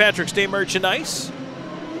the St. Patrick's Day merchandise.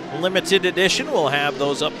 Limited edition, we'll have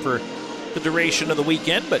those up for the duration of the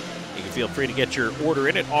weekend, but you can feel free to get your order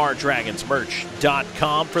in at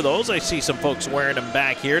ourdragonsmerch.com for those. I see some folks wearing them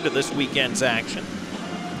back here to this weekend's action.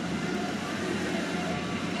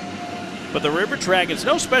 But the River Dragons,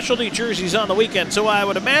 no specialty jerseys on the weekend, so I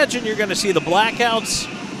would imagine you're going to see the Blackouts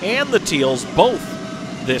and the Teals both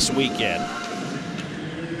this weekend.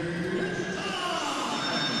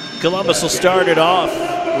 Columbus will start it off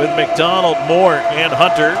with McDonald, Moore, and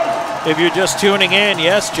Hunter. If you're just tuning in,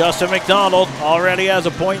 yes, Justin McDonald already has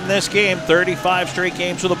a point in this game. 35 straight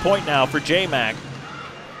games with a point now for J-Mac.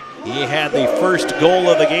 He had the first goal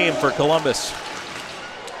of the game for Columbus.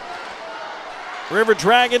 River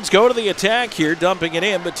Dragons go to the attack here, dumping it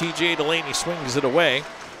in, but TJ Delaney swings it away.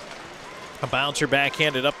 A bouncer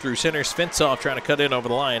backhanded up through center. Svintsoff trying to cut in over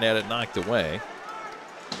the line, had it knocked away.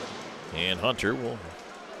 And Hunter will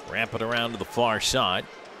ramp it around to the far side.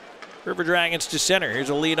 River Dragons to center. Here's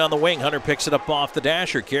a lead on the wing. Hunter picks it up off the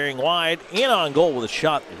dasher, carrying wide. In on goal with a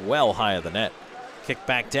shot well high of the net. Kicked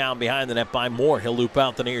back down behind the net by Moore. He'll loop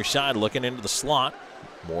out the near side, looking into the slot.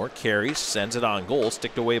 Moore carries, sends it on goal,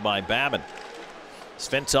 sticked away by Babin.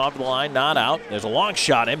 Svintsoff to the line, not out. There's a long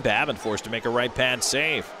shot in. Babin forced to make a right pad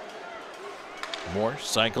save. Moore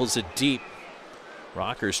cycles it deep.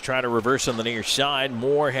 Rockers try to reverse on the near side.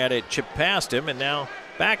 Moore had it chipped past him, and now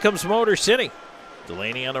back comes Motor City.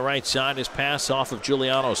 Delaney on the right side. His pass off of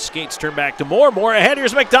Giuliano's skates. Turn back to Moore. Moore ahead.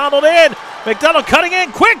 Here's McDonald in. McDonald cutting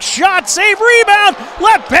in. Quick shot. Save. Rebound.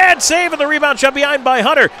 Left pad save. And the rebound shot behind by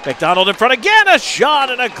Hunter. McDonald in front again. A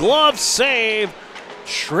shot and a glove save.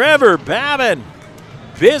 Trevor Babin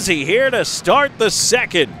busy here to start the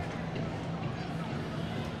second.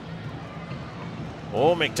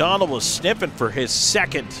 Oh, McDonald was sniffing for his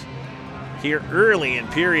second here early in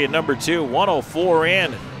period number 2. 1:04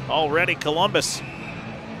 in. Already Columbus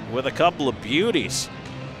with a couple of beauties.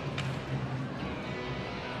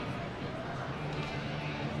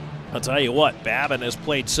 I'll tell you what, Babin has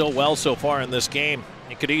played so well so far in this game.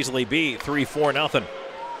 It could easily be 3-4-0.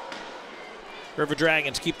 River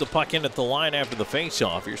Dragons keep the puck in at the line after the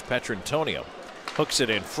faceoff. Here's Petrantonio. Hooks it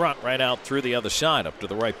in front, right out through the other side, up to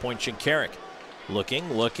the right point, Shinkarik. Looking,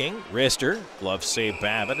 wrister. Glove save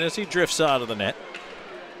Babin as he drifts out of the net.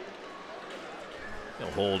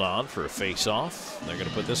 He'll hold on for a face-off. They're going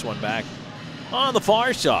to put this one back on the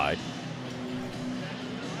far side.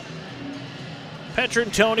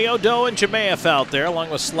 Petrantonio, Doe, and Jemayeff out there, along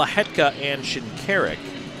with Slahetka and Shinkarik.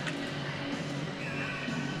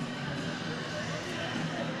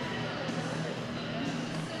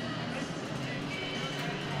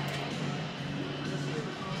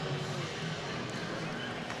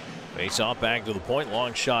 Face off back to the point.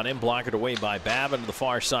 Long shot in, blockered away by Babin to the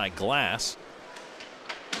far side glass.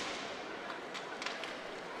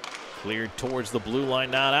 Cleared towards the blue line,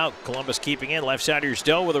 not out. Columbus keeping in. Left side, here's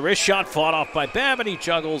Doe with a wrist shot, fought off by Babin. He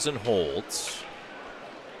juggles and holds.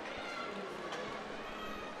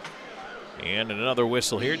 And another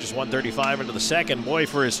whistle here, just 1:35 into the second. Boy,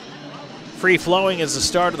 for as free-flowing as the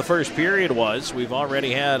start of the first period was, we've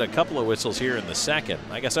already had a couple of whistles here in the second.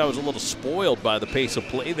 I guess I was a little spoiled by the pace of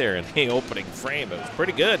play there in the opening frame. It was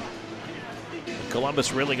pretty good.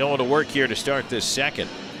 Columbus really going to work here to start this second.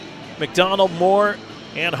 McDonald, Moore,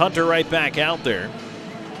 and Hunter right back out there.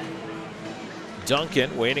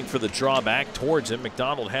 Duncan waiting for the drawback towards him.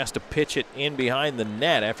 McDonald has to pitch it in behind the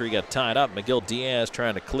net after he got tied up. McGill Diaz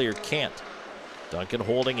trying to clear, can't. Duncan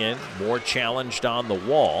holding in. Moore challenged on the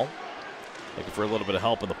wall. Looking for a little bit of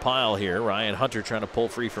help in the pile here. Ryan Hunter trying to pull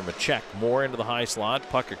free from a check. Moore into the high slot.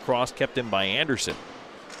 Puck across, kept in by Anderson.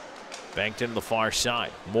 Banked into the far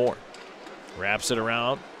side. Moore wraps it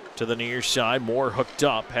around to the near side. Moore hooked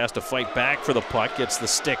up. Has to fight back for the puck. Gets the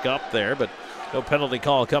stick up there, but no penalty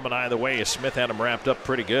call coming either way as Smith had him wrapped up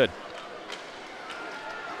pretty good.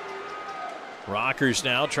 Rockers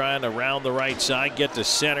now trying to round the right side, get to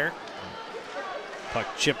center. Puck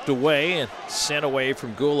chipped away and sent away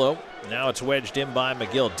from Gulo. Now it's wedged in by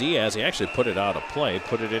McGill Diaz. He actually put it out of play,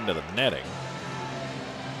 put it into the netting.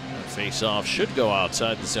 Face-off should go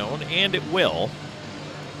outside the zone, and it will.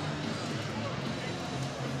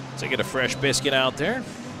 So get a fresh biscuit out there.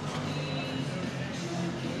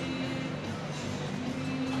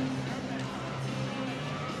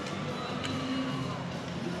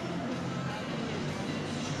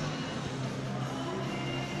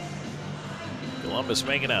 Columbus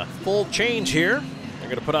making a full change here. They're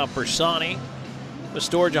going to put out Bersani,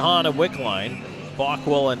 Mastorjahan and Wickline,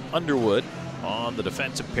 Bockwell and Underwood on the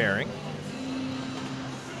defensive pairing.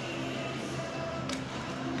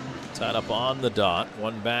 Tied up on the dot.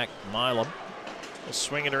 One back, Milam. Will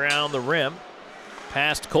swing it around the rim.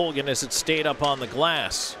 Past Colgan as it stayed up on the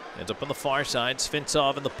glass. Ends up on the far side.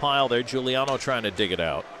 Svintsov in the pile there. Giuliano trying to dig it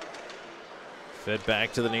out. Fed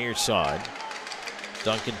back to the near side.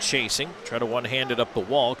 Duncan chasing. Tried to one-hand it up the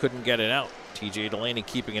wall. Couldn't get it out. TJ Delaney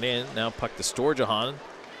keeping it in. Now puck to Storjahan.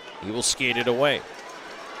 He will skate it away.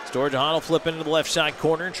 Storjahan will flip into the left side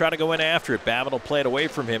corner and try to go in after it. Babin will play it away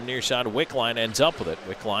from him. Near side Wickline ends up with it.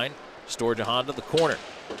 Wickline, Storjahan to the corner.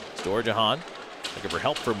 Storjahan looking for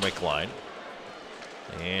help from Wickline.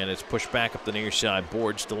 And it's pushed back up the near side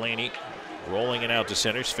boards. Delaney rolling it out to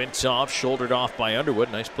center. Svintsov shouldered off by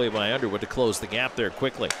Underwood. Nice play by Underwood to close the gap there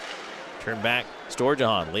quickly. Turn back,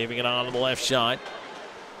 Storjahan leaving it on the left side.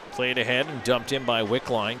 Played ahead and dumped in by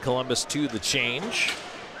Wickline. Columbus to the change.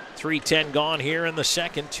 3:10 gone here in the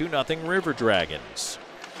second. 2-0 River Dragons.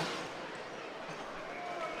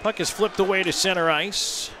 Puck is flipped away to center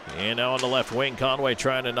ice. And now on the left wing, Conway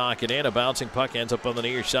trying to knock it in. A bouncing puck ends up on the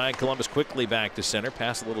near side. Columbus quickly back to center.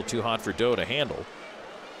 Pass a little too hot for Doe to handle.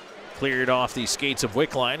 Cleared off the skates of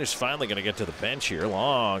Wickline, who's finally going to get to the bench here.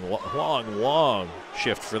 Long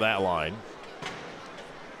shift for that line.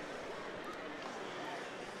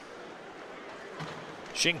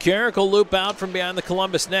 Shinkarik will loop out from behind the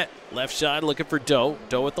Columbus net. Left side looking for Doe.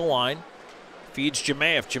 Doe at the line. Feeds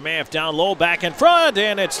Jemayeff. Jemayeff down low, back in front,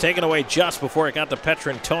 and it's taken away just before it got to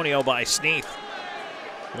Petrantonio by Sneath.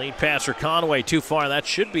 Lead passer Conway too far. That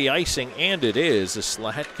should be icing, and it is. The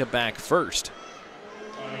Slahetka back first.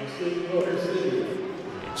 And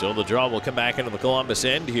so the draw will come back into the Columbus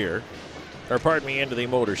end here. Or pardon me, into the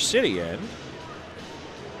Motor City end.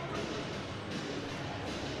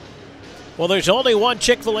 Well, there's only one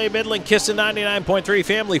Chick-fil-A Midland Kissin' 99.3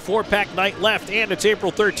 family 4-pack night left, and it's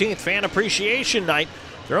April 13th, Fan Appreciation Night.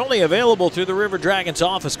 They're only available through the River Dragons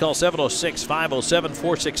office. Call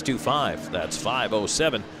 706-507-4625. That's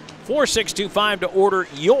 507-4625 to order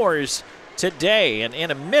yours today. And in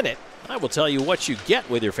a minute, I will tell you what you get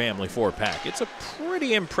with your family 4-pack. It's a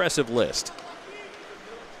pretty impressive list.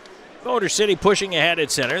 Motor City pushing ahead at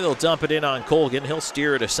center. They'll dump it in on Colgan. He'll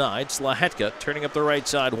steer it aside. Slahetka turning up the right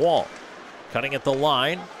side wall. Cutting at the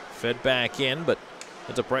line. Fed back in, but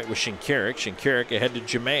ends up right with Shinkarik. Shinkarik ahead to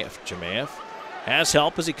Jemayeff. Jemayeff has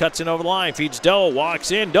help as he cuts in over the line. Feeds Doe.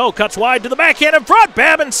 Walks in. Doe cuts wide to the backhand in front.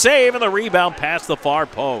 Babin save, and the rebound past the far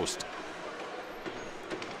post.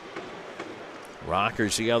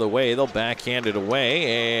 Rockers the other way. They'll backhand it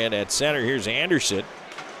away. And at center, here's Anderson.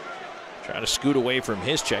 Trying to scoot away from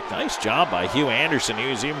his check. Nice job by Hugh Anderson. He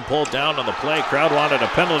was even pulled down on the play. Crowd wanted a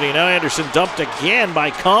penalty. Now Anderson dumped again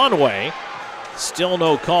by Conway. Still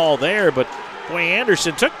no call there, but boy,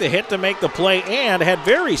 Anderson took the hit to make the play and had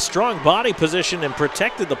very strong body position and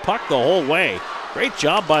protected the puck the whole way. Great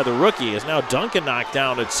job by the rookie. As now Duncan knocked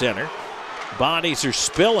down at center. Bodies are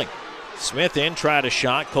spilling. Smith in, tried a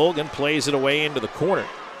shot. Colgan plays it away into the corner.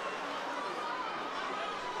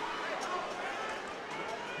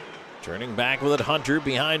 Turning back with it, Hunter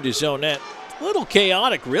behind his own net. A little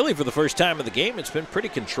chaotic, really, for the first time of the game. It's been pretty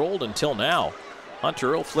controlled until now.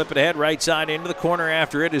 Hunter will flip it ahead, right side into the corner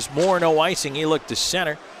after it is Moore, no icing. He looked to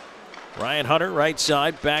center. Ryan Hunter, right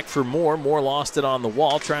side, back for Moore. Moore lost it on the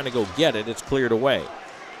wall, trying to go get it. It's cleared away.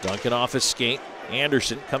 Duncan off his skate.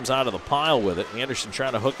 Anderson comes out of the pile with it. Anderson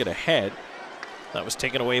trying to hook it ahead. That was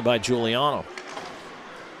taken away by Giuliano.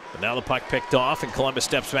 But now the puck picked off, and Columbus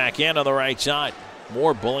steps back in on the right side.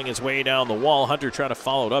 Moore bullying his way down the wall. Hunter trying to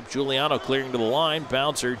follow it up. Giuliano clearing to the line.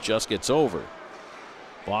 Bouncer just gets over.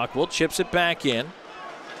 Bockwell chips it back in.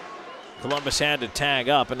 Columbus had to tag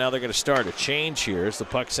up, and now they're going to start a change here as the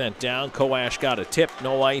puck sent down. Koash got a tip,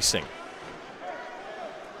 no icing.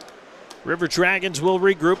 River Dragons will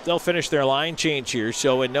regroup. They'll finish their line change here,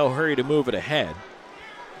 so in no hurry to move it ahead.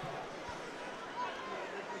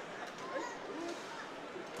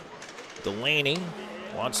 Delaney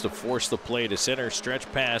wants to force the play to center.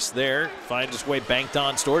 Stretch pass there. Finds his way banked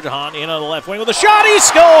on. Storjahan in on the left wing with a shot. He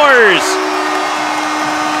scores!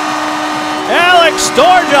 Alex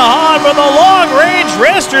Storjahan with a long-range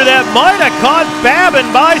wrister that might have caught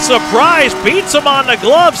Babin by surprise. Beats him on the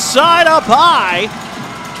glove side up high.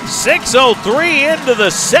 6:03 into the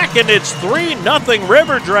second. It's 3-0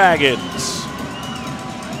 River Dragons.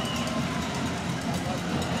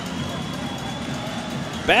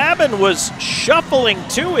 Babin was shuffling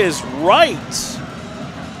to his right.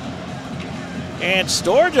 And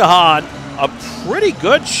Storjahan, a pretty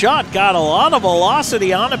good shot, got a lot of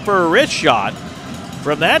velocity on it for a wrist shot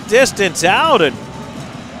from that distance out. And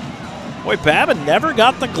boy, Babin never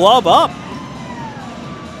got the glove up.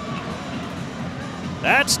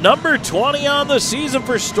 That's number 20 on the season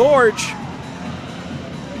for Storge.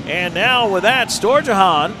 And now with that,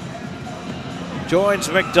 Storjahan joins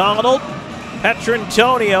McDonald,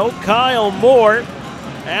 Petrantonio, Kyle Moore,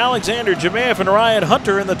 Alexander Jemayeff, and Ryan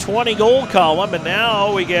Hunter in the 20-goal column. And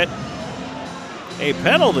now we get a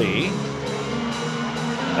penalty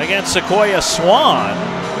against Sequoia Swan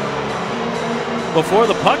before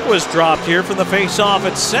the puck was dropped here from the face-off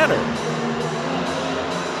at center.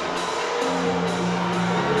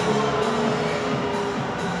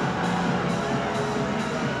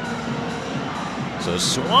 So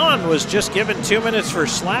Swan was just given 2 minutes for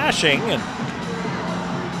slashing, and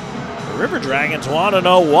the River Dragons want to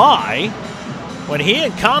know why. When he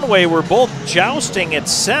and Conway were both jousting at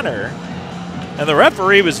center, and the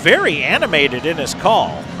referee was very animated in his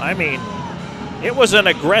call. I mean, it was an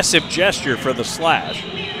aggressive gesture for the slash.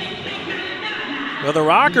 Well, the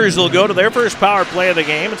Rockers will go to their first power play of the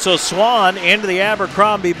game, and so Swan into the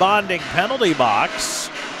Abercrombie Bonding penalty box.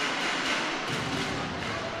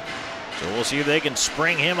 So we'll see if they can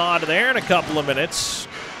spring him out of there in a couple of minutes.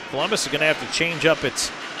 Columbus is going to have to change up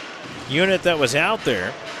its unit that was out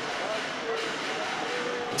there.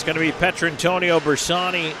 It's going to be Petrantonio,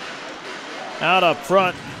 Bersani out up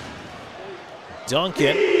front.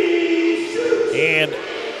 Duncan. And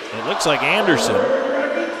it looks like Anderson.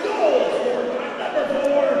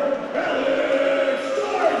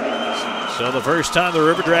 So the first time the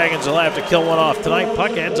River Dragons will have to kill one off tonight.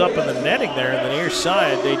 Puck ends up in the netting there in the near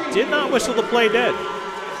side. They did not whistle the play dead.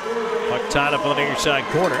 Puck tied up on the near side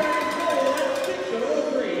corner.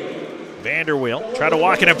 Vanderweel try to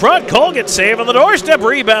walk it in front. Colgan save on the doorstep.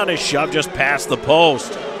 Rebound is shoved just past the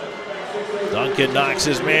post. Duncan knocks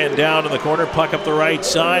his man down in the corner. Puck up the right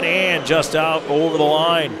side and just out over the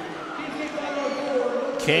line.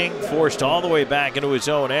 King forced all the way back into his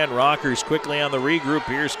own end. Rockers quickly on the regroup.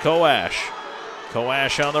 Here's Koash.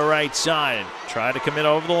 Koash on the right side. Tried to come in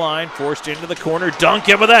over the line. Forced into the corner.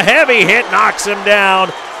 Duncan with a heavy hit. Knocks him down.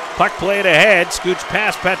 Puck played ahead. Scoots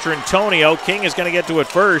past Petrantonio. King is going to get to it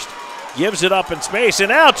first. Gives it up in space. And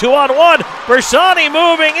now 2-on-1. Bersani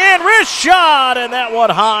moving in. Wrist shot. And that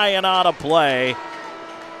one high and out of play.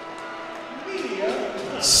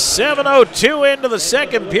 7:02 into the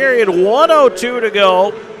second period, 1:02 to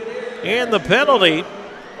go in the penalty.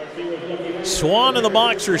 Swan in the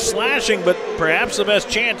box for slashing, but perhaps the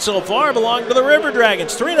best chance so far belonged to the River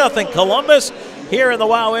Dragons. 3-0 Columbus here in the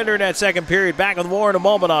WOW Internet second period. Back with more in a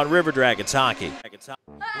moment on River Dragons Hockey.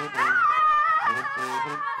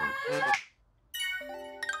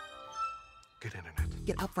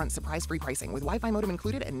 Get upfront surprise-free pricing with Wi-Fi modem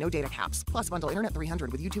included and no data caps. Plus bundle Internet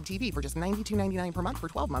 300 with YouTube TV for just $92.99 per month for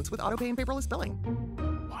 12 months with autopay and paperless billing.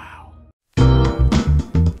 Wow.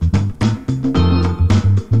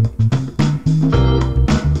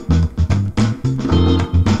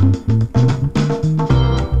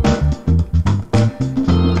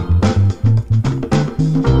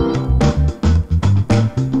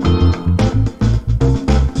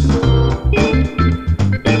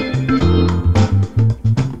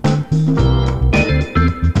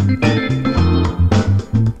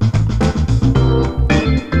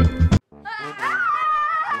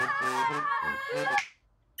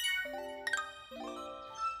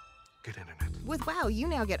 With WOW, you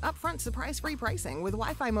now get upfront surprise-free pricing with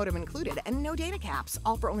Wi-Fi modem included and no data caps,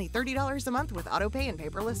 all for only $30 a month with autopay and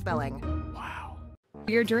paperless billing. Wow.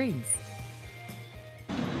 Your dreams.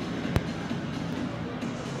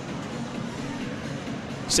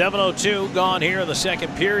 .702 gone here in the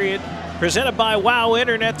second period. Presented by WOW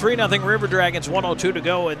Internet, 3-0 River Dragons, 1:02 to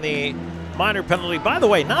go in the minor penalty. By the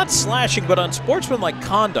way, not slashing, but unsportsmanlike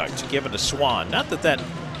conduct given to Swan. Not that that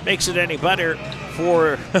makes it any better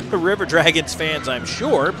for River Dragons fans, I'm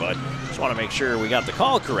sure, but just want to make sure we got the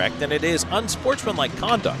call correct, and it is unsportsmanlike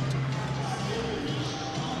conduct.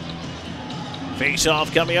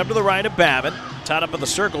 Face-off coming up to the right of Babin. Tied up in the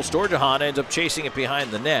circle. Storjahan ends up chasing it behind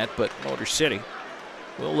the net, but Motor City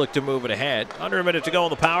will look to move it ahead. Under a minute to go on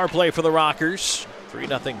the power play for the Rockers.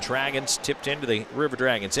 3-0 Dragons tipped into the River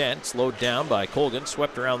Dragons end. Slowed down by Colgan,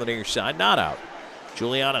 swept around the near side, not out.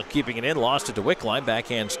 Giuliano keeping it in, lost it to Wickline.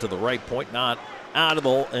 Backhands to the right point, not out of the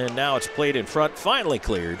hole, and now it's played in front, finally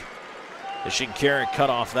cleared. The Shinkarik cut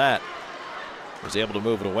off that. Was able to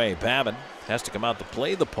move it away. Babin has to come out to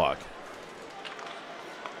play the puck.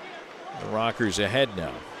 The Rockers ahead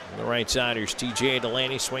now. On the right side, here's TJ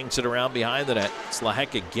Delaney, swings it around behind the net.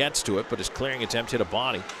 Slaheka gets to it, but his clearing attempt hit a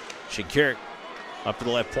body. Shinkarik up to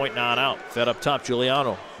the left point, not out. Fed up top,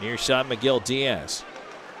 Giuliano. Near side, Miguel Diaz.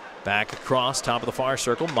 Back across, top of the far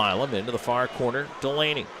circle, Milam into the far corner,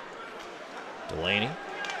 Delaney. Delaney,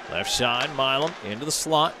 left side, Milam into the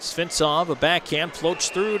slot. Svensov, a backhand, floats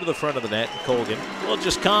through to the front of the net. Colgan will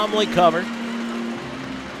just calmly cover.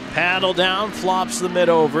 Paddle down, flops the mid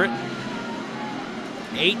over it.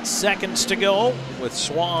 8 seconds to go with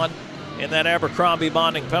Swan in that Abercrombie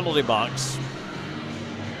bonding penalty box.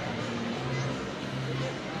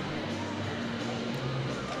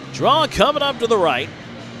 Draw coming up to the right.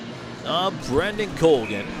 Brendan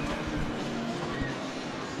Colgan.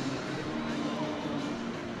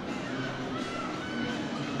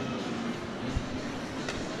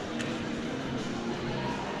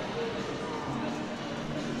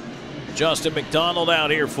 Justin McDonald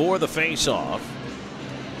out here for the face-off.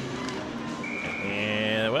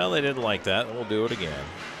 And, well, they didn't like that. We'll do it again.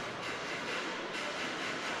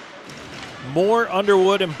 More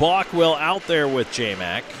Underwood and Bockwell out there with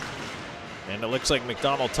J-Mac. And it looks like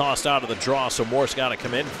McDonald tossed out of the draw, so Morse got to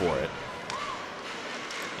come in for it.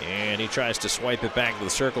 And he tries to swipe it back to the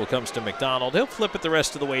circle. Comes to McDonald. He'll flip it the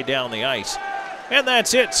rest of the way down the ice. And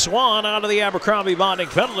that's it. Swan out of the Abercrombie bonding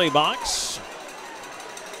penalty box.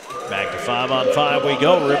 Back to 5-on-5 we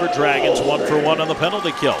go. River Dragons 1-for-1 on the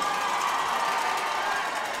penalty kill.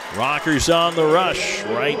 Rockers on the rush.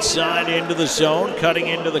 Right side into the zone. Cutting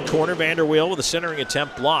into the corner. Vanderweel with a centering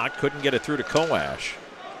attempt blocked. Couldn't get it through to Koash.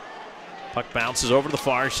 Puck bounces over to the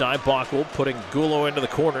far side. Bockwell putting Gulo into the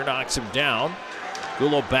corner. Knocks him down.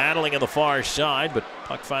 Gulo battling on the far side, but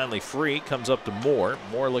puck finally free. Comes up to Moore.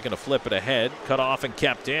 Moore looking to flip it ahead. Cut off and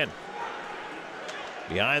kept in.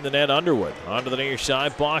 Behind the net, Underwood. Onto the near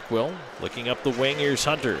side, Bockwell. Looking up the wing, here's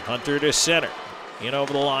Hunter. Hunter to center. In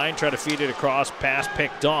over the line, try to feed it across. Pass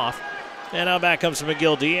picked off. And now back comes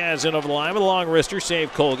McGill Diaz in over the line with a long wrister.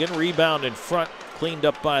 Save Colgan. Rebound in front. Cleaned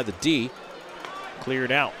up by the D.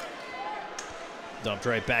 Cleared out. Dumped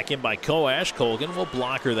right back in by Koash. Colgan will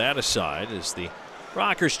blocker that aside as the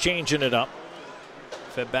Rockers changing it up.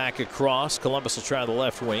 Fed back across. Columbus will try the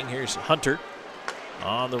left wing. Here's Hunter.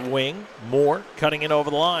 On the wing, Moore cutting in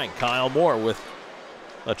over the line. Kyle Moore with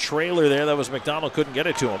a trailer there. That was McDonald, couldn't get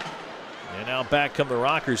it to him. And now back come the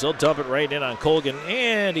Rockers. They'll dump it right in on Colgan,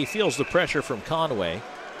 and he feels the pressure from Conway.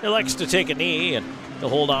 He likes to take a knee, and he'll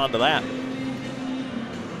hold on to that.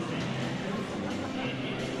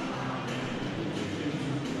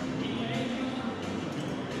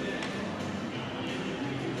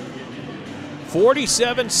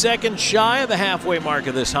 .47 seconds shy of the halfway mark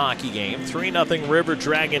of this hockey game. 3-0 River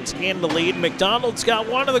Dragons in the lead. McDonald's got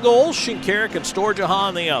one of the goals. Shinkarik and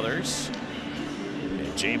Storjahan the others.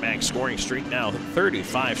 J-Mac scoring streak now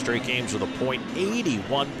 35 straight games with a point,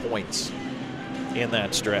 81 points in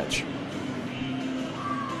that stretch.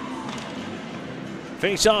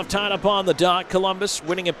 Face-off tied up on the dot. Columbus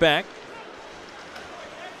winning it back.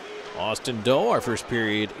 Austin Doe, our first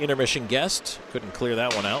period intermission guest. Couldn't clear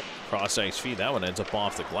that one out. Cross ice feed. That one ends up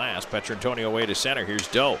off the glass. Petrantonio away to center. Here's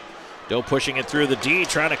Doe. Doe pushing it through the D,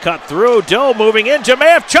 trying to cut through. Doe moving in.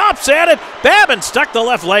 Jemayev chops at it. Babin stuck the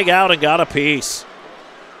left leg out and got a piece.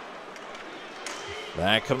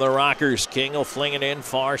 Back come the Rockers. King will fling it in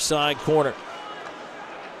far side corner.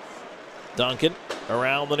 Duncan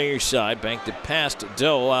around the near side. Banked it past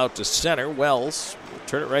Doe out to center. Wells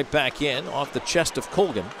turn it right back in off the chest of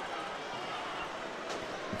Colgan.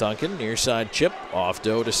 Duncan near side chip off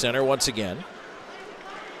Doe to center once again.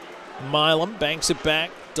 Milam banks it back.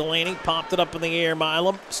 Delaney popped it up in the air.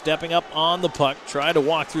 Milam stepping up on the puck. Tried to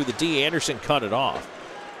walk through the D. Anderson cut it off.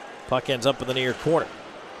 Puck ends up in the near corner.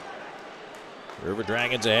 River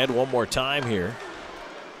Dragons ahead one more time here.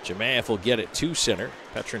 Jemayev will get it to center.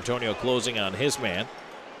 Petrantonio closing on his man.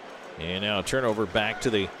 And now a turnover back to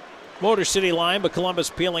the Motor City line, but Columbus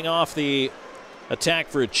peeling off the attack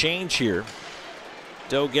for a change here.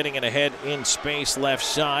 Doe getting it ahead in space left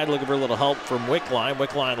side, looking for a little help from Wickline.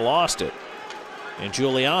 Wickline lost it. And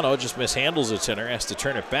Giuliano just mishandles it center, has to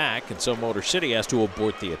turn it back, and so Motor City has to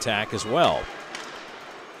abort the attack as well.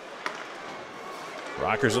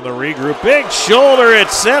 Rockers in the regroup. Big shoulder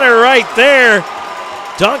at center right there.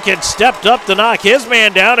 Duncan stepped up to knock his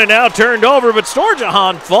man down and now turned over, but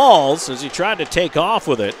Storjahan falls as he tried to take off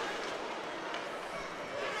with it.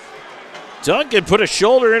 Duncan put a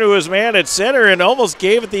shoulder into his man at center and almost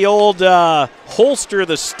gave it the old holster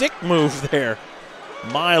the stick move there.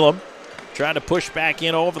 Milam trying to push back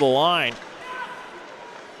in over the line.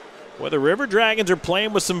 Well, the River Dragons are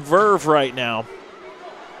playing with some verve right now.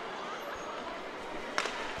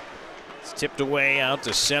 It's tipped away out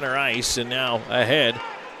to center ice and now ahead.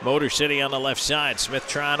 Motor City on the left side. Smith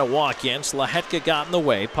trying to walk in. Slahetka got in the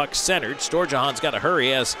way. Puck centered. Storjahan's got to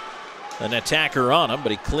hurry as an attacker on him,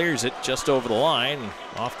 but he clears it just over the line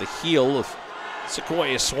off the heel of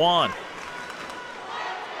Sequoia Swan.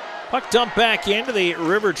 Puck dumped back into the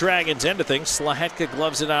River Dragons end of things. Slahetka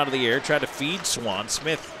gloves it out of the air, tried to feed Swan.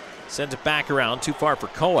 Smith sends it back around, too far for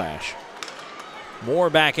Koash. Moore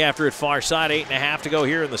back after it far side, 8.5 to go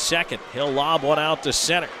here in the second. He'll lob one out to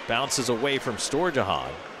center. Bounces away from Storjahan.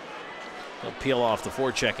 He'll peel off the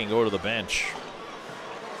forecheck and go to the bench.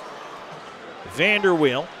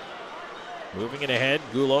 Vanderweel moving it ahead.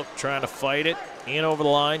 Gulo trying to fight it. In over the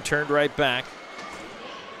line, turned right back.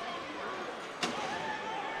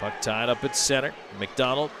 Puck tied up at center.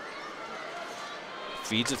 McDonald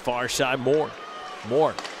feeds it far side. Moore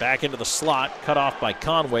back into the slot. Cut off by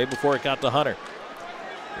Conway before it got to Hunter.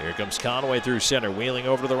 Here comes Conway through center, wheeling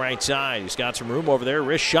over to the right side. He's got some room over there.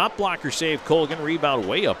 Wrist shot blocker save Colgan. Rebound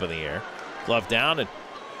way up in the air. Glove down and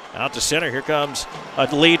out to center. Here comes a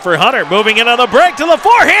lead for Hunter. Moving in on the break to the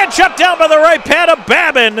forehand. Shut down by the right pad of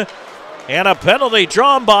Babin. And a penalty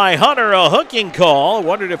drawn by Hunter. A hooking call.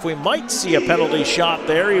 Wondered if we might see a penalty shot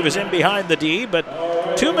there. He was in behind the D, but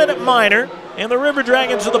 2-minute minor. And the River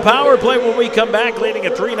Dragons with the power play when we come back, leading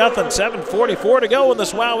at 3-0, 7:44 to go in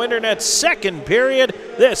this WOW Internet second period.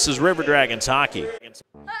 This is River Dragons hockey.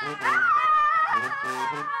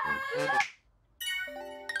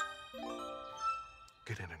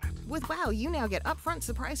 With WOW, you now get upfront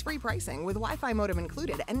surprise-free pricing with Wi-Fi modem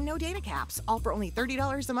included and no data caps, all for only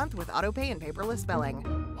 $30 a month with autopay and paperless billing.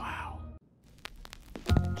 Wow.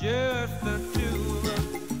 Just the two of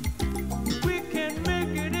us. We can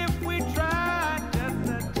make it if we try. Just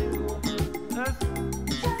the two of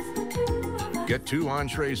us. Get 2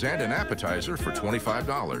 entrees and an appetizer for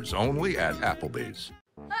 $25 only at Applebee's.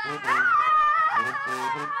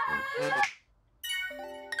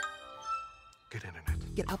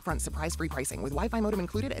 Get upfront surprise-free pricing with Wi-Fi modem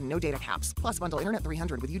included and no data caps. Plus bundle Internet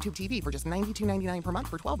 300 with YouTube TV for just $92.99 per month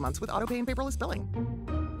for 12 months with autopay and paperless billing.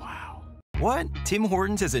 Wow. What? Tim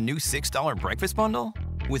Hortons has a new $6 breakfast bundle?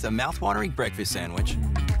 With a mouthwatering breakfast sandwich,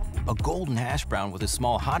 a golden hash brown with a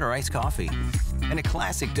small hot or iced coffee, and a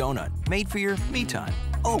classic donut made for your me time.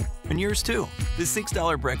 Oh, and yours too. The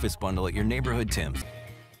 $6 breakfast bundle at your neighborhood Tim's.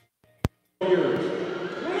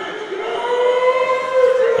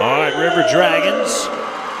 All right, River Dragons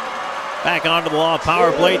back onto the Law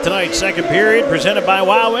Power Play tonight, second period, presented by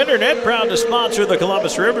WOW Internet, proud to sponsor the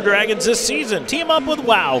Columbus River Dragons this season. Team up with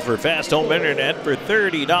WOW for fast home internet for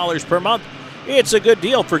 $30 per month. It's a good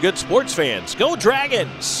deal for good sports fans. Go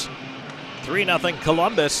Dragons! 3-0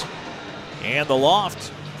 Columbus. And the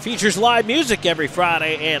Loft Features live music every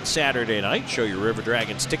Friday and Saturday night. Show your River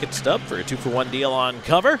Dragons ticket stub for a 2-for-1 deal on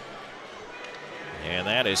cover. And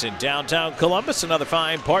that is in downtown Columbus. Another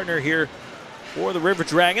fine partner here for the River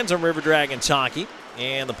Dragons on River Dragons Hockey.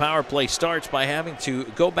 And the power play starts by having to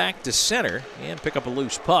go back to center and pick up a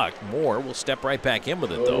loose puck. Moore will step right back in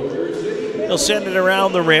with it, though. He'll send it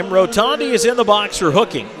around the rim. Rotondi is in the box for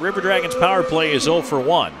hooking. River Dragons power play is 0 for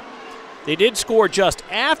 1. They did score just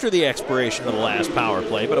after the expiration of the last power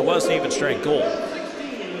play, but it wasn't even strength goal.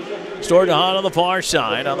 Sturgeon on the far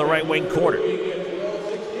side on the right wing corner.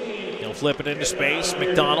 He'll flip it into space.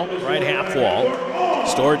 McDonald, right half wall.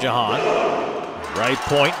 Sturgeon, right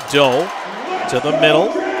point. Doe to the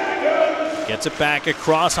middle. Gets it back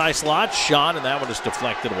across high slot. Shot, and that one is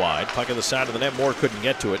deflected wide. Puck on the side of the net. Moore couldn't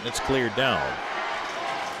get to it, and it's cleared down.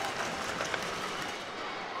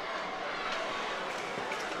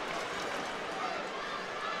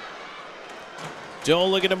 Doe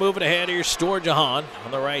looking to move it ahead. Here's Sturgeon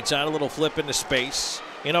on the right side. A little flip into space.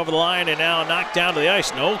 In over the line and now knocked down to the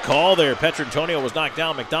ice. No call there. Petrantonio was knocked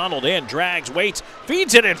down. McDonald in, drags, waits,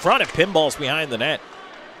 feeds it in front. It pinballs behind the net.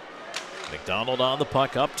 McDonald on the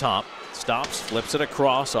puck up top. Stops, flips it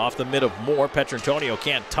across off the mid of Moore. Petrantonio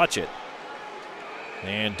can't touch it.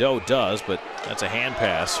 And Doe does, but that's a hand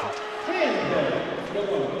pass.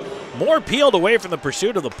 Moore peeled away from the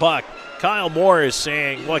pursuit of the puck. Kyle Moore is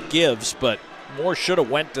saying what gives, but Moore should have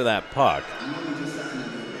went to that puck.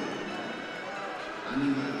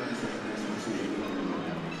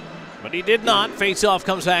 But he did not. Face-off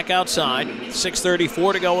comes back outside.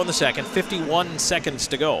 6:34 to go in the second. 51 seconds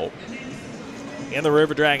to go in the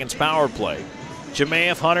River Dragons power play.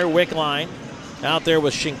 Jemayev, Hunter, Wickline out there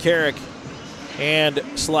with Shinkarik and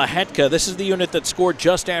Slahetka. This is the unit that scored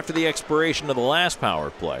just after the expiration of the last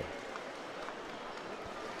power play.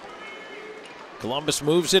 Columbus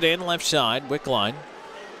moves it in left side. Wickline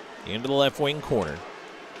into the left wing corner.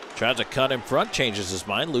 Tries a cut in front, changes his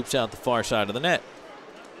mind, loops out the far side of the net.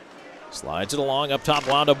 Slides it along up top,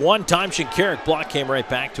 wound up one time. Shinkarik block came right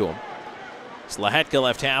back to him. Slahetka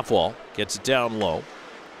left half wall, gets it down low.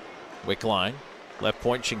 Wickline, left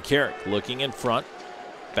point. Shinkarik looking in front,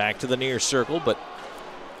 back to the near circle, but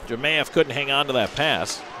Jemayev couldn't hang on to that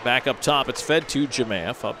pass. Back up top, it's fed to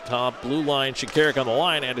Jemayev. Up top, blue line, Shinkarik on the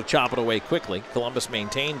line, had to chop it away quickly. Columbus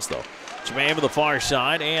maintains, though. Jemayev to the far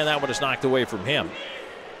side, and that one is knocked away from him.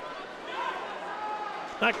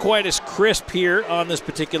 Not quite as crisp here on this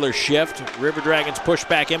particular shift. River Dragons push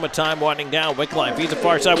back in with time winding down. Wickline feeds the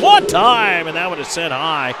far side one time, and that one is sent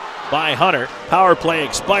high by Hunter. Power play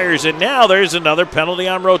expires, and now there's another penalty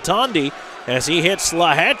on Rotondi as he hits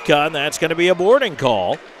Slahetka, and that's going to be a boarding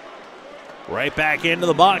call. Right back into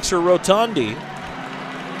the box for Rotondi.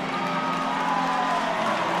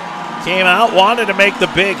 Came out, wanted to make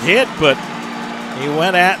the big hit, but he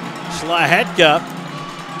went at Slahetka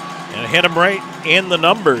and hit him right in the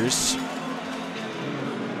numbers.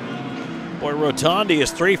 Boy, Rotondi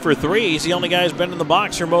is 3 for 3. He's the only guy who's been in the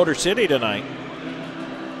box for Motor City tonight.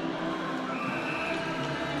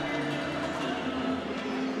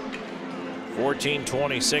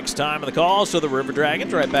 .26 time of the call, so the River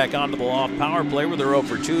Dragons right back onto the Loft power play where they're 0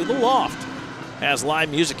 for 2. The Loft has live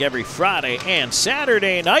music every Friday and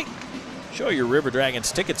Saturday night. Show your River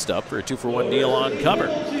Dragons ticket stub for a 2-for-1 deal on cover.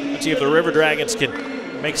 Let's see if the River Dragons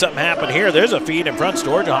can make something happen here. There's a feed in front.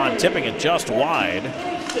 Sturgeon tipping it just wide.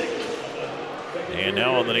 And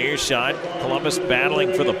now on the near side, Columbus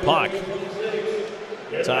battling for the puck.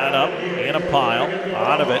 Tied up in a pile.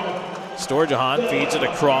 Out of it. Sturgeon feeds it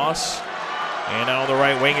across. And now the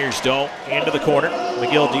right wingers Doe into the corner.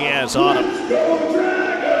 McGill Diaz on him.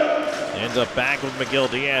 Ends up back with McGill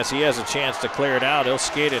Diaz. He has a chance to clear it out. He'll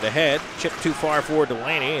skate it ahead. Chip too far for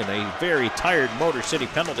Delaney, and a very tired Motor City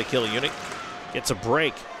penalty kill unit gets a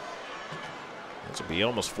break. This will be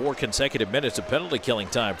almost 4 consecutive minutes of penalty killing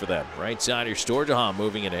time for them. Right side here, Sturgeon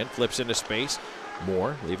moving it in. Flips into space.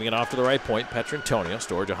 Moore leaving it off to the right point. Petrantonio.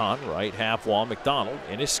 Sturgeon right half wall. McDonald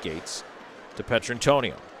in his skates to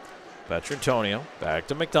Petrantonio. Petrantonio back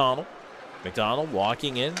to McDonald. McDonald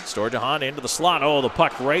walking in. Sturgeon into the slot. Oh, the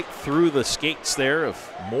puck right through the skates there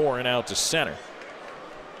of Moore and out to center.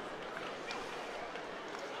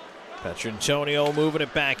 Petrantonio moving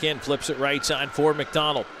it back in. Flips it right side for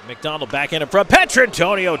McDonald. McDonald back in front.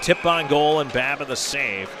 Petrantonio tip on goal and Babbitt the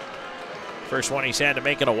save. First one he's had to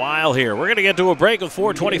make in a while here. We're going to get to a break with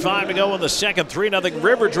 4:25 to go in the second. 3-0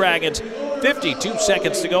 River Dragons. 52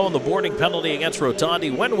 seconds to go in the boarding penalty against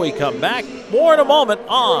Rotondi. When we come back, more in a moment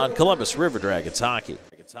on Columbus River Dragons Hockey.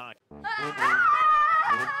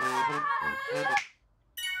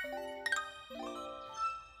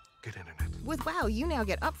 Get internet. With WOW, you now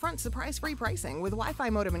get upfront surprise-free pricing with Wi-Fi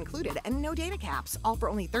modem included and no data caps, all for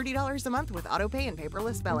only $30 a month with autopay and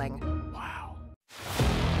paperless billing. Wow.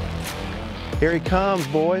 Here he comes,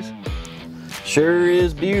 boys. Sure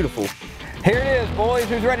is beautiful. Here it is, boys.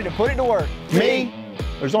 Who's ready to put it to work? Me?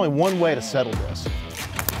 There's only one way to settle this.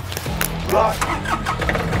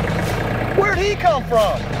 Where'd he come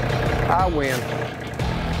from? I win.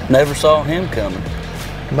 Never saw him coming.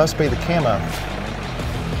 Must be the camo.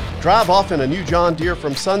 Drive off in a new John Deere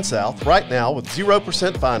from SunSouth right now with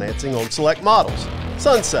 0% financing on select models.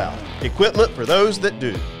 SunSouth, equipment for those that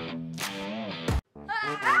do.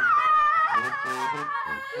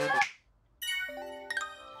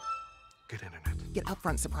 Get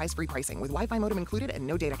upfront surprise-free pricing with Wi-Fi modem included and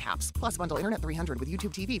no data caps. Plus bundle Internet 300 with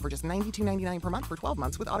YouTube TV for just $92.99 per month for 12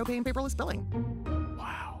 months with autopay and paperless billing.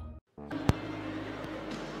 Wow.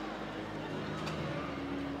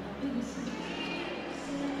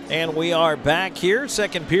 And we are back here.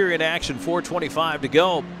 Second period action, 4:25 to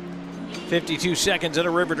go. 52 seconds in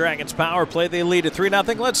a River Dragons power play. They lead at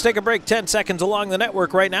 3-0. Let's take a break. 10 seconds along the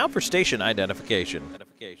network right now for station identification.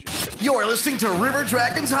 You're listening to River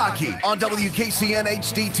Dragons Hockey on WKCN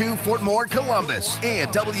HD2 Fort Moore, Columbus,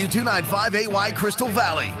 and W295AY Crystal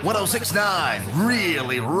Valley. 106.9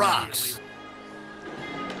 really rocks.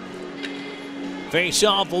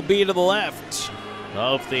 Face-off will be to the left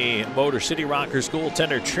of the Motor City Rockers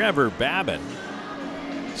goaltender Trevor Babin.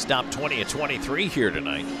 Stopped 20 of 23 here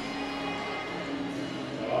tonight.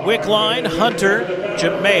 Wickline, Hunter,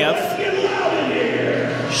 Jemayev,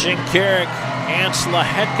 Shinkarik, and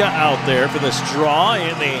Slahetka out there for this draw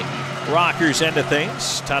in the Rockers end of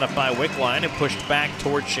things. Tied up by Wickline and pushed back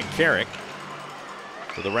towards Shinkarik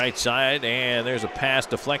to the right side, and there's a pass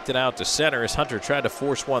deflected out to center as Hunter tried to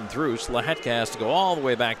force one through. Slahetka has to go all the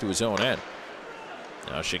way back to his own end.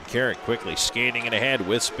 Now Shinkarik quickly skating it ahead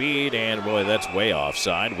with speed, and boy, that's way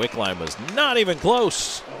offside. Wickline was not even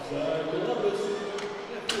close.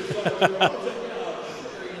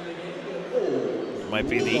 Might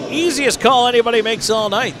be the easiest call anybody makes all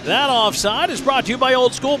night. That offside is brought to you by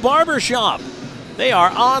Old School Barber Shop. They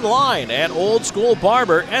are online at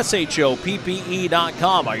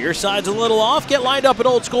oldschoolbarber.com. Are your sides a little off? Get lined up at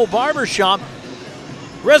Old School Barber Shop.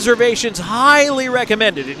 Reservations highly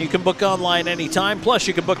recommended, and you can book online anytime. Plus,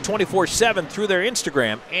 you can book 24/7 through their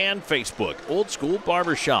Instagram and Facebook. Old School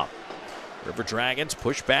Barber Shop. River Dragons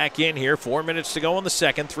push back in here. 4 minutes to go in the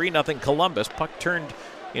second. 3-0 Columbus. Puck turned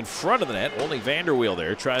in front of the net. Only Vanderweel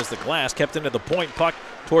there. Tries the glass. Kept into the point. Puck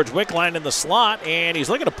towards Wickline in the slot. And he's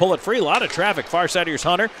looking to pull it free. A lot of traffic. Far side, here's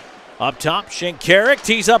Hunter. Up top, Shinkarik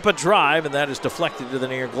tees up a drive. And that is deflected to the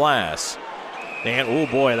near glass. And, oh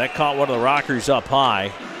boy, that caught one of the Rockers up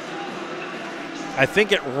high. I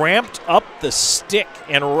think it ramped up the stick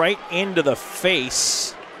and right into the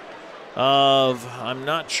face of, I'm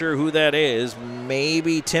not sure who that is,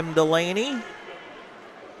 maybe Tim Delaney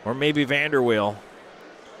or maybe Vanderweel.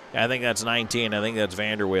 I think that's 19. I think that's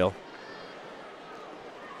Vanderweel.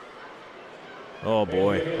 Oh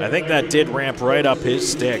boy, I think that did ramp right up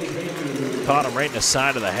his stick. Caught him right in the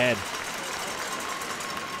side of the head.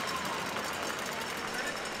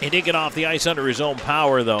 He did get off the ice under his own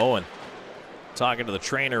power though, and talking to the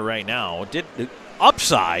trainer right now.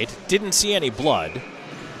 Upside, didn't see any blood.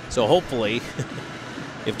 So hopefully,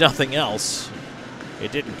 if nothing else,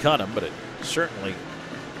 it didn't cut him, but it certainly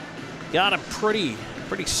got him pretty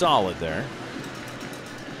solid there.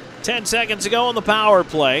 10 seconds to go on the power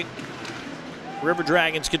play. River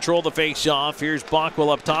Dragons control the face-off. Here's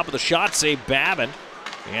Bockwell up top of the shot save, Babin.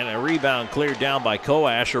 And a rebound cleared down by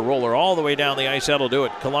Koash. A roller all the way down the ice. That'll do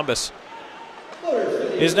it. Columbus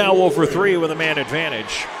is now 0 for 3 with a man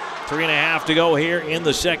advantage. 3.5 to go here in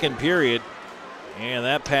the second period. And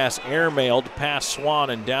that pass airmailed past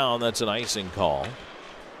Swan and down. That's an icing call.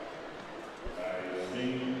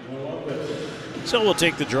 So we'll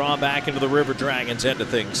take the draw back into the River Dragons end of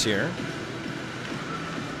things here.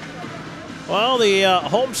 Well, the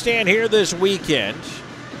homestand here this weekend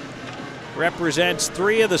represents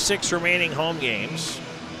 3 of the 6 remaining home games.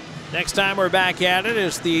 Next time we're back at it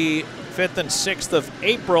is the 5th and 6th of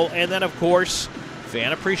April. And then, of course,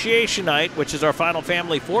 Fan Appreciation Night, which is our final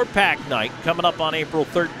family 4-pack night, coming up on April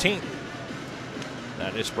 13th.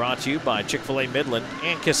 That is brought to you by Chick-fil-A Midland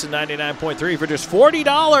and Kissin 99.3 for just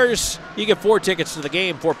 $40. You get 4 tickets to the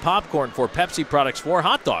game, 4 popcorn, 4 Pepsi products, 4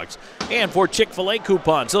 hot dogs, and 4 Chick-fil-A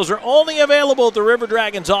coupons. Those are only available at the River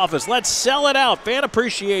Dragons office. Let's sell it out. Fan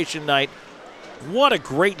Appreciation Night. What a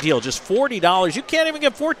great deal. Just $40. You can't even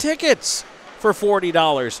get 4 tickets for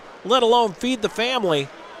 $40, let alone feed the family.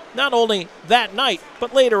 Not only that night,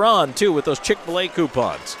 but later on, too, with those Chick-fil-A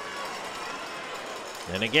coupons.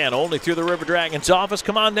 And again, only through the River Dragons office.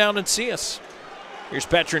 Come on down and see us. Here's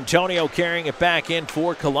Petrantonio carrying it back in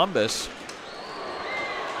for Columbus.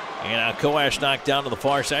 And Koash knocked down to the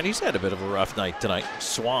far side. He's had a bit of a rough night tonight.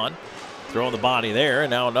 Swan throwing the body there. And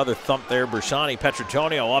now another thump there. Bersani,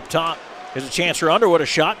 Petrantonio up top. There's a chance for Underwood. A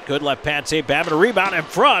shot. Good left pad save. Babin a rebound in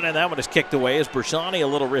front. And that one is kicked away as Bersani a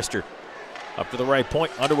little wrister. Up to the right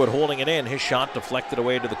point. Underwood holding it in. His shot deflected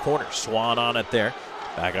away to the corner. Swan on it there.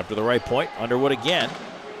 Back up to the right point. Underwood again.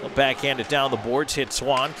 He'll backhand it down the boards. Hit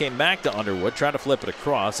Swan. Came back to Underwood. Tried to flip it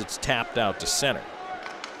across. It's tapped out to center.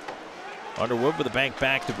 Underwood with a bank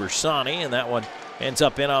back to Bersani. And that one ends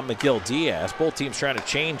up in on McGill Diaz. Both teams trying to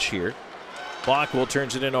change here. Bockwell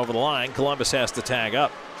turns it in over the line. Columbus has to tag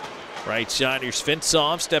up. Right side. Here's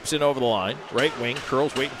Fintsov. Steps in over the line. Right wing.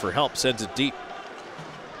 Curls waiting for help. Sends it deep.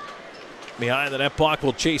 Behind the net,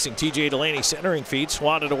 Bockwell chasing TJ Delaney, centering feed,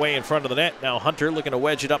 swatted away in front of the net. Now Hunter looking to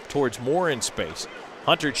wedge it up towards Moore in space.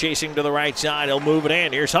 Hunter chasing to the right side. He'll move it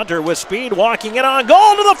in. Here's Hunter with speed, walking it on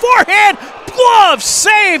goal to the forehand. Glove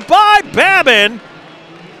save by Babin.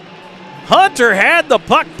 Hunter had the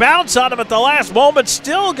puck bounce on him at the last moment.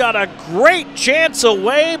 Still got a great chance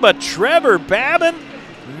away, but Trevor Babin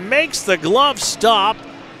makes the glove stop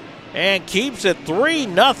and keeps it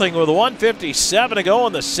 3-0 with 1:57 to go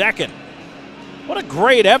in the second. What a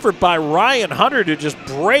great effort by Ryan Hunter to just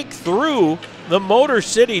break through the Motor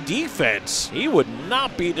City defense. He would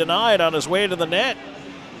not be denied on his way to the net.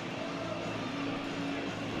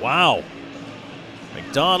 Wow.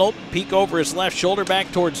 McDonald, peek over his left shoulder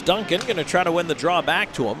back towards Duncan. Going to try to win the draw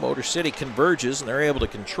back to him. Motor City converges, and they're able to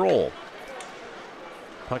control.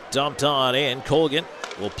 Puck dumped on in. Colgan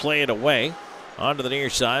will play it away. Onto the near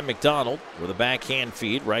side, McDonald with a backhand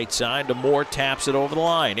feed. Right side to Moore, taps it over the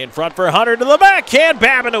line. In front for Hunter to the backhand.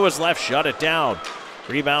 Babin to his left, shut it down.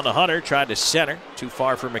 Rebound to Hunter, tried to center. Too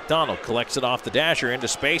far for McDonald. Collects it off the dasher into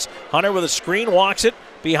space. Hunter with a screen, walks it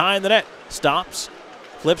behind the net. Stops,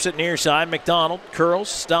 flips it near side. McDonald curls,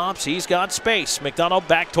 stops. He's got space. McDonald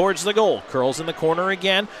back towards the goal. Curls in the corner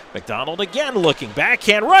again. McDonald again looking.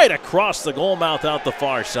 Backhand right across the goal mouth out the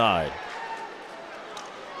far side.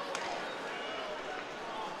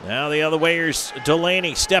 Now the other way, here's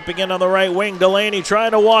Delaney stepping in on the right wing. Delaney trying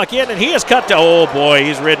to walk in, and he is cut to, oh boy,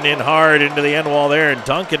 he's ridden in hard into the end wall there, and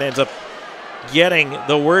Duncan ends up getting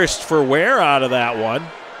the worst for wear out of that one.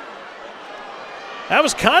 That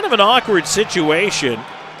was kind of an awkward situation.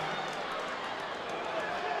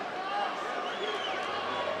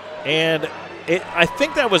 And I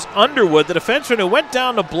think that was Underwood, the defenseman who went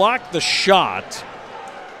down to block the shot.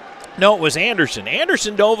 No, it was Anderson.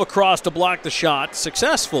 Anderson dove across to block the shot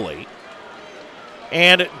successfully.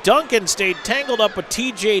 And Duncan stayed tangled up with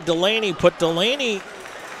TJ Delaney, put Delaney,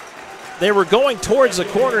 they were going towards the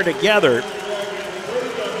corner together.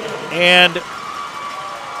 And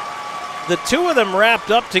the two of them wrapped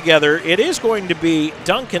up together. It is going to be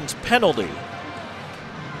Duncan's penalty.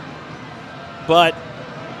 But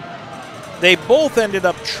they both ended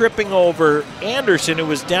up tripping over Anderson, who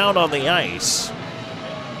was down on the ice.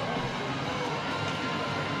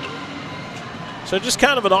 So just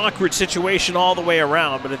kind of an awkward situation all the way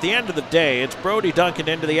around, but at the end of the day, it's Brody Duncan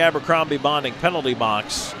into the Abercrombie Bonding penalty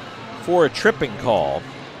box for a tripping call.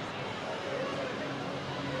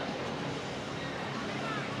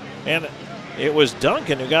 And it was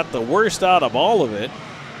Duncan who got the worst out of all of it.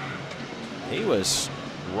 He was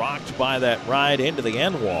rocked by that ride into the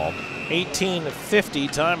end wall.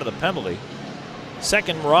 18:50 time of the penalty.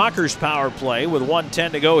 Second Rockers power play with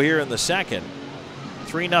 1:10 to go here in the second.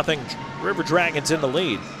 3-0 River Dragons in the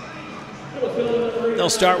lead. They'll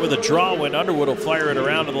start with a draw when Underwood will fire it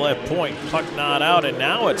around to the left point. Puck not out, and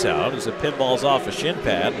now it's out as the pinball's off a shin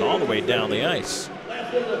pad and all the way down the ice.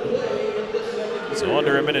 So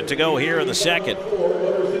under a minute to go here in the second.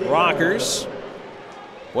 Rockers,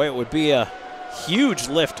 boy, it would be a huge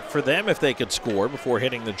lift for them if they could score before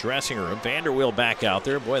hitting the dressing room. Vanderweel back out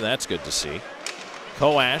there. Boy, that's good to see.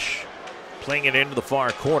 Koash playing it into the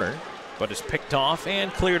far corner, but is picked off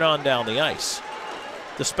and cleared on down the ice.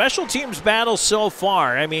 The special teams battle so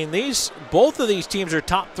far, I mean, both of these teams are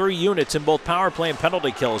top 3 units in both power play and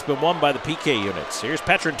penalty kill. Has been won by the PK units. Here's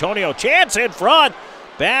Petrantonio, chance in front.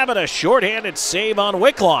 Babin a shorthanded save on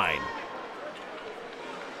Wickline.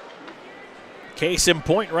 Case in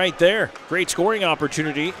point right there. Great scoring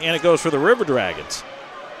opportunity, and it goes for the River Dragons.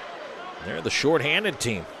 They're the shorthanded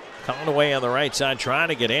team. Conway on the right side trying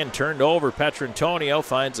to get in. Turned over. Petrantonio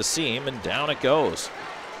finds a seam, and down it goes.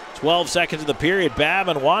 12 seconds of the period.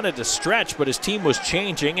 Babin wanted to stretch, but his team was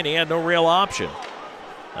changing, and he had no real option.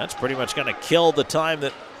 That's pretty much going to kill the time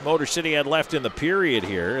that Motor City had left in the period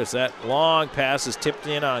here, as that long pass is tipped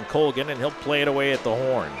in on Colgan, and he'll play it away at the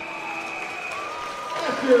horn.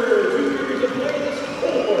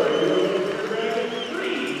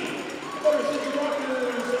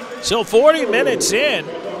 So 40 minutes in,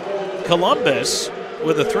 Columbus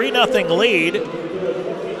with a 3-0 lead.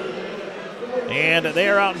 And they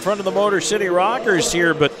are out in front of the Motor City Rockers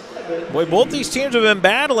here, but boy, both these teams have been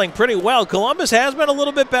battling pretty well. Columbus has been a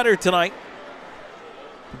little bit better tonight,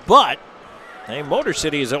 but hey, Motor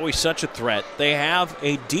City is always such a threat. They have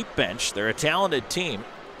a deep bench. They're a talented team.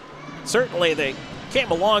 Certainly they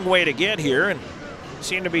came a long way to get here and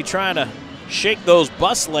seem to be trying to shake those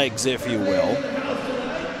bus legs, if you will.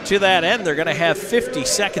 To that end, they're going to have 50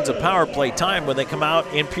 seconds of power play time when they come out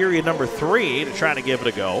in period number 3 to try to give it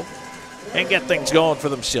a go and get things going for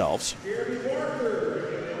themselves.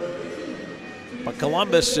 But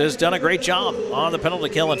Columbus has done a great job on the penalty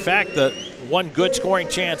kill. In fact, the one good scoring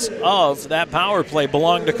chance of that power play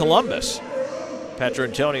belonged to Columbus. Petro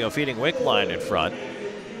Antonio feeding Wickline in front.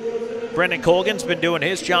 Brendan Colgan's been doing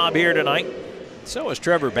his job here tonight. So has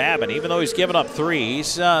Trevor Babin. Even though he's given up 3,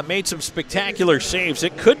 he's made some spectacular saves.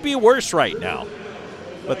 It could be worse right now.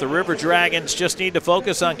 But the River Dragons just need to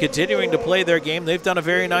focus on continuing to play their game. They've done a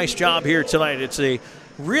very nice job here tonight. It's a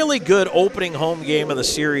really good opening home game of the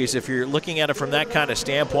series. If you're looking at it from that kind of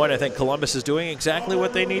standpoint, I think Columbus is doing exactly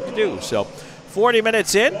what they need to do. So 40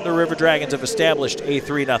 minutes in, the River Dragons have established a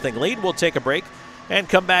 3-0 lead. We'll take a break and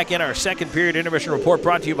come back in our second period intermission report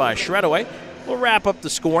brought to you by Shredaway. We'll wrap up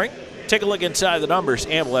the scoring, take a look inside the numbers,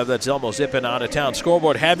 and we'll have that Zelmo Zippin out-of-town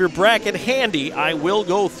scoreboard. Have your bracket handy. I will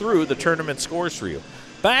go through the tournament scores for you.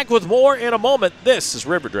 Back with more in a moment. This is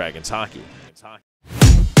River Dragons Hockey.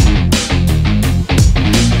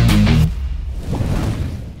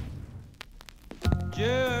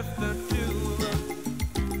 Just the two of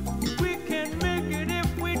us. We can make it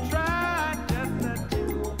if we try. Just the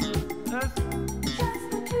two of us.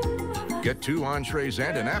 Get 2 entrees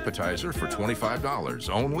and an appetizer for $25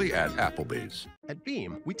 only at Applebee's. At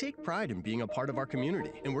Beam, we take pride in being a part of our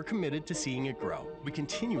community, and we're committed to seeing it grow. We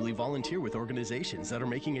continually volunteer with organizations that are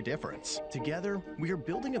making a difference. Together, we are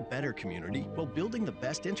building a better community while building the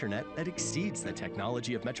best internet that exceeds the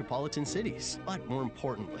technology of metropolitan cities. But more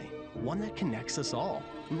importantly, one that connects us all.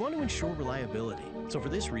 We want to ensure reliability. So for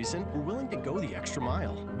this reason, we're willing to go the extra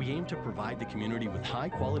mile. We aim to provide the community with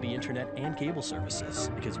high-quality internet and cable services,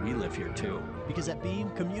 because we live here too. Because at Beam,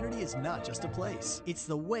 community is not just a place. It's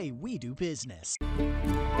the way we do business.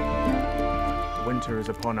 Winter is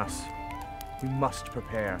upon us. We must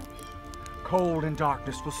prepare. Cold and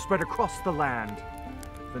darkness will spread across the land.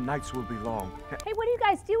 The nights will be long. Hey, what are you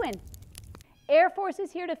guys doing? Air Force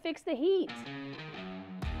is here to fix the heat.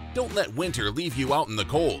 Don't let winter leave you out in the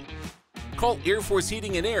cold. Call Air Force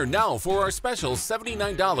Heating and Air now for our special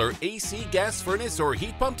 $79 AC gas furnace or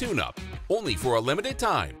heat pump tune-up, only for a limited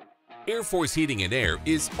time. Air Force Heating and Air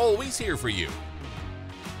is always here for you.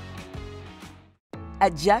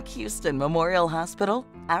 At Jack Houston Memorial Hospital,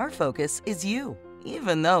 our focus is you.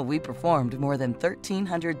 Even though we performed more than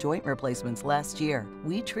 1,300 joint replacements last year,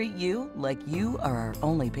 we treat you like you are our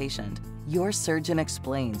only patient. Your surgeon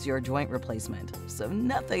explains your joint replacement, so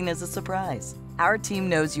nothing is a surprise. Our team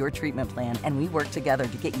knows your treatment plan, and we work together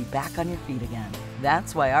to get you back on your feet again.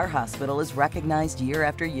 That's why our hospital is recognized year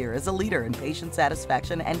after year as a leader in patient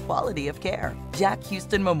satisfaction and quality of care. Jack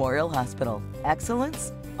Houston Memorial Hospital.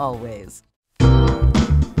 Excellence, always.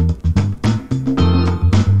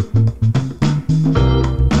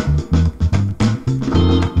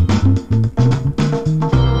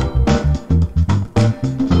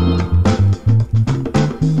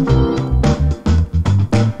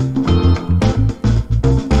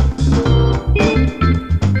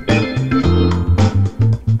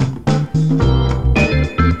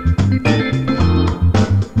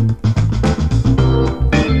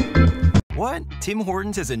 Tim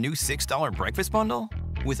Hortons has a new $6 breakfast bundle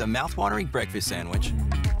with a mouthwatering breakfast sandwich,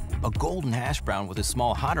 a golden hash brown with a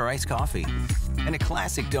small hot or iced coffee, and a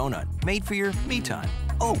classic donut made for your me time.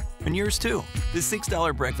 Oh, and yours too. The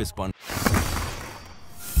 $6 breakfast bundle.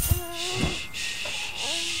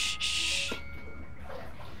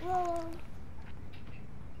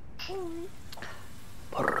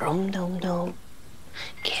 Dum-dum-dum.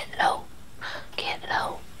 Get low, get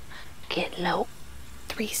low, get low.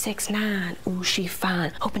 369, ooh, she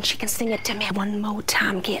fine. Hoping she can sing it to me one more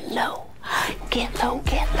time. Get low, get low,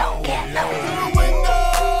 get low, get low.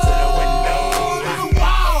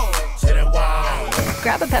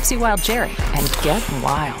 Grab a Pepsi Wild Cherry and get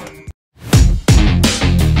wild.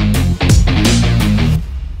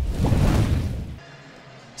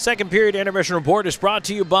 Second period intermission report is brought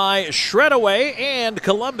to you by Shredaway, and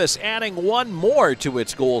Columbus adding one more to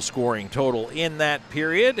its goal scoring total in that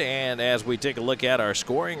period. And as we take a look at our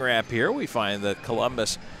scoring wrap here, we find that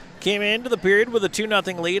Columbus came into the period with a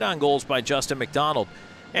 2-0 lead on goals by Justin McDonald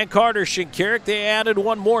and Carter Shinkarik. They added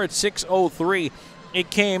one more at 6:03. It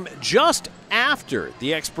came just after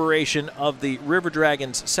the expiration of the River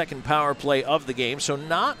Dragons' second power play of the game, so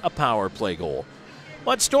not a power play goal.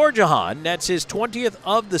 But Storjahan nets his 20th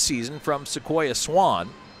of the season from Sequoia Swan.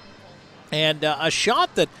 And a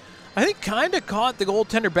shot that I think kind of caught the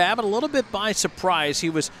goaltender Babbitt a little bit by surprise. He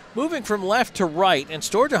was moving from left to right, and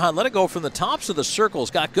Storjahan let it go from the tops of the circles.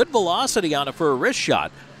 Got good velocity on it for a wrist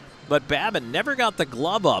shot, but Babbitt never got the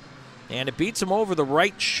glove up, and it beats him over the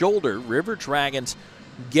right shoulder. River Dragons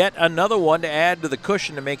get another one to add to the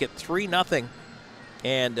cushion to make it 3-0.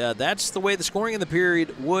 And that's the way the scoring in the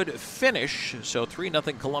period would finish. So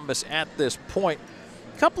 3-0 Columbus at this point.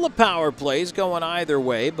 A couple of power plays going either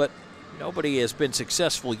way, but nobody has been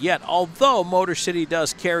successful yet, although Motor City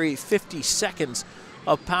does carry 50 seconds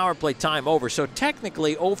of power play time over. So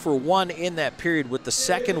technically 0 for 1 in that period with the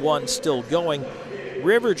second one still going.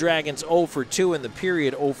 River Dragons 0 for 2 in the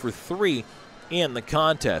period, 0 for 3 in the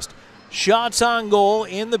contest. Shots on goal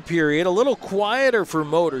in the period, a little quieter for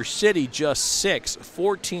Motor City, just 6,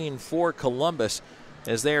 14 for Columbus,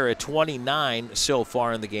 as they're at 29 so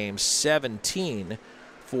far in the game, 17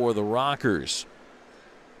 for the Rockers.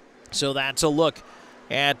 So that's a look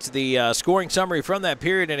at the scoring summary from that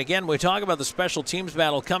period. And again, we talk about the special teams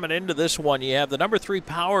battle coming into this one. You have the number 3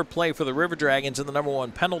 power play for the River Dragons and the number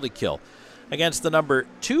 1 penalty kill against the number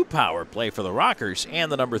 2 power play for the Rockers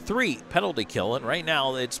and the number 3 penalty kill. And right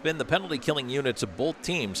now it's been the penalty killing units of both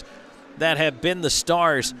teams that have been the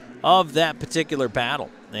stars of that particular battle.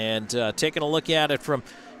 And taking a look at it from,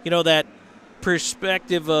 that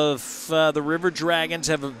perspective of the River Dragons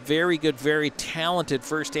have a very good, very talented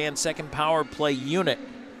first and second power play unit.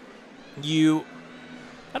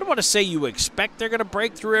 I don't want to say you expect they're going to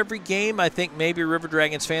break through every game. I think maybe River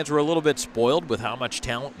Dragons fans were a little bit spoiled with how much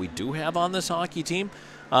talent we do have on this hockey team.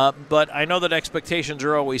 But I know that expectations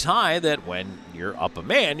are always high, that when you're up a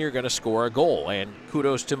man, you're going to score a goal. And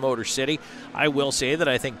kudos to Motor City. I will say that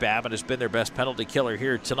I think Babbitt has been their best penalty killer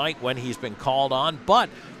here tonight when he's been called on. But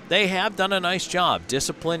they have done a nice job,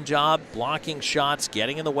 disciplined job, blocking shots,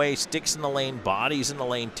 getting in the way, sticks in the lane, bodies in the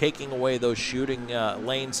lane, taking away those shooting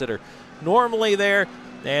lanes that are normally there.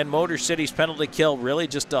 And Motor City's penalty kill, really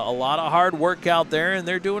just a lot of hard work out there, and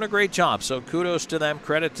they're doing a great job. So kudos to them,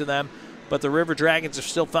 credit to them. But the River Dragons have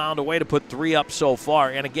still found a way to put 3 up so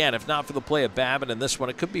far. And again, if not for the play of Babbitt in this one,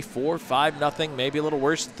 it could be 4, 5-0, maybe a little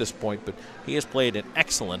worse at this point. But he has played an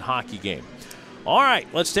excellent hockey game. All right,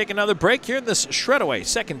 let's take another break here in this Shredaway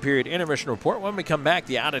second period intermission report. When we come back,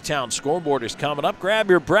 the out-of-town scoreboard is coming up. Grab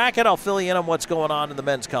your bracket. I'll fill you in on what's going on in the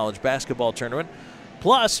men's college basketball tournament.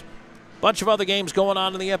 Plus, bunch of other games going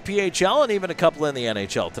on in the FPHL and even a couple in the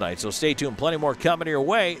NHL tonight. So stay tuned. Plenty more coming your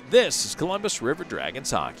way. This is Columbus River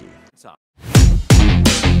Dragons hockey.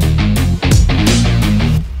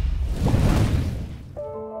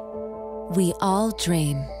 We all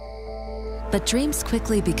dream. But dreams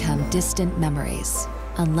quickly become distant memories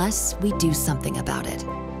unless we do something about it.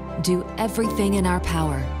 Do everything in our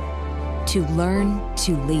power to learn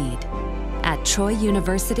to lead. At Troy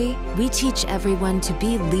University, we teach everyone to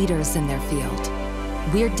be leaders in their field.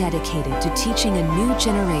 We're dedicated to teaching a new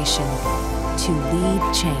generation to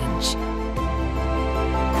lead change.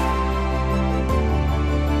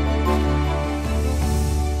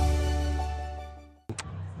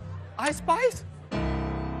 Ice Spice?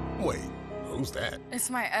 Wait, who's that? It's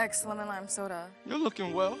my ex, lemon lime soda. You're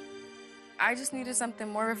looking well. I just needed something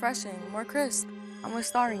more refreshing, more crisp. I'm with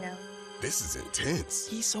Starry now. This is intense.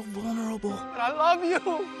 He's so vulnerable. But I love you.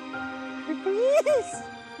 Please.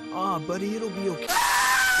 Aw, buddy, it'll be okay.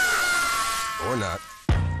 Or not.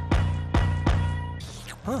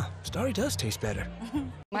 Huh, Starry does taste better.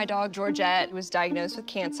 My dog Georgette was diagnosed with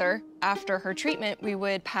cancer. After her treatment, we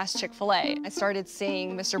would pass Chick-fil-A. I started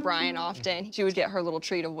seeing Mr. Brian often. She would get her little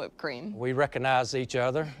treat of whipped cream. We recognize each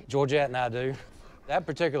other, Georgette and I do. That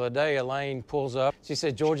particular day, Elaine pulls up. She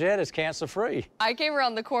said, Georgette is cancer-free. I came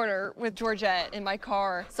around the corner with Georgette in my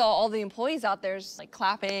car, saw all the employees out there just like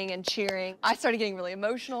clapping and cheering. I started getting really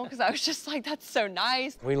emotional because I was just like, that's so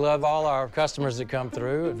nice. We love all our customers that come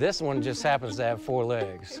through. This one just happens to have 4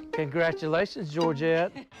 legs. Congratulations,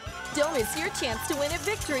 Georgette. Don't miss your chance to win at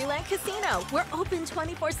Victoryland Casino. We're open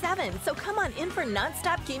 24/7, so come on in for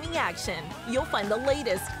non-stop gaming action. You'll find the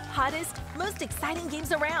latest, hottest, most exciting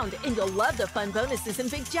games around, and you'll love the fun bonuses and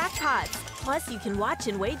big jackpots. Plus, you can watch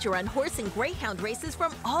and wager on horse and greyhound races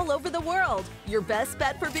from all over the world. Your best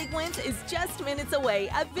bet for big wins is just minutes away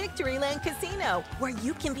at Victoryland Casino, where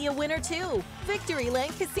you can be a winner too.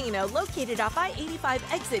 Victoryland Casino, located off I-85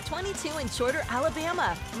 exit 22 in Shorter,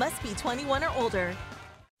 Alabama. Must be 21 or older.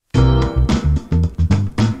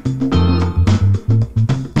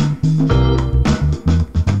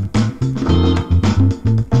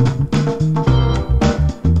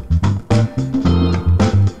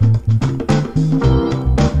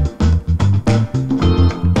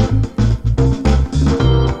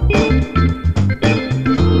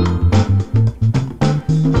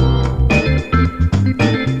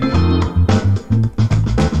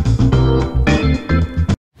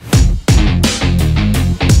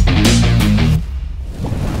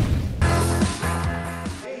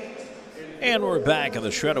 And we're back in the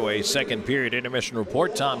Shredaway second period intermission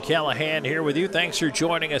report. Tom Callahan here with you. Thanks for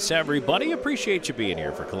joining us, everybody. Appreciate you being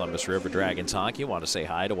here for Columbus River Dragons hockey. Want to say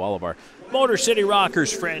hi to all of our Motor City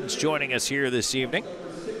Rockers friends joining us here this evening.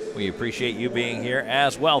 We appreciate you being here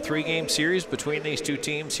as well. 3-game series between these two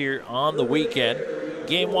teams here on the weekend.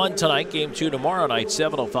 Game 1 tonight, Game 2 tomorrow night,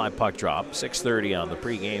 7:05 puck drop, 6:30 on the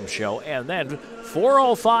pregame show, and then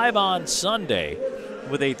 4:05 on Sunday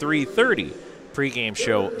with a 3:30 pregame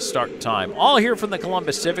show start time. All here from the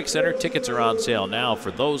Columbus Civic Center. Tickets are on sale now for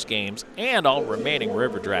those games and all remaining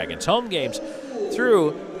River Dragons home games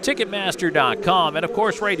through Ticketmaster.com. And, of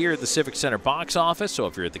course, right here at the Civic Center box office. So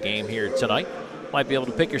if you're at the game here tonight, might be able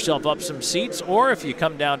to pick yourself up some seats, or if you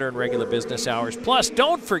come down during regular business hours. Plus,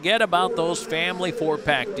 don't forget about those family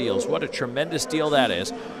 4-pack deals. What a tremendous deal that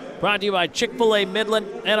is. Brought to you by Chick-fil-A Midland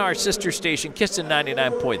and our sister station, Kissin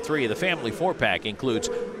 99.3. The family 4-pack includes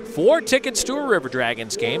 4 tickets to a River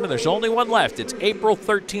Dragons game, and there's only one left. It's April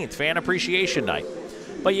 13th, Fan Appreciation Night.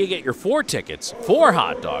 But you get your 4 tickets, 4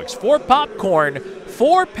 hot dogs, 4 popcorn,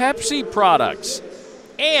 4 Pepsi products,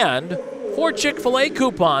 and 4 Chick-fil-A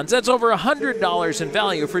coupons. That's over $100 in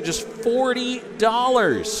value for just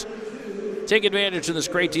 $40. Take advantage of this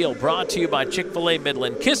great deal brought to you by Chick-fil-A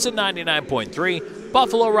Midland, Kissin 99.3,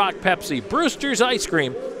 Buffalo Rock Pepsi, Brewster's Ice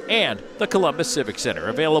Cream, and the Columbus Civic Center.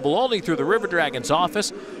 Available only through the River Dragons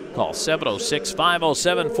office. Call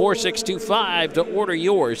 706-507-4625 to order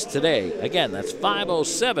yours today. Again, that's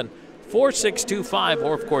 507-4625.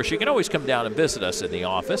 Or, of course, you can always come down and visit us in the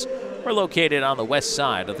office. We're located on the west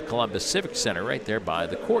side of the Columbus Civic Center, right there by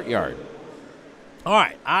the courtyard. All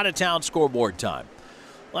right, out-of-town scoreboard time.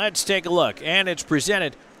 Let's take a look, and it's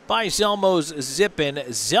presented by Zelmo's Zippin.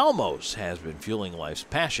 Zelmo's has been fueling life's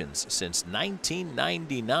passions since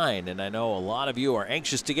 1999, and I know a lot of you are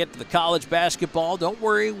anxious to get to the college basketball. Don't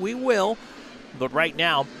worry, we will. But right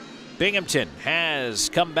now, Binghamton has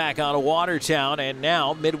come back out of Watertown, and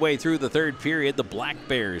now, midway through the third period, the Black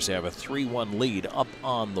Bears have a 3-1 lead up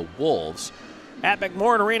on the Wolves. At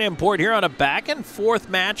McMorran Arena in Port Huron, a back-and-forth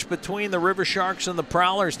match between the River Sharks and the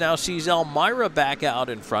Prowlers now sees Elmira back out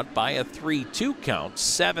in front by a 3-2 count,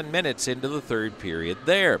 7 minutes into the third period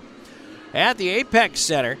there. At the Apex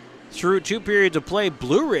Center, through 2 periods of play,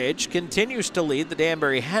 Blue Ridge continues to lead the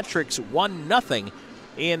Danbury Hat-Tricks 1-0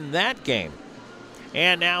 in that game.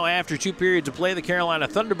 And now, after 2 periods of play, the Carolina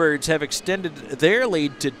Thunderbirds have extended their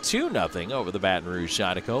lead to 2-0 over the Baton Rouge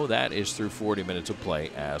Zydeco. That is through 40 minutes of play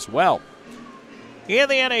as well. In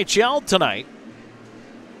the NHL tonight,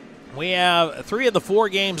 we have 3 of the 4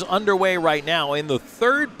 games underway right now. In the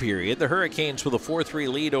third period, the Hurricanes with a 4-3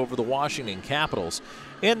 lead over the Washington Capitals.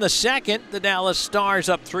 In the second, the Dallas Stars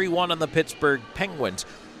up 3-1 on the Pittsburgh Penguins.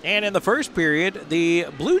 And in the first period, the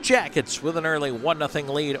Blue Jackets with an early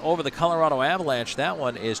 1-0 lead over the Colorado Avalanche. That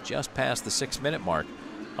one is just past the 6-minute mark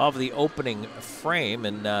of the opening frame,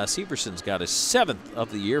 and Severson's got his 7th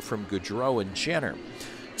of the year from Gaudreau and Jenner.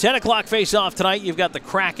 10 o'clock face-off tonight, you've got the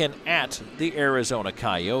Kraken at the Arizona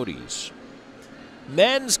Coyotes.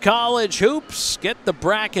 Men's college hoops, get the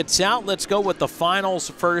brackets out. Let's go with the finals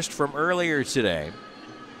first from earlier today.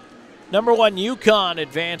 Number 1, UConn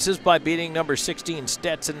advances by beating number 16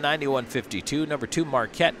 Stetson 91-52. Number 2,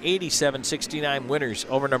 Marquette 87-69 winners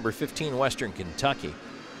over number 15 Western Kentucky.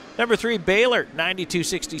 Number 3, Baylor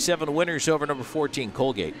 92-67 winners over number 14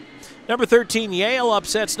 Colgate. Number 13, Yale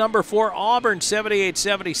upsets number 4 Auburn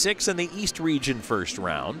 78-76 in the East Region first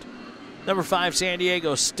round. Number 5, San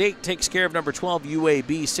Diego State takes care of number 12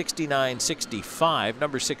 UAB 69-65.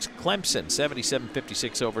 Number 6, Clemson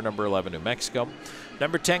 77-56 over number 11 New Mexico.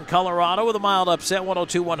 Number 10, Colorado with a mild upset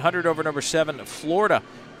 102-100 over number 7 Florida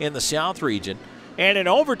in the South Region. And in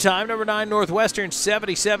overtime, number 9 Northwestern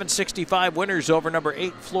 77-65 winners over number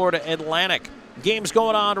 8 Florida Atlantic. Games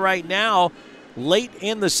going on right now. Late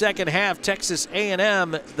in the second half, Texas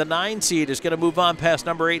A&M, the 9 seed, is going to move on past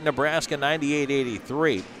number 8 Nebraska,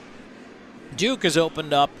 98-83. Duke has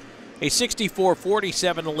opened up a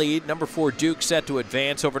 64-47 lead. Number 4 Duke set to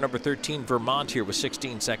advance over number 13 Vermont here with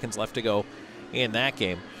 16 seconds left to go in that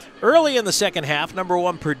game. Early in the second half, number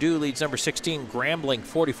 1 Purdue leads number 16 Grambling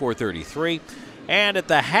 44-33. And at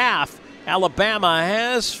the half, Alabama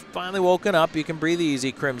has finally woken up. You can breathe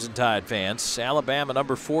easy, Crimson Tide fans. Alabama,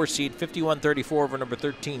 number 4 seed, 51-34 over number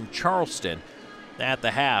 13 Charleston at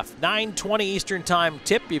the half. 9:20 Eastern Time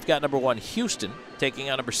tip. You've got number 1 Houston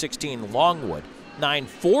taking on number 16 Longwood.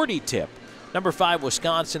 9:40 tip. Number 5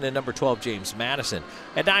 Wisconsin and number 12 James Madison.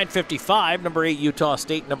 At 9:55, number 8 Utah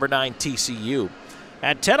State, number 9 TCU.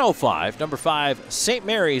 At 10:05, number 5 St.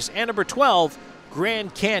 Mary's and number 12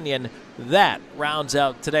 Grand Canyon. That rounds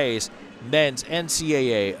out today's men's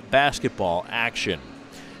NCAA basketball action.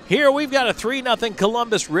 Here we've got a 3-0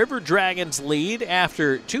 Columbus River Dragons lead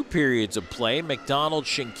after 2 periods of play. McDonald,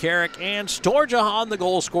 Shinkarik, and Storjahan the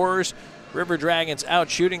goal scorers. River Dragons out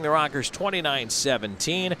shooting the Rockers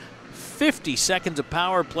 29-17. 50 seconds of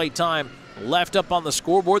power play time left up on the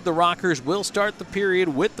scoreboard. The Rockers will start the period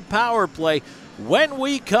with the power play. When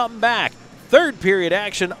we come back, third period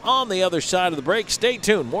action on the other side of the break. Stay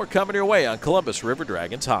tuned. More coming your way on Columbus River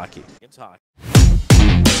Dragons hockey.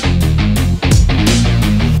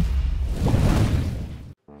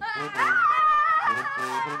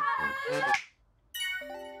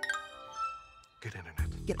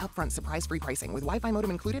 Get upfront surprise-free pricing with Wi-Fi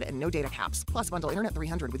modem included and no data caps. Plus, bundle Internet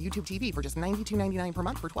 300 with YouTube TV for just $92.99 per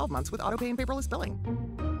month for 12 months with autopay and paperless billing.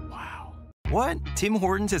 What? Tim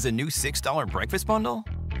Hortons has a new $6 breakfast bundle?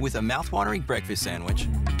 With a mouthwatering breakfast sandwich,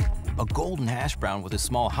 a golden hash brown with a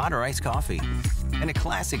small hot or iced coffee, and a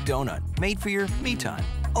classic donut made for your me time.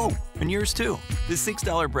 Oh, and yours too. The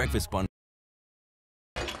 $6 breakfast bundle.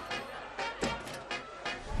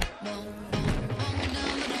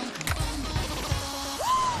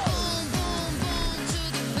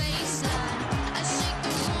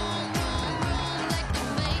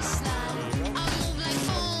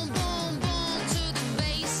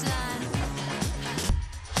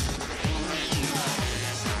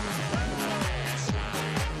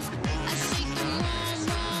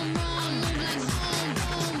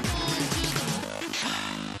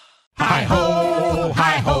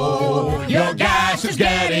 Hi-ho, your gas is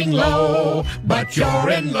getting low, but you're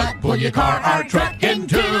in luck. Pull your car or truck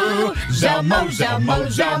into Zelmo's.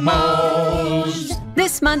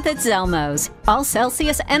 This month at Zelmo's, all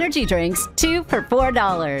Celsius energy drinks, 2 for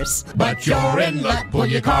 $4. But you're in luck. Pull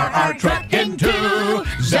your car or truck into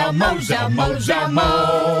Zelmo's.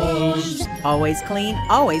 Always clean,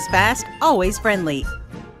 always fast, always friendly.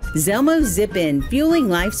 Zelmo's Zip In, fueling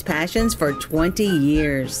life's passions for 20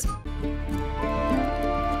 years.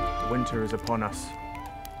 Winter is upon us.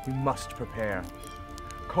 We must prepare.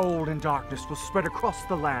 Cold and darkness will spread across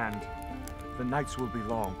the land. The nights will be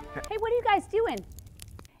long. Hey, what are you guys doing?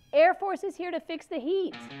 Air Force is here to fix the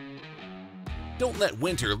heat. Don't let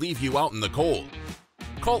winter leave you out in the cold.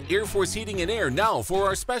 Call Air Force Heating and Air now for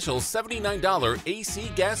our special $79 AC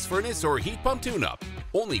gas furnace or heat pump tune-up,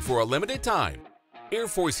 only for a limited time. Air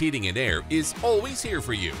Force Heating and Air is always here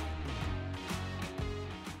for you.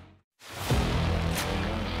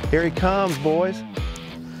 Here he comes, boys.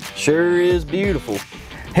 Sure is beautiful.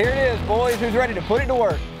 Here it is, boys. Who's ready to put it to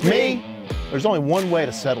work? Me? There's only one way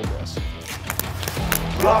to settle this.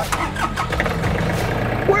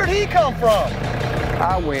 Where'd he come from?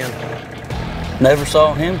 I win. Never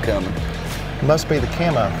saw him coming. Must be the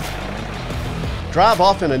camo. Drive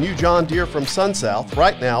off in a new John Deere from SunSouth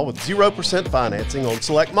right now with 0% financing on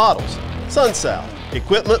select models. SunSouth,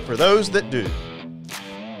 equipment for those that do.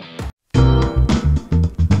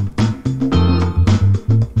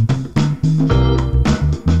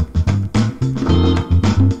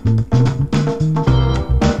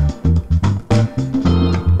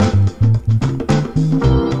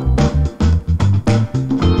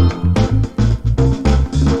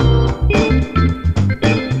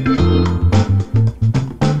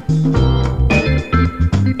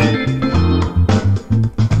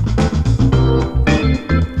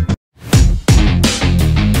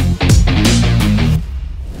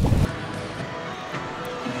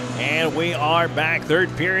 Back,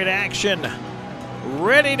 third period action.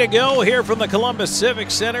 Ready to go here from the Columbus Civic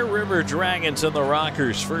Center. River Dragons and the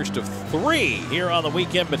Rockers, first of 3 here on the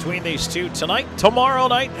weekend between these two tonight, tomorrow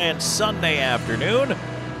night, and Sunday afternoon.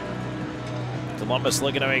 Columbus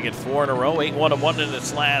looking to make it 4 in a row, 8-1-1 in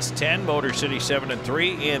its last 10. Motor City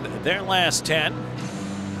 7-3 in their last 10.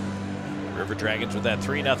 River Dragons with that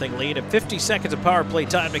 3-0 lead and 50 seconds of power play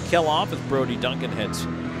time to kill off as Brody Duncan heads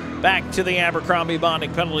Back to the Abercrombie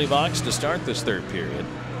Bonding penalty box to start this third period.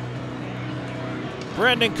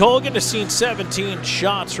 Brendan Colgan has seen 17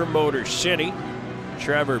 shots from Motor City.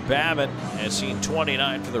 Trevor Babbitt has seen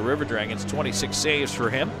 29 for the River Dragons, 26 saves for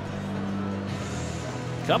him.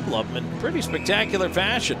 A couple of them in pretty spectacular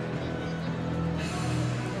fashion.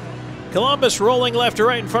 Columbus rolling left to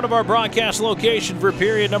right in front of our broadcast location for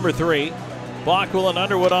period number 3. Bockwell and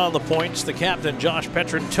Underwood on the points. The captain, Josh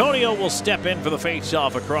Petrantonio, will step in for the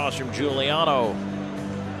face-off across from Giuliano.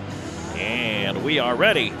 And we are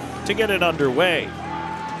ready to get it underway.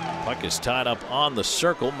 Puck is tied up on the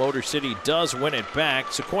circle. Motor City does win it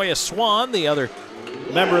back. Sequoia Swan, the other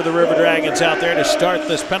member of the River Dragons, out there to start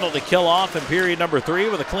this penalty kill-off in period number 3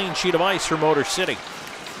 with a clean sheet of ice for Motor City.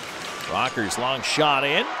 Rockers long shot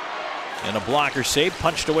in, and a blocker save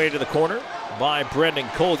punched away to the corner by Brendan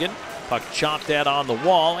Colgan. Puck chopped at on the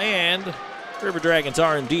wall, and River Dragons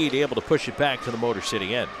are indeed able to push it back to the Motor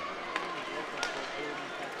City end.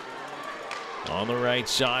 On the right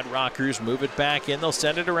side, Rockers move it back in. They'll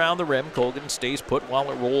send it around the rim. Colgan stays put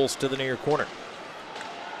while it rolls to the near corner.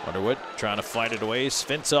 Underwood trying to fight it away.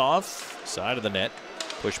 Svintzoff, side of the net.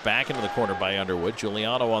 Pushed back into the corner by Underwood.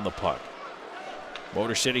 Giuliano on the puck.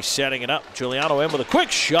 Motor City setting it up. Giuliano in with a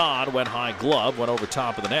quick shot. Went high glove. Went over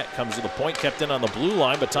top of the net. Comes to the point. Kept in on the blue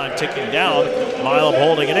line, but time ticking down. Milam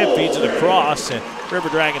holding it in. Feeds it across. And River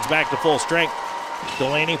Dragons back to full strength.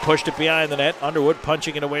 Delaney pushed it behind the net. Underwood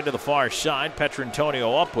punching it away to the far side.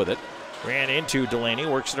 Petrantonio up with it. Ran into Delaney.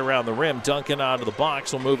 Works it around the rim. Duncan out of the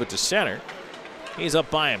box. Will move it to center. He's up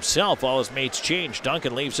by himself. All his mates change.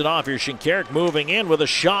 Duncan leaves it off. Here's Shinkarik moving in with a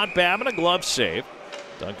shot. Babbitt a glove save.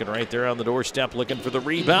 Duncan right there on the doorstep looking for the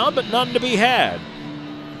rebound, but none to be had.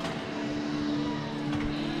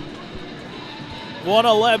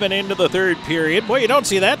 1:11 into the third period. Boy, you don't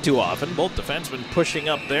see that too often. Both defensemen pushing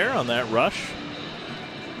up there on that rush.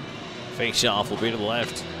 Face-off will be to the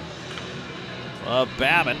left of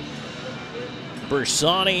Babbitt.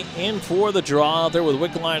 Bersani in for the draw out there with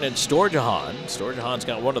Wickline and Storjahan. Storjahan's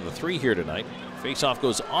got one of the 3 here tonight. Face-off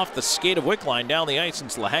goes off the skate of Wickline down the ice,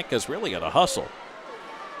 and Slaheka's really got a hustle.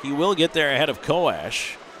 He will get there ahead of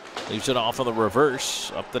Koash. Leaves it off on the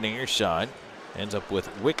reverse, up the near side. Ends up with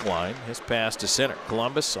Wickline. His pass to center.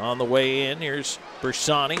 Columbus on the way in. Here's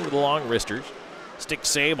Bersani with the long wristers. Stick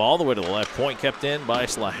save all the way to the left point. Kept in by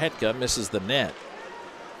Slaheka. Misses the net.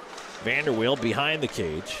 Vanderweel behind the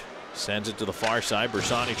cage. Sends it to the far side.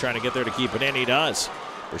 Bersani trying to get there to keep it in. He does.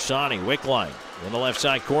 Bersani, Wickline in the left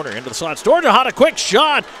side corner. Into the slot. Storjahan, a quick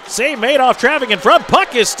shot. Save made off traffic in front.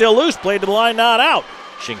 Puck is still loose. Played to the line, not out.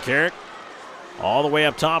 Shinkarik all the way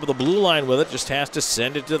up top of the blue line with it. Just has to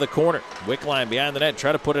send it to the corner. Wickline behind the net.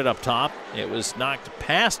 Try to put it up top. It was knocked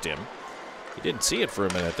past him. He didn't see it for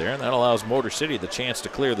a minute there, and that allows Motor City the chance to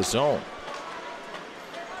clear the zone.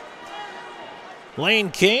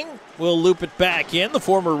 Lane King will loop it back in. The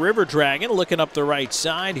former River Dragon looking up the right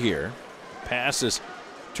side here. Pass is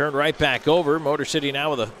turned right back over. Motor City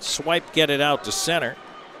now with a swipe, get it out to center.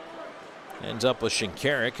 Ends up with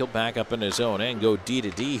Shinkarik. He'll back up in his own end, go D to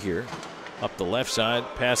D here. Up the left side,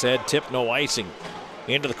 pass ahead, tip, no icing.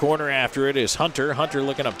 Into the corner after it is Hunter. Hunter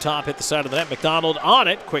looking up top, hit the side of the net. McDonald on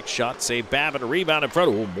it. Quick shot, save Babbitt. A rebound in front.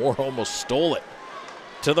 Oh, Moore almost stole it.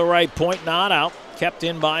 To the right point, not out. Kept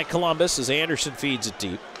in by Columbus as Anderson feeds it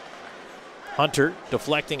deep. Hunter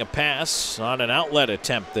deflecting a pass on an outlet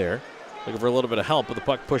attempt there. Looking for a little bit of help, but the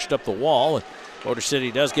puck pushed up the wall. Motor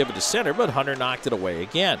City does give it to center, but Hunter knocked it away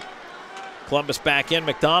again. Columbus back in.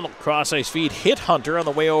 McDonald cross-ice feed hit Hunter on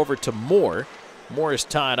the way over to Moore. Moore is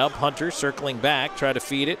tied up. Hunter circling back, try to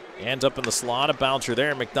feed it. Ends up in the slot. A bouncer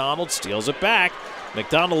there. McDonald steals it back.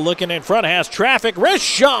 McDonald looking in front, has traffic. Wrist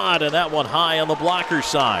shot, and that one high on the blocker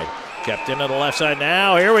side. Kept in on the left side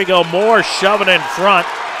now. Here we go. Moore shoving in front.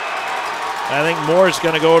 I think Moore's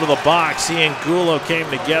going to go to the box. He and Gulo came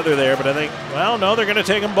together there, but I think, well, no, they're going to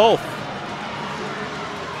take them both.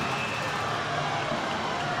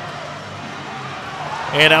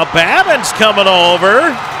 And now Babin's coming over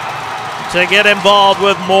to get involved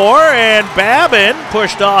with Moore, and Babin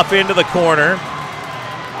pushed off into the corner.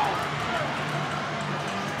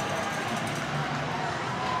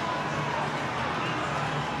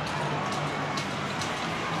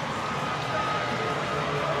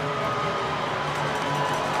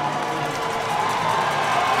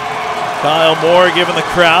 Kyle Moore giving the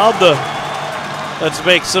crowd the let's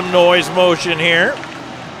make some noise motion here.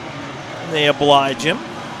 They oblige him.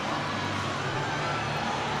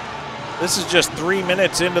 This is just 3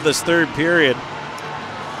 minutes into this third period.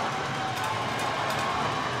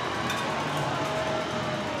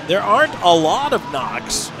 There aren't a lot of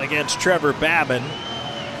knocks against Trevor Babin.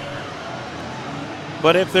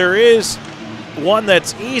 But if there is one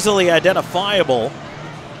that's easily identifiable,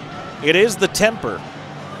 it is the temper.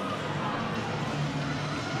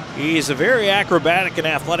 He's a very acrobatic and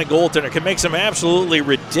athletic goaltender, can make some absolutely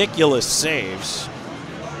ridiculous saves.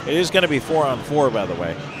 It is going to be 4-on-4, by the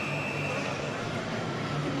way.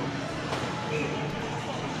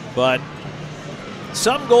 But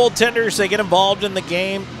some goaltenders, they get involved in the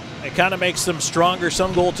game. It kind of makes them stronger.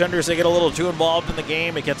 Some goaltenders, they get a little too involved in the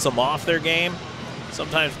game. It gets them off their game.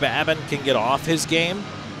 Sometimes Babin can get off his game.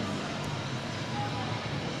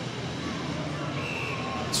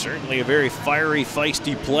 Certainly a very fiery,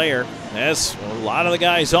 feisty player, as a lot of the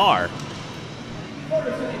guys are.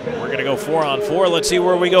 We're going to go 4-on-4. Let's see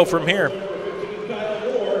where we go from here.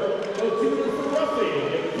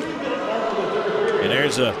 And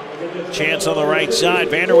there's a chance on the right side.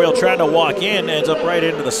 Vanderweel trying to walk in, ends up right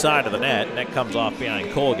into the side of the net, and that comes off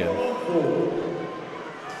behind Colgan.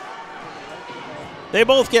 They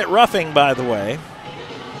both get roughing, by the way.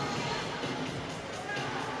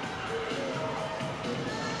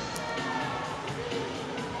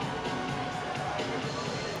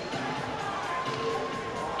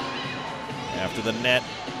 After the net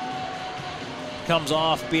comes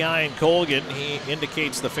off behind Colgan, he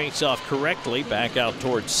indicates the face-off correctly back out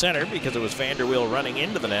towards center because it was Vanderweel running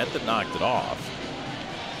into the net that knocked it off.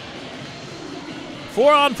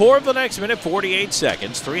 4-on-4 for the next minute, 48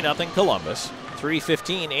 seconds, 3-0 Columbus.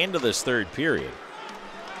 3:15 into this third period.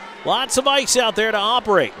 Lots of ice out there to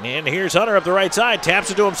operate. And here's Hunter up the right side, taps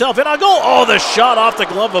it to himself, in on goal. Oh, the shot off the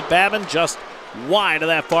glove of Babin, just wide of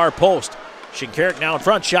that far post. Shinkarik now in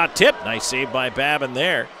front, shot tip. Nice save by Babin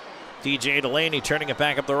there. DJ Delaney turning it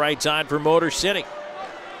back up the right side for Motor City.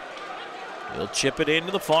 He'll chip it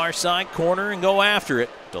into the far side corner and go after it.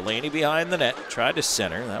 Delaney behind the net, tried to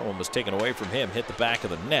center. That one was taken away from him, hit the back of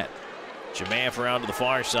the net. Jemayev around to the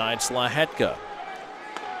far side, Slahetka.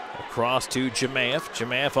 Across to Jemayev.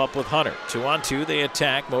 Jemayev up with Hunter. 2-on-2, they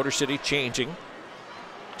attack. Motor City changing.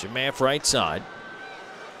 Jemayev right side.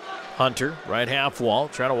 Hunter, right half wall,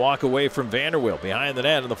 trying to walk away from Vanderweel behind the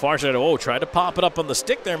net on the far side. Oh, tried to pop it up on the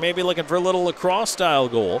stick there, maybe looking for a little lacrosse style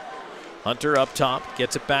goal. Hunter up top,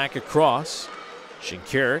 gets it back across.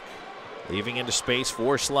 Shinkarik leaving into space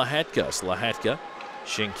for Slahetka. Slahetka,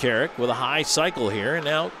 Shinkarik with a high cycle here, and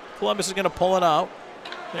now Columbus is going to pull it out.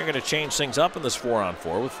 They're going to change things up in this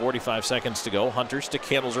 4-on-4 with 45 seconds to go. Hunter stick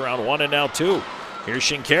handles around 1 and now 2. Here's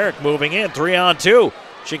Shinkarik moving in, 3-on-2.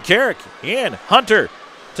 Shinkarik in, Hunter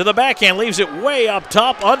to the backhand, leaves it way up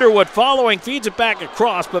top. Underwood following, feeds it back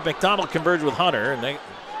across, but McDonald converged with Hunter, and they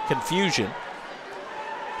confusion.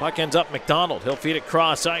 Puck ends up McDonald. He'll feed it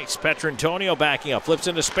cross ice. Petrantonio backing up, flips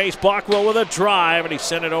into space. Bockwell with a drive, and he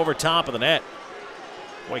sent it over top of the net.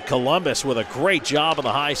 Boy, Columbus with a great job on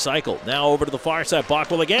the high cycle. Now over to the far side.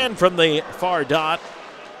 Bockwell again from the far dot.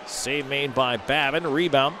 Save made by Babin.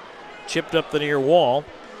 Rebound. Chipped up the near wall.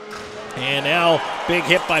 And now big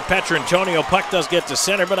hit by Petrantonio. Puck does get to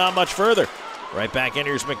center, but not much further. Right back in,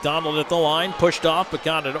 here's McDonald at the line. Pushed off, but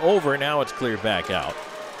got it over. Now it's cleared back out.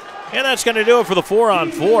 And that's going to do it for the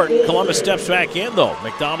 4-on-4. Columbus steps back in, though.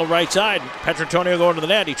 McDonald right side. Petrantonio going to the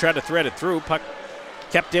net. He tried to thread it through. Puck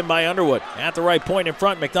kept in by Underwood. At the right point in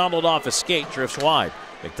front, McDonald off his skate, drifts wide.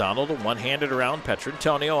 McDonald one-handed around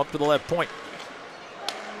Petrantonio up to the left point.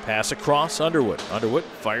 Pass across Underwood. Underwood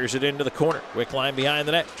fires it into the corner. Wickline behind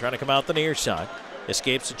the net, trying to come out the near side.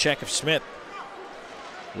 Escapes the check of Smith.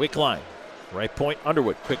 Wickline, right point,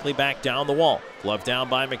 Underwood quickly back down the wall. Glove down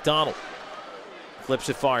by McDonald. Flips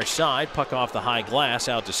it far side, puck off the high glass,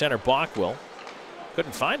 out to center. Bockwell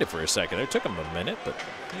couldn't find it for a second. It took him a minute, but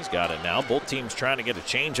he's got it now. Both teams trying to get a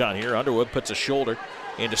change on here. Underwood puts a shoulder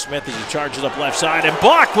into Smith as he charges up left side, and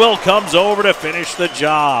Bockwell comes over to finish the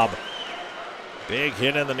job. Big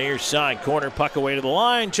hit in the near side corner, puck away to the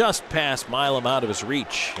line, just past Milam out of his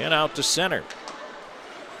reach, and out to center.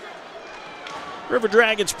 River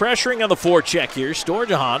Dragons pressuring on the forecheck here.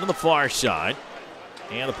 Storjahan on the far side.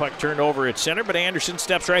 And the puck turned over at center, but Anderson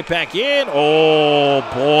steps right back in. Oh,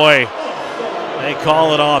 boy. They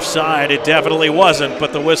call it offside. It definitely wasn't,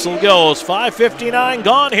 but the whistle goes. 5:59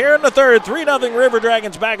 gone here in the third. 3-0 River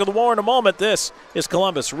Dragons back of the war in a moment. This is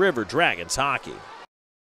Columbus River Dragons hockey.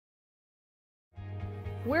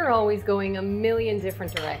 We're always going a million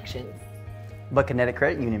different directions. But Kinetic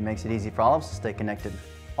Credit Union makes it easy for all of us to stay connected,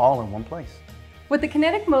 all in one place. With the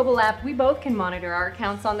Kinetic mobile app, we both can monitor our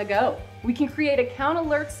accounts on the go. We can create account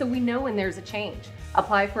alerts so we know when there's a change.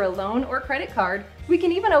 Apply for a loan or credit card. We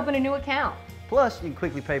can even open a new account. Plus, you can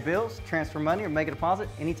quickly pay bills, transfer money, or make a deposit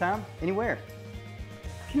anytime, anywhere.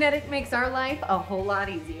 Kinetic makes our life a whole lot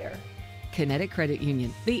easier. Kinetic Credit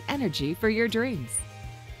Union, the energy for your dreams.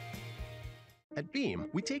 At Beam,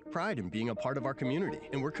 we take pride in being a part of our community,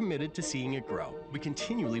 and we're committed to seeing it grow. We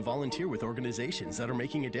continually volunteer with organizations that are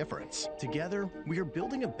making a difference. Together, we are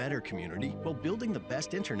building a better community while building the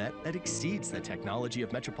best internet that exceeds the technology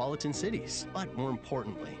of metropolitan cities. But more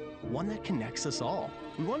importantly, one that connects us all.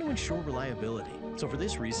 We want to ensure reliability, so for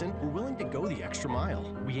this reason, we're willing to go the extra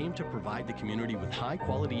mile. We aim to provide the community with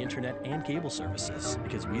high-quality internet and cable services,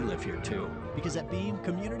 because we live here too. Because at Beam,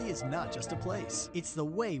 community is not just a place, it's the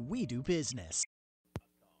way we do business.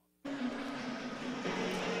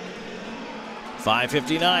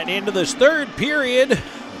 5:59 into this third period.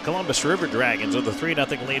 The Columbus River Dragons with a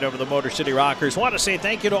 3-0 lead over the Motor City Rockers. Want to say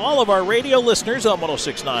thank you to all of our radio listeners on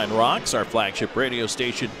 106.9 Rocks, our flagship radio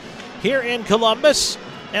station here in Columbus.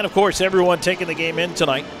 And, of course, everyone taking the game in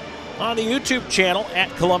tonight on the YouTube channel at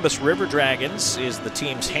Columbus River Dragons is the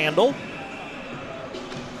team's handle.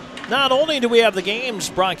 Not only do we have the games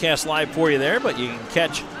broadcast live for you there, but you can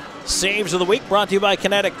catch Saves of the Week brought to you by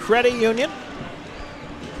Kinetic Credit Union.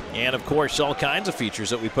 And, of course, all kinds of features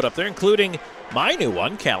that we put up there, including my new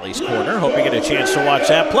one, Callie's Corner. Hope you get a chance to watch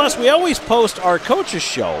that. Plus, we always post our coaches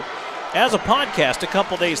show as a podcast a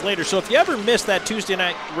couple days later. So if you ever miss that Tuesday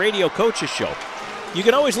night radio coaches show, you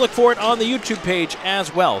can always look for it on the YouTube page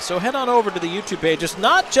as well. So head on over to the YouTube page. It's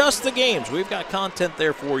not just the games. We've got content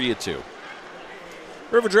there for you, too.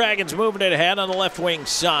 River Dragons moving it ahead on the left wing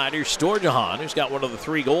side. Here's Storjahan, who's got one of the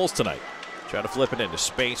 3 goals tonight. Try to flip it into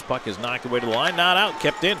space. Puck is knocked away to the line. Not out.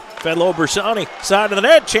 Kept in. Fedlo Bersani. Side of the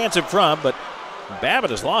net. Chance in front, but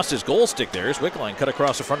Babbitt has lost his goal stick there. His Wickline cut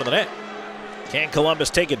across the front of the net. Can Columbus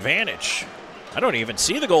take advantage? I don't even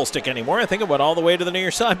see the goal stick anymore. I think it went all the way to the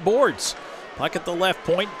near side boards. Puck at the left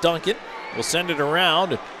point. Duncan will send it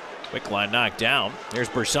around. Wickline knocked down. There's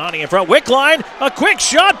Bersani in front. Wickline, a quick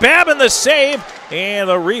shot. Babin the save. And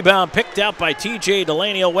the rebound picked out by TJ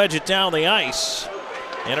Delaney. He'll wedge it down the ice.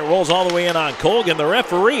 And it rolls all the way in on Colgan. The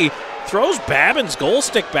referee throws Babin's goal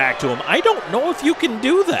stick back to him. I don't know if you can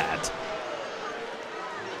do that.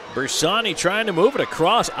 Bersani trying to move it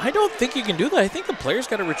across. I don't think you can do that. I think the player's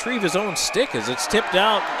got to retrieve his own stick as it's tipped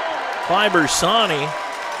out by Bersani.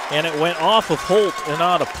 And it went off of Holt and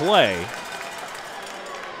out of play.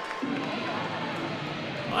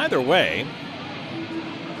 Either way,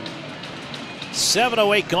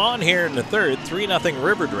 7:08 gone here in the third. 3-0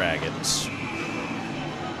 River Dragons.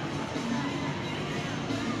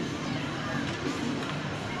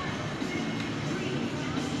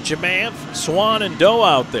 Jamaev, Swan, and Doe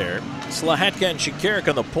out there. Slahetka and Shinkarik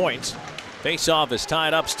on the points. Face-off is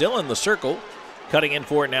tied up, still in the circle. Cutting in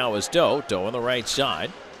for it now is Doe. Doe on the right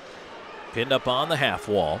side. Pinned up on the half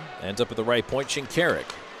wall. Ends up at the right point, Shinkarik.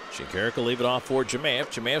 Shinkarik will leave it off for Jamaev.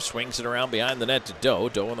 Jamaev swings it around behind the net to Doe.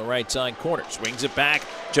 Doe on the right side corner. Swings it back.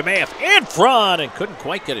 Jamaev in front and couldn't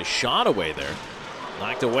quite get his shot away there.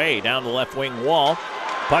 Knocked away down the left wing wall.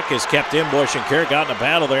 Puck is kept in. Boy, Shinkarik got in a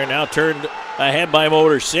battle there. Now turned ahead by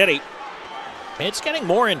Motor City. It's getting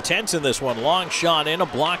more intense in this one. Long shot in, a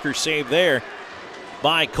blocker save there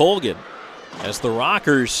by Colgan. As the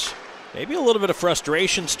Rockers, maybe a little bit of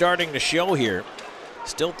frustration starting to show here.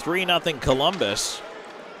 Still 3-0 Columbus.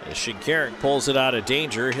 As Shinkarik pulls it out of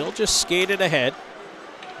danger, he'll just skate it ahead.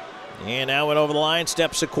 And now went over the line,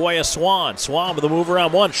 steps Sequoia Swan. Swan with a move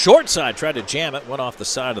around one. Short side, tried to jam it, went off the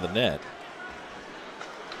side of the net.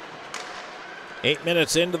 8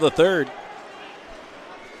 minutes into the third.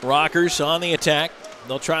 Rockers on the attack.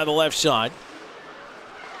 They'll try the left side.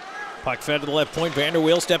 Puck fed to the left point.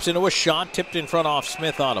 Vanderweel steps into a shot. Tipped in front off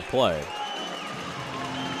Smith on a play.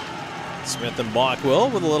 Smith and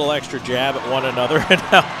Bockwell with a little extra jab at one another. And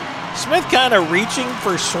now Smith kind of reaching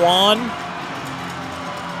for Swan.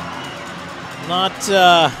 Not,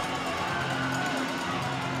 I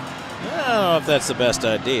don't know if that's the best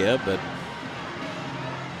idea, but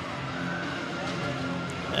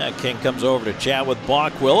King comes over to chat with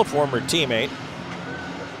Bockwell, a former teammate.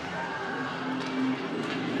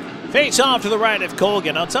 Face off to the right of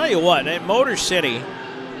Colgan. I'll tell you what, at Motor City,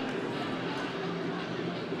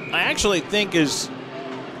 I actually think is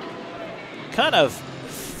kind of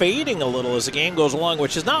fading a little as the game goes along,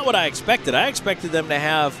 which is not what I expected. I expected them to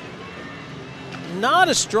have not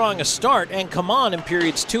as strong a start and come on in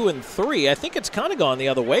periods 2 and 3. I think it's kind of gone the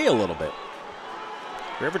other way a little bit.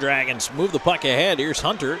 River Dragons move the puck ahead. Here's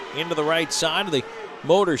Hunter into the right side of the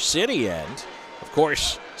Motor City end. Of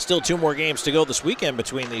course, still 2 more games to go this weekend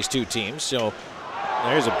between these two teams. So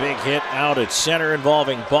there's a big hit out at center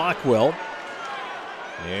involving Bockwell.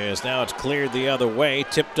 Yes, now it's cleared the other way.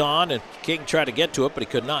 Tipped on, and King tried to get to it, but he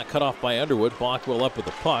could not. Cut off by Underwood. Bockwell up with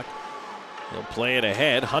the puck. He'll play it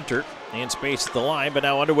ahead. Hunter In space at the line, but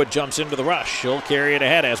now Underwood jumps into the rush. She'll carry it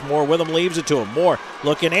ahead as Moore with him, leaves it to him. Moore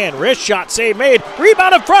looking in, wrist shot, save made.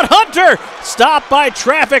 Rebound in front, Hunter! Stopped by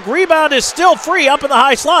traffic. Rebound is still free up in the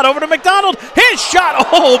high slot. Over to McDonald. His shot,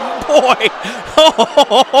 oh boy!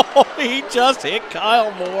 Oh, he just hit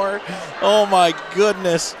Kyle Moore. Oh my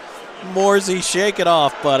goodness. Mooresy, shake it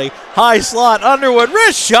off, buddy. High slot, Underwood,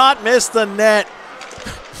 wrist shot, missed the net.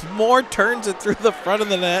 Moore turns it through the front of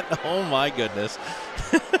the net. Oh my goodness.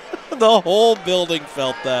 The whole building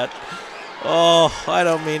felt that. Oh, I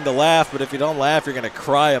don't mean to laugh, but if you don't laugh, you're going to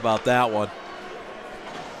cry about that one.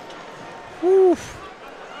 Whew.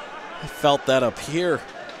 I felt that up here.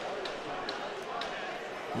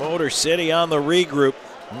 Motor City on the regroup.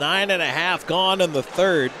 9.5 gone in the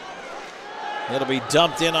third. It'll be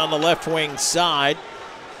dumped in on the left wing side.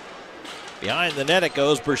 Behind the net it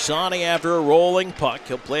goes. Bersani after a rolling puck.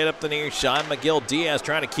 He'll play it up the near side. McGill Diaz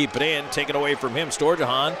trying to keep it in. Take it away from him.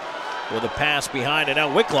 Storjahan with a pass behind it.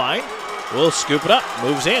 Now Wickline will scoop it up.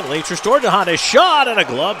 Moves in. Leads for Storjahan. A shot and a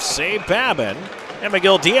glove save Babin. And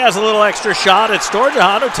McGill Diaz a little extra shot at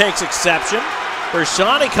Storjahan, who takes exception.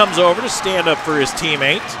 Bersani comes over to stand up for his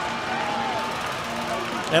teammate.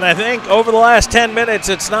 And I think over the last 10 minutes,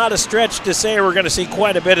 it's not a stretch to say we're going to see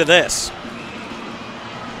quite a bit of this.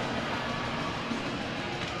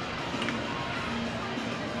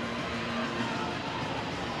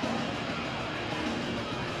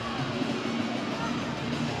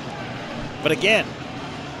 But again,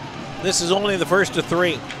 this is only the first of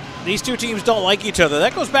three. These two teams don't like each other.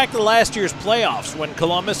 That goes back to last year's playoffs when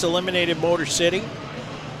Columbus eliminated Motor City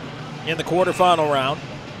in the quarterfinal round.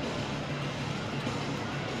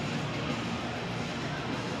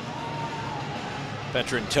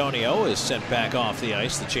 Petrantonio is sent back off the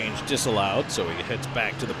ice. The change disallowed, so he heads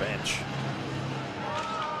back to the bench.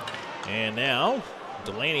 And now,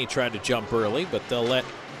 Delaney tried to jump early, but they'll let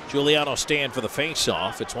Giuliano stand for the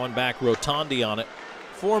face-off. It's one back, Rotondi on it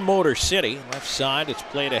for Motor City. Left side, it's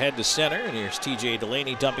played ahead to center, and here's TJ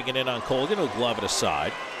Delaney dumping it in on Colgan, who'll glove it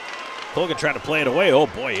aside. Colgan trying to play it away. Oh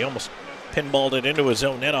boy, he almost pinballed it into his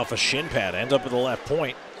own net off a shin pad. Ends up at the left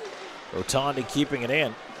point. Rotondi keeping it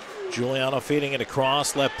in. Giuliano feeding it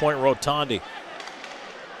across, left point, Rotondi.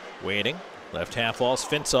 Waiting, left half wall,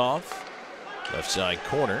 Svintsov. Left side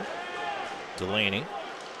corner, Delaney.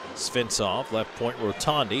 Svintsov, left point,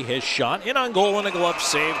 Rotondi. His shot in on goal and a glove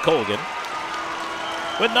save, Colgan.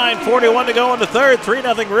 With 9:41 to go in the third,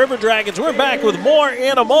 3-0 River Dragons. We're back with more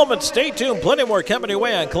in a moment. Stay tuned, plenty more coming your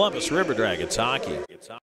way on Columbus River Dragons hockey.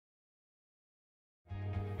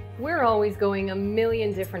 We're always going a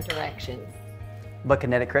million different directions. But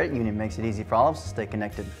Kinetic Credit Union makes it easy for all of us to stay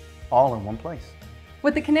connected, all in one place.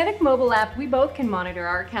 With the Kinetic mobile app, we both can monitor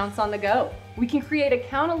our accounts on the go. We can create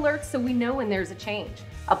account alerts so we know when there's a change.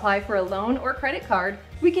 Apply for a loan or credit card.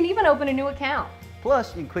 We can even open a new account. Plus,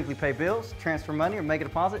 you can quickly pay bills, transfer money, or make a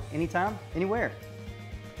deposit anytime, anywhere.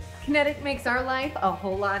 Kinetic makes our life a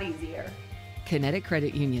whole lot easier. Kinetic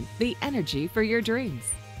Credit Union, the energy for your dreams.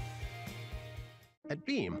 At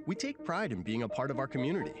Beam, we take pride in being a part of our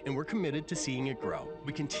community, and we're committed to seeing it grow.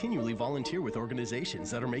 We continually volunteer with organizations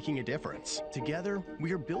that are making a difference. Together,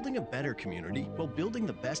 we are building a better community while building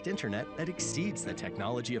the best internet that exceeds the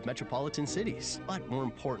technology of metropolitan cities. But more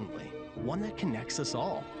importantly, one that connects us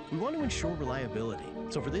all. We want to ensure reliability.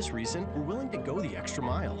 So for this reason, we're willing to go the extra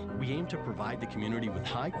mile. We aim to provide the community with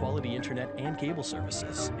high-quality internet and cable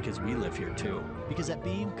services, because we live here too. Because at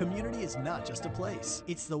Beam, community is not just a place.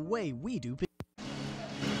 It's the way we do business.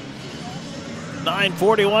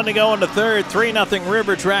 9:41 to go in the third, 3-0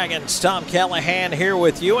 River Dragons. Tom Callahan here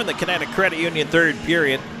with you in the Kinetic Credit Union third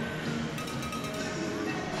period.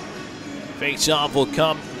 Face-off will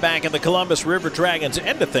come back in the Columbus River Dragons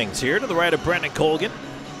end of things here to the right of Brendan Colgan.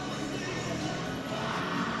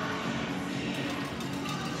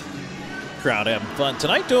 Crowd having fun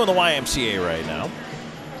tonight, doing the YMCA right now.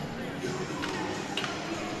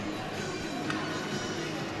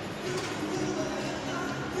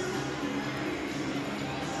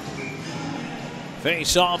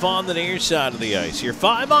 Face off on the near side of the ice. Here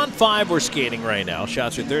 5-on-5 we're skating right now.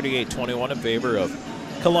 Shots are 38-21 in favor of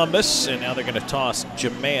Columbus, and now they're going to toss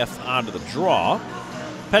Jemaeth onto the draw.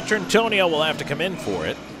 Petrantonio will have to come in for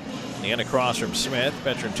it. The end across from Smith.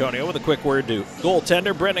 Petrantonio with a quick word to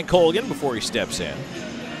goaltender Brendan Colgan before he steps in.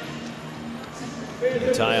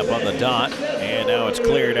 The tie up on the dot, and now it's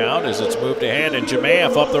cleared out as it's moved ahead, and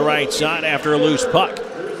Jemaeth up the right side after a loose puck.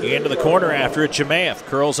 Into the corner after it. Jemaeth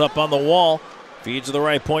curls up on the wall. Feeds to the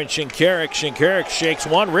right point, Shinkarik. Shinkarik shakes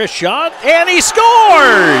one, wrist shot, and he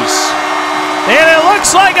scores! And it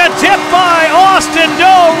looks like a tip by Austin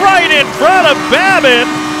Doe right in front of Babin.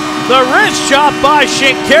 The wrist shot by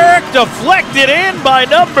Shinkarik deflected in by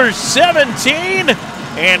number 17.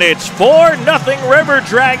 And it's 4-0 River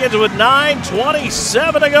Dragons with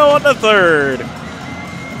 9:27 to go in the third.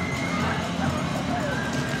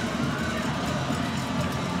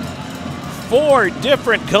 Four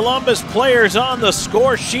different Columbus players on the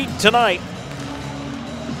score sheet tonight.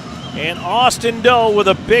 And Austin Doe with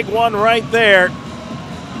a big one right there.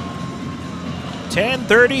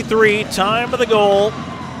 10:33, time of the goal.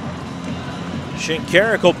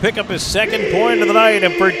 Shinkarik will pick up his second point of the night,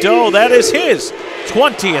 and for Doe, that is his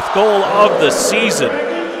 20th goal of the season.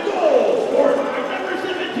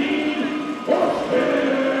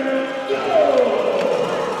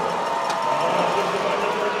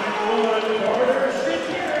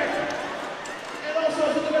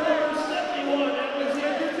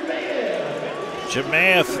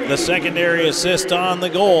 Jamath, the secondary assist on the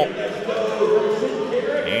goal.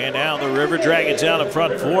 And now the River Dragons out in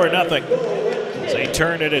front, 4-0. As they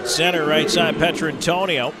turn it at center, right side,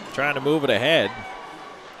 Petrantonio trying to move it ahead.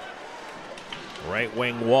 Right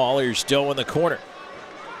wing wall, here's Doe in the corner.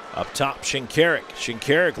 Up top, Shinkarik.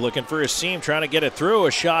 Shinkarik looking for a seam, trying to get it through.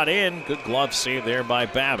 A shot in. Good glove save there by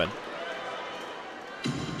Babin.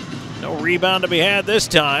 No rebound to be had this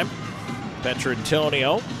time.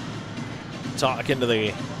 Petrantonio talking to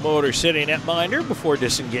the Motor City netminder before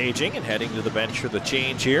disengaging and heading to the bench for the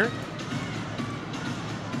change here.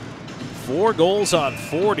 4 goals on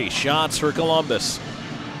 40 shots for Columbus.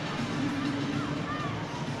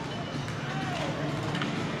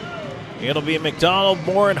 It'll be McDonald,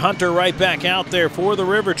 Moore, and Hunter right back out there for the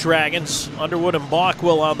River Dragons. Underwood and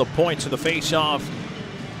Bockwell on the points of the face-off.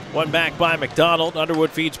 One back by McDonald.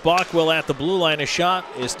 Underwood feeds Bockwell at the blue line. A shot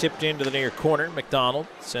is tipped into the near corner. McDonald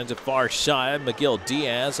sends it far side. McGill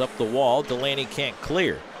Diaz up the wall. Delaney can't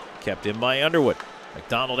clear. Kept in by Underwood.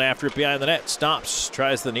 McDonald after it behind the net. Stops.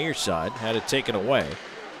 Tries the near side. Had it taken away.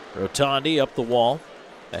 Rotondi up the wall.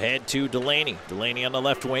 Ahead to Delaney. Delaney on the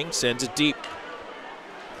left wing. Sends it deep.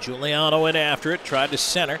 Giuliano in after it. Tried to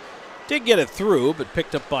center. Did get it through, but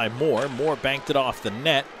picked up by Moore. Moore banked it off the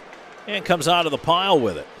net and comes out of the pile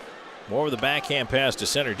with it. Moore with a backhand pass to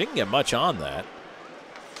center. Didn't get much on that.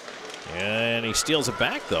 And he steals it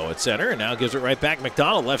back, though, at center, and now gives it right back.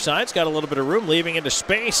 McDonald, left side's got a little bit of room, leaving into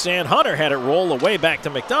space, and Hunter had it roll away back to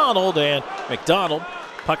McDonald, and McDonald,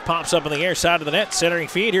 puck pops up in the air side of the net, centering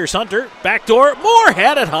feed. Here's Hunter, backdoor. Moore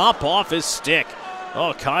had it hop off his stick.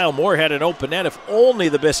 Oh, Kyle Moore had an open net. If only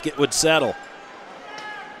the biscuit would settle.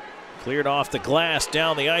 Cleared off the glass,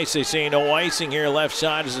 down the ice. They say no icing here left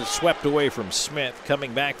side as it's swept away from Smith.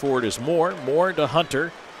 Coming back forward is Moore. Moore to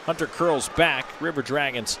Hunter. Hunter curls back. River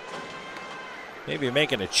Dragons maybe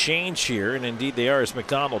making a change here, and indeed they are as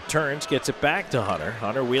McDonald turns, gets it back to Hunter.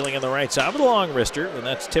 Hunter wheeling on the right side with a long wrister, and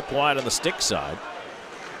that's tipped wide on the stick side.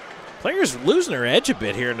 Players losing their edge a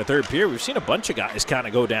bit here in the third period. We've seen a bunch of guys kind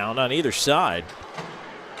of go down on either side.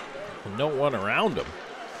 No one around them.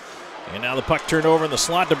 And now the puck turned over in the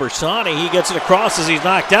slot to Bersani. He gets it across as he's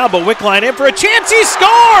knocked down, but Wickline in for a chance. He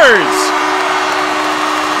scores!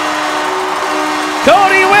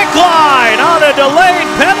 Cody Wickline on a delayed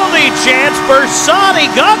penalty chance.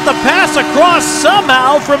 Bersani got the pass across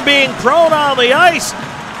somehow from being prone on the ice.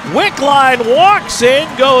 Wickline walks in,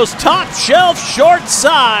 goes top shelf, short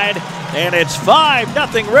side, and it's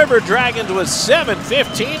 5-0 River Dragons with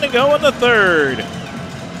 7:15 to go in the third.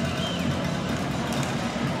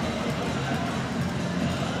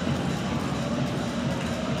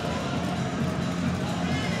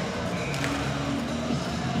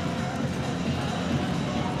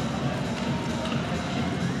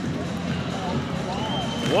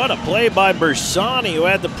 What a play by Bersani, who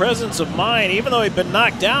had the presence of mind, even though he'd been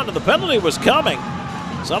knocked down and the penalty was coming.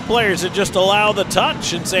 Some players would just allow the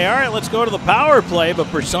touch and say, all right, let's go to the power play, but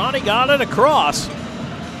Bersani got it across.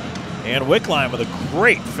 And Wickline with a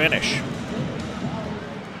great finish.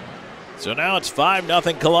 So now it's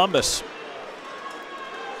 5-0 Columbus.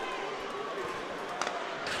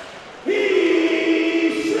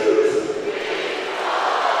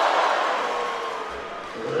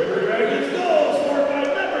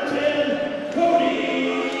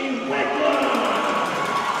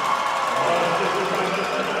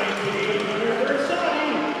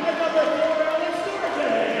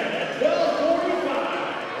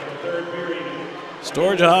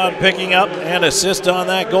 Storjahan picking up an assist on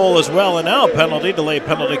that goal as well. And now a penalty, delayed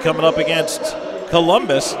penalty coming up against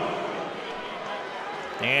Columbus.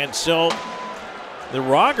 And so the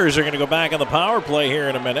Rockers are going to go back on the power play here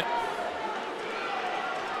in a minute.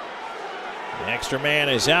 The extra man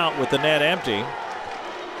is out with the net empty.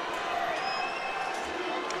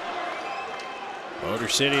 Motor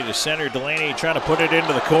City to center. Delaney trying to put it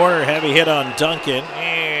into the corner. Heavy hit on Duncan,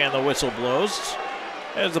 and the whistle blows.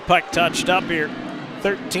 As the puck touched up here.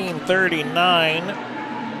 13:39.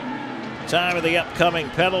 Time of the upcoming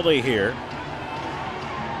penalty here.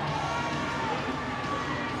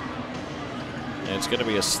 And it's going to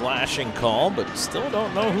be a slashing call, but still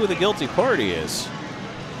don't know who the guilty party is.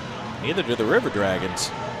 Neither do the River Dragons.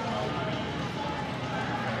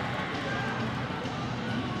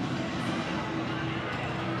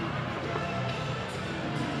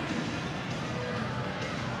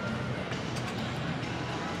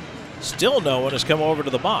 Still no one has come over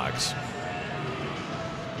to the box.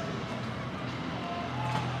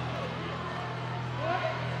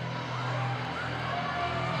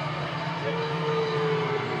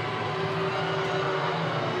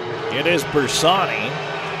 It is Bersani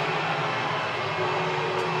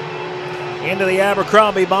into the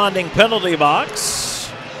Abercrombie Bonding penalty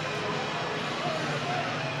box.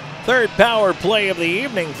 Third power play of the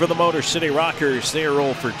evening for the Motor City Rockers. They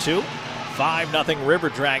roll for 2. 5-0 River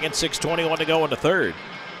Dragons, 6:21 to go in the third.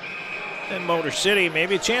 And Motor City,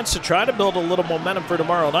 maybe a chance to try to build a little momentum for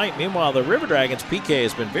tomorrow night. Meanwhile, the River Dragons PK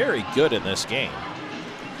has been very good in this game.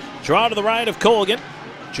 Draw to the right of Colgan.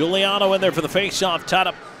 Giuliano in there for the faceoff, tied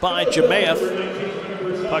up by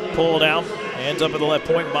Jemayev. Puck pulled out, ends up at the left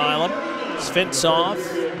point, Milam. Svintsoff,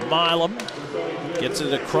 Milam gets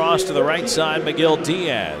it across to the right side, McGill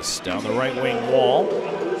Diaz down the right wing wall.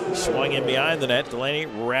 Swung in behind the net. Delaney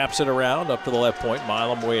wraps it around up to the left point.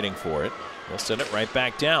 Milam waiting for it. He'll send it right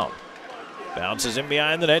back down. Bounces in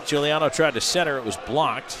behind the net. Giuliano tried to center. It was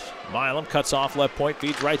blocked. Milam cuts off left point.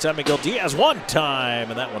 Feeds right side. McGill Diaz one time,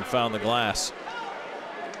 and that one found the glass.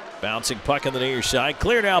 Bouncing puck on the near side.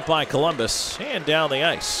 Cleared out by Columbus and down the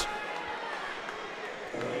ice.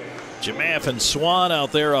 Jemayev and Swan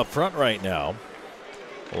out there up front right now,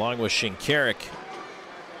 along with Shinkarik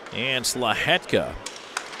and Slahetka.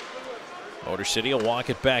 Motor City will walk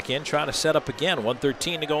it back in, try to set up again.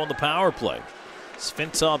 1:13 to go on the power play.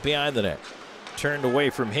 Svintsoff behind the net. Turned away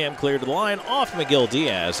from him, cleared to the line, off McGill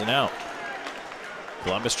Diaz and out.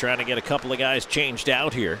 Columbus trying to get a couple of guys changed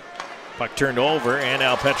out here. Puck turned over, and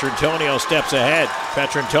now Petrantonio steps ahead.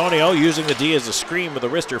 Petrantonio using the D as a screen with a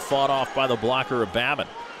wrister fought off by the blocker of Babin.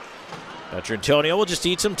 Petrantonio will just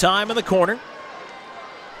eat some time in the corner.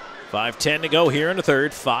 5:10 to go here in the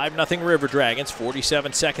third. 5-0 River Dragons.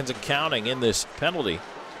 47 seconds and counting in this penalty.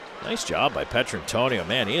 Nice job by Petrantonio.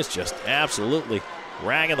 Man, he is just absolutely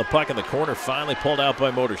ragging the puck in the corner. Finally pulled out by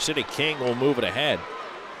Motor City. King will move it ahead.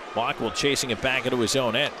 Bockwell chasing it back into his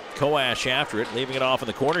own end. Koash after it, leaving it off in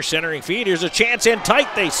the corner. Centering feed. Here's a chance in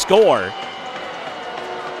tight. They score.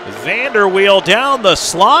 Vanderweel down the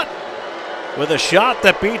slot with a shot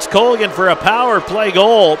that beats Colgan for a power play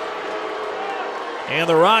goal. And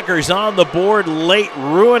the Rockers on the board late,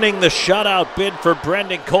 ruining the shutout bid for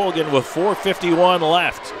Brendan Colgan with 4:51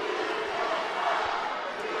 left.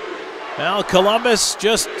 Now Columbus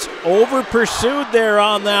just over-pursued there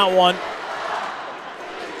on that one.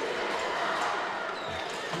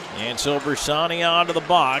 And so Bersani out of the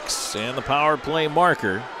box, and the power play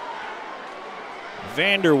marker.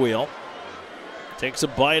 Vanderweel takes a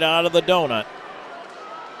bite out of the donut.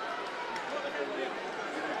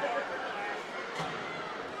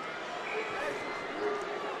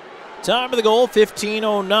 Time of the goal,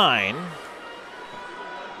 15:09.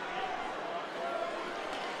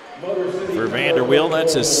 For Vanderweel,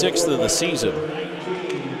 that's his 6th of the season.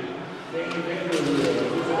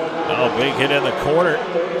 Oh, big hit in the corner.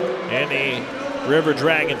 And the River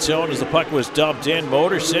Dragon zone as the puck was dumped in.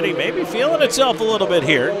 Motor City maybe feeling itself a little bit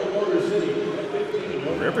here.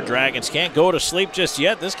 River Dragons can't go to sleep just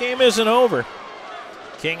yet. This game isn't over.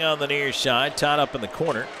 King on the near side, tied up in the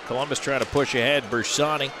corner. Columbus trying to push ahead.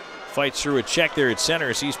 Bersani fights through a check there at center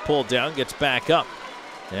as he's pulled down, gets back up.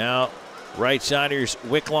 Now, right side, here's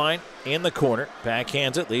Wickline in the corner.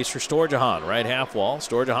 Backhands it, leaves for Storjahan. Right half wall.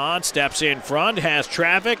 Storjahan steps in front, has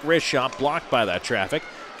traffic. Wrist shot blocked by that traffic.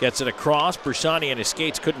 Gets it across. Bersani and his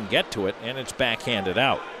skates couldn't get to it, and it's backhanded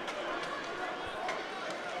out.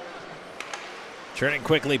 Turning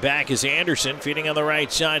quickly back is Anderson, feeding on the right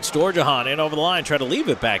side. Storjahan in over the line, tried to leave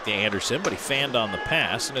it back to Anderson, but he fanned on the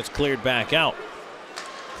pass, and it's cleared back out.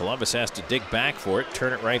 Columbus has to dig back for it,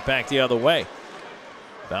 turn it right back the other way.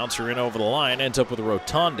 Bouncer in over the line, ends up with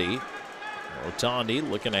Rotondi. Rotondi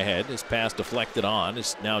looking ahead, his pass deflected on,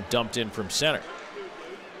 is now dumped in from center.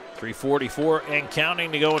 3:44 and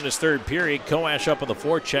counting to go in this third period. Koash up on the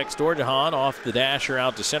forecheck. Storjahan off the dasher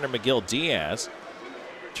out to center. McGill Diaz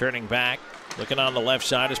turning back, looking on the left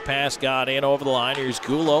side. His pass got in over the line. Here's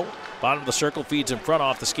Gulo. Bottom of the circle, feeds in front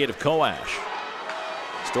off the skate of Koash.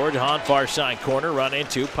 Storjahan, far side corner, run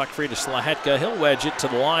into, puck free to Slahetka. He'll wedge it to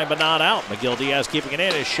the line, but not out. McGill Diaz keeping it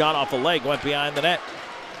in. His shot off a leg, went behind the net.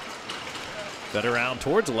 Fed around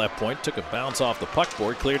towards the left point, took a bounce off the puck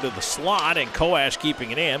board, cleared to the slot, and Koash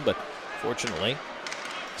keeping it in, but fortunately,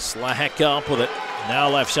 Slahetka up with it. Now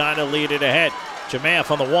left side to lead it ahead. Jamaev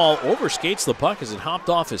on the wall, overskates the puck as it hopped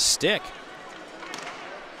off his stick.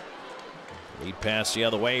 Lead pass the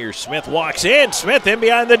other way here. Smith walks in. Smith in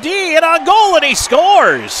behind the D and on goal, and he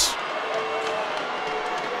scores.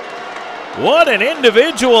 What an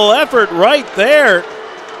individual effort right there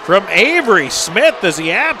from Avery Smith as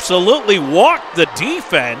he absolutely walked the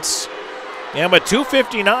defense. And with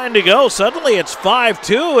 2:59 to go, suddenly it's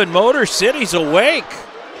 5-2 and Motor City's awake.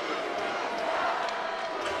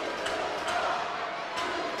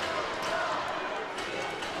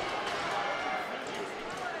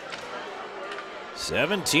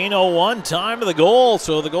 .17:01 time of the goal,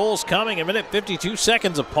 so the goal's coming a minute 52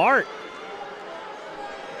 seconds apart.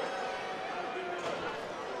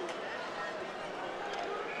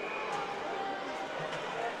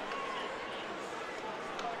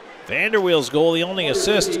 Vanderweel's goal, the only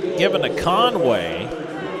assist given to Conway.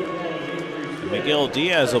 McGill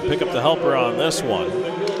Diaz will pick up the helper on this one.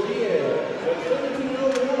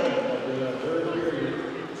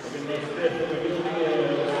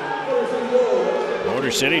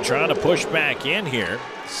 Motor City trying to push back in here.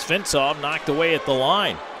 Svintsov knocked away at the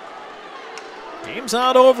line. Game's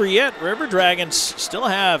not over yet. River Dragons still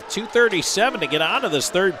have 2:37 to get out of this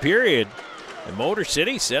third period. And Motor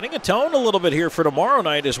City setting a tone a little bit here for tomorrow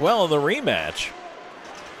night as well in the rematch.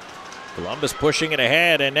 Columbus pushing it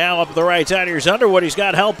ahead, and now up the right side, here's Underwood. He's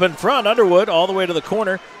got help in front. Underwood all the way to the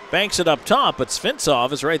corner, banks it up top, but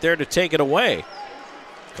Svintsov is right there to take it away.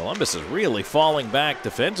 Columbus is really falling back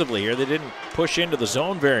defensively here. They didn't push into the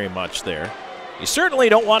zone very much there. You certainly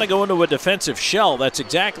don't want to go into a defensive shell. That's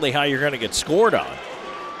exactly how you're going to get scored on.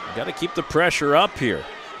 You've got to keep the pressure up here.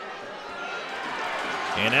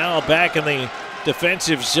 And now back in the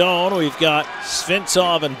defensive zone, we've got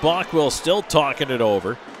Svintsov and Bockwell still talking it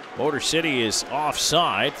over. Motor City is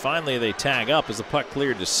offside. Finally, they tag up as the puck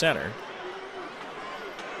cleared to center.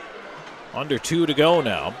 Under 2 to go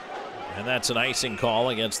now. And that's an icing call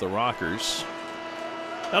against the Rockers.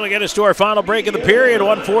 That'll get us to our final break of the period.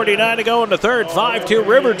 1:49 to go in the third. 5-2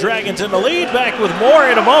 River Dragons in the lead. Back with more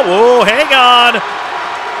in a moment. Oh, hang on.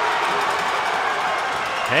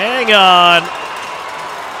 Hang on.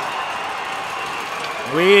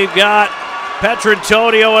 We've got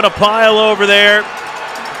Petrantonio in a pile over there.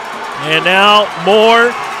 And now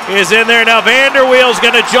Moore is in there. Now Vanderweel's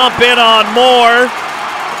going to jump in on Moore.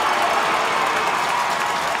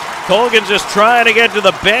 Colgan's just trying to get to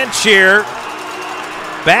the bench here.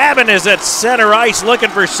 Babin is at center ice looking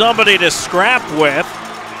for somebody to scrap with.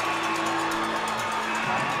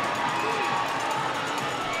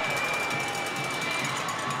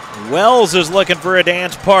 Wells is looking for a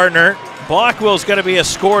dance partner. Bockwell's going to be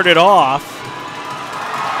escorted off.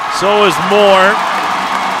 So is Moore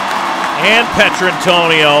and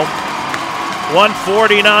Petrantonio.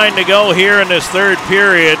 1:49 to go here in this third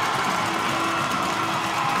period.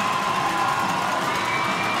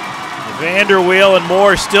 Vanderweel and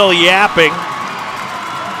Moore still yapping.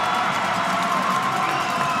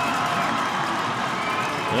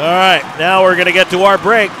 All right, now we're going to get to our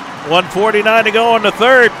break. 1:49 to go in the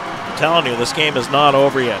third. I'm telling you, this game is not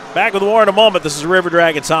over yet. Back with more in a moment. This is River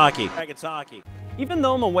Dragons Hockey. Even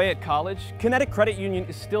though I'm away at college, Kinetic Credit Union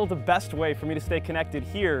is still the best way for me to stay connected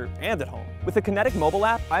here and at home. With the Kinetic mobile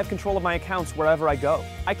app, I have control of my accounts wherever I go.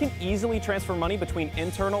 I can easily transfer money between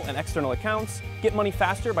internal and external accounts, get money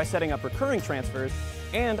faster by setting up recurring transfers,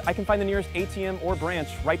 and I can find the nearest ATM or branch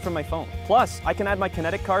right from my phone. Plus, I can add my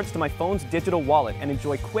Kinetic cards to my phone's digital wallet and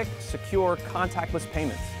enjoy quick, secure, contactless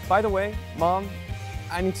payments. By the way, Mom,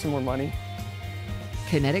 I need some more money.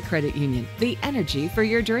 Kinetic Credit Union, the energy for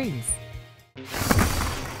your dreams.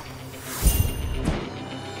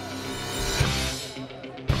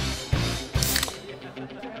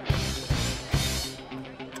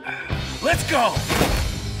 Let's go!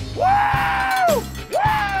 Woo! Woo!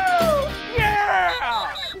 Yeah!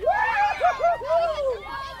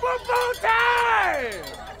 Football time!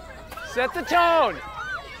 Set the tone.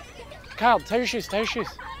 Kyle, tie your shoes, tie your shoes.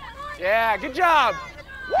 Yeah, good job.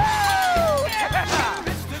 Woo! Yeah!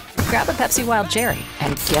 Grab a Pepsi Wild Cherry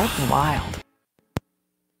and get wild.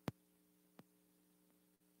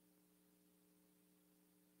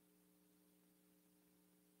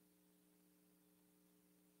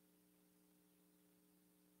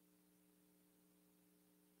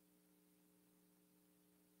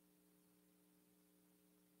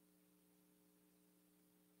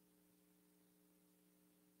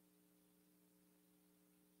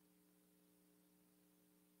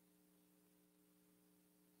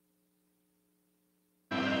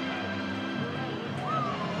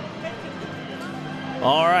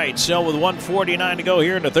 All right, so with 1:49 to go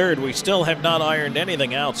here in the third, we still have not ironed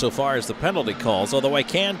anything out so far as the penalty calls, although I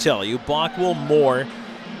can tell you Bockwell, Moore,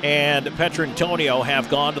 and Petrantonio have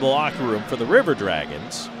gone to the locker room for the River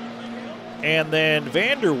Dragons. And then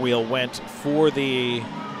Vanderweel went for the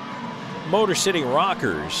Motor City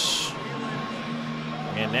Rockers.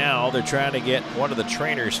 And now they're trying to get one of the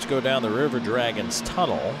trainers to go down the River Dragons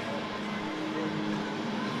tunnel.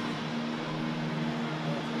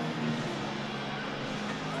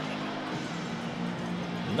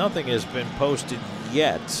 Nothing has been posted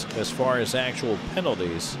yet as far as actual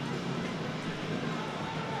penalties.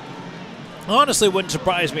 Honestly, it wouldn't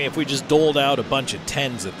surprise me if we just doled out a bunch of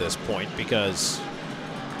 10s at this point, because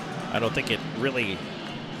I don't think it really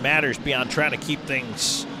matters beyond trying to keep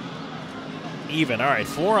things even. All right,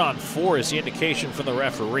 4-on-4 is the indication from the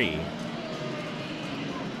referee,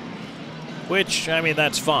 which, I mean,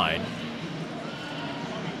 that's fine.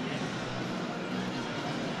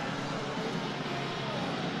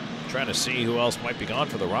 Trying to see who else might be gone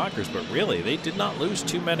for the Rockers, but really, they did not lose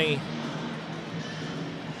too many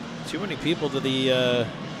people to the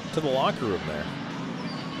locker room there.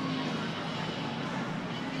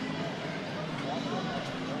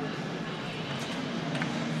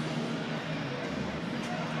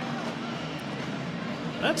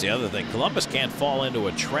 That's the other thing. Columbus can't fall into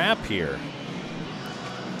a trap here.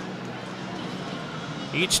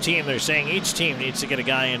 Each team, they're saying each team needs to get a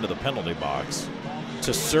guy into the penalty box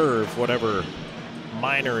to serve whatever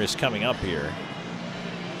minor is coming up here.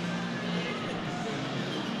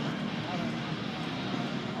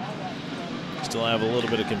 Still have a little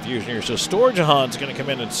bit of confusion here. So Storjahan's going to come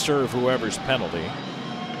in and serve whoever's penalty.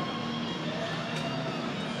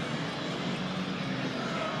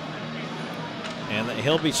 And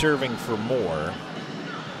he'll be serving for Moore.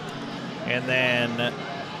 And then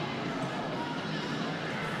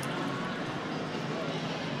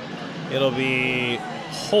it'll be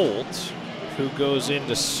Holt who goes in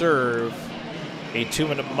to serve a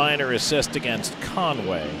 2-minute minor assist against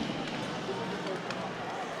Conway.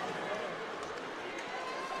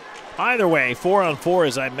 Either way, 4-on-4,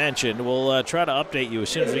 as I mentioned. We'll try to update you as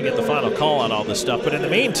soon as we get the final call on all this stuff. But in the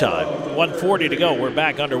meantime, 1:40 to go. We're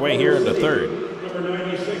back underway here in the third. Number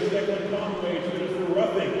 96, Declan Conway, 2 minutes for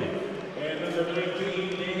roughing. And number 19,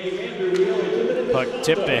 Danny Vanderweel. Puck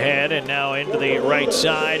tipped ahead and now into the right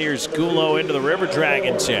side. Here's Gulo into the River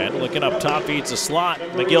Dragons end. Looking up top, feeds the slot.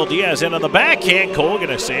 McGill Diaz in on the backhand. Colgan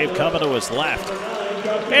a save coming to his left.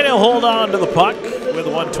 And he'll hold on to the puck with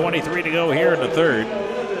 1:23 to go here in the third.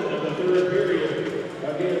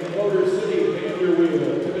 Against Motor City,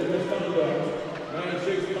 Vanderweel, timid misconduct.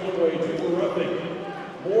 96, Conway, 2 for roughing.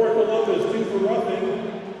 Moore Columbus, 2 for roughing.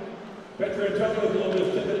 Petrantonio Columbus,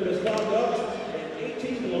 timid misconduct. And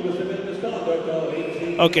 18 Columbus, timid misconduct. All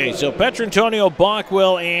 18. Okay, so Petrantonio,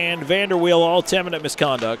 Bockwell, and Vanderweel all 10-minute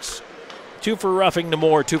misconducts. 2 for roughing to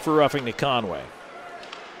Moore, 2 for roughing to Conway.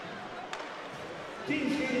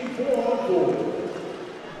 Team skating 4-on-4.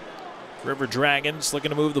 River Dragons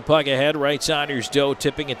looking to move the puck ahead. Right side, here's Doe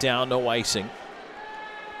tipping it down, no icing.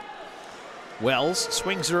 Wells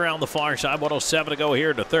swings it around the far side. 1:07 to go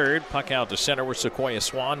here in the third. Puck out to center with Sequoia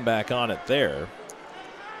Swan back on it there.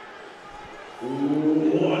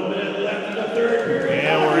 1 minute left in the third period.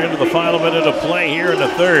 And we're into the final minute of play here in the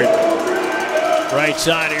third. Right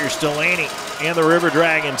side, here's Delaney and the River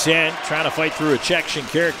Dragons end, trying to fight through a check.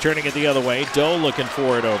 Shinkarik turning it the other way. Doe looking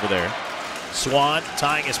for it over there. Swan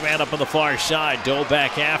tying his man up on the far side. Doe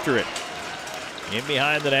back after it. In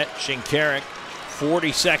behind the net, Shinkarik.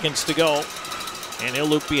 40 seconds to go. And he'll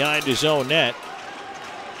loop behind his own net.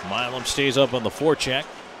 Milam stays up on the forecheck.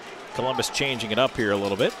 Columbus changing it up here a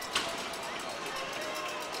little bit.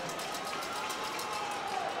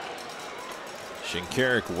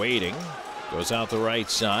 Shinkarik waiting. Goes out the right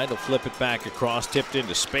side. He'll flip it back across. Tipped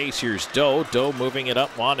into space. Here's Doe. Doe moving it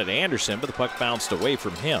up. Wanted Anderson, but the puck bounced away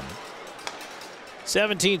from him.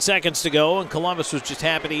 17 seconds to go, and Columbus was just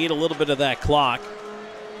happy to eat a little bit of that clock.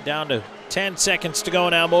 Down to 10 seconds to go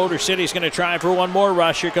now. Motor City's going to try for one more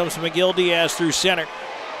rush. Here comes McGill Diaz through center.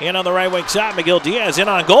 In on the right wing side. McGill Diaz in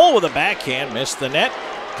on goal with a backhand. Missed the net.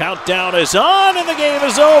 Countdown is on, and the game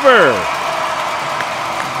is over.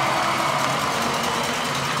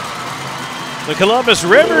 The Columbus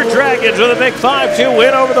River Dragons with a big 5-2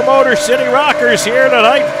 win over the Motor City Rockers here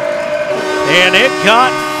tonight. And it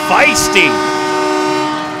got feisty.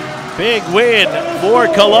 Big win for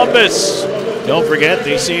Columbus. Don't forget,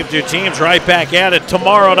 they see their teams right back at it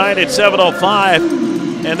tomorrow night at 7:05.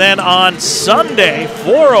 And then on Sunday,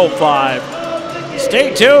 4:05,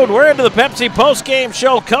 Stay tuned. We're into the Pepsi post-game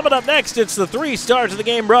show. Coming up next, it's the 3 stars of the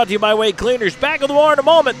game brought to you by Wade Cleaners. Back with more in a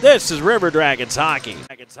moment. This is River Dragons Hockey.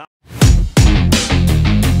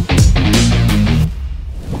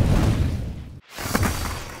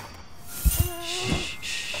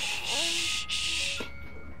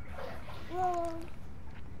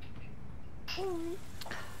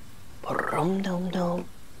 Dum-dum-dum.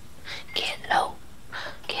 Get low,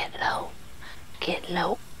 get low, get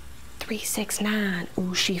low. 369,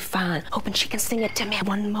 ooh, she fine. Hoping she can sing it to me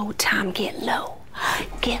one more time. Get low,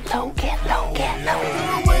 get low, get low, get low.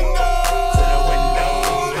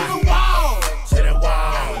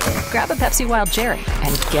 Grab a Pepsi Wild Cherry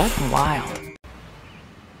and get wild.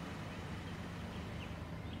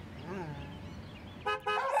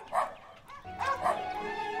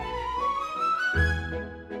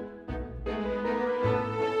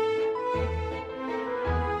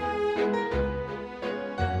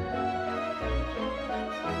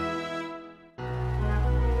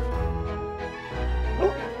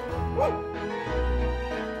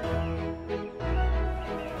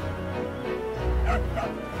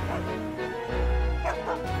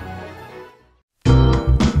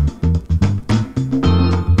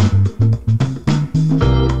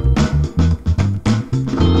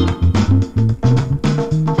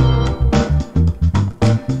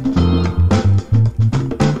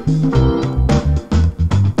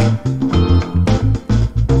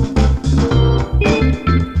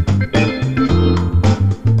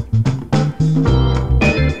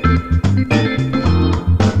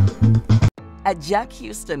 At Jack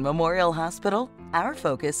Houston Memorial Hospital, our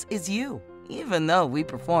focus is you. Even though we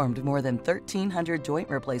performed more than 1,300 joint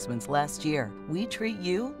replacements last year, we treat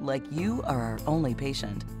you like you are our only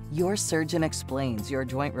patient. Your surgeon explains your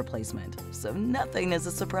joint replacement, so nothing is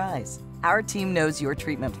a surprise. Our team knows your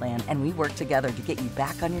treatment plan, and we work together to get you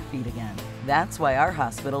back on your feet again. That's why our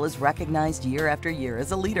hospital is recognized year after year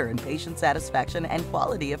as a leader in patient satisfaction and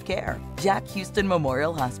quality of care. Jack Houston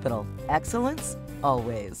Memorial Hospital. Excellence,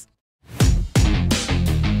 always.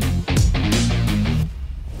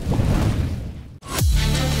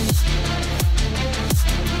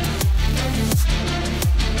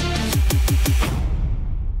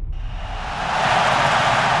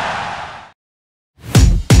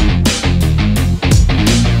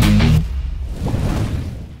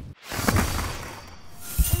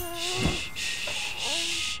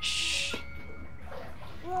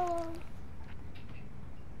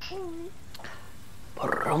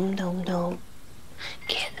 Dum-dum-dum.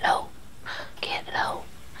 Get low, get low,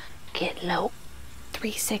 get low.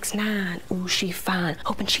 369, ooh, she fine.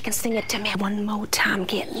 Hoping she can sing it to me one more time.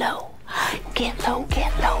 Get low, get low,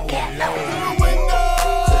 get low, get low.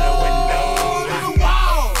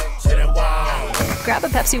 Grab a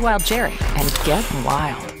Pepsi Wild Cherry and get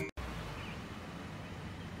wild.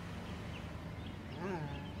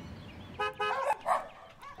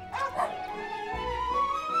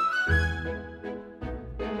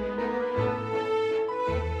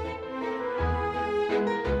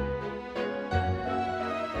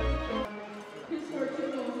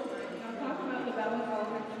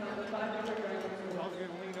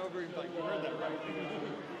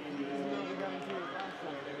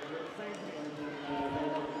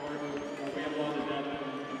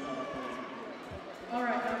 All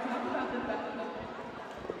right, now talk about the basketball.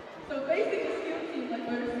 So facing a skill team like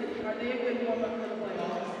Motor City, are they a good warm-up for the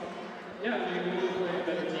playoffs? Yeah, I mean, we play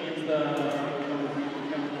better teams.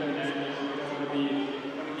 Come to an end, we don't want to be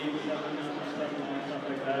game 7 or stuff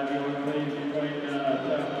like that. We want to play quite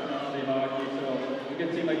tough hockey. So a good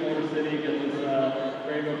team like Motor City gets us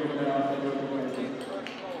ready to go for the playoffs and go for the team.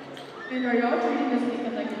 And are y'all treating this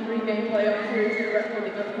weekend like a 3-game playoff series to rep for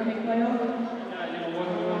the upcoming playoff? Yeah, you know,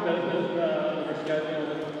 one benefit of our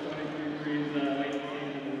schedule with 23 late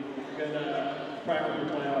season is good practice for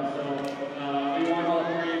playoffs. So we want all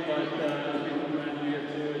 3, but as we move into year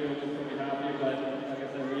 2, you'll just be happy. But like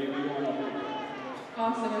I said, we want all 3.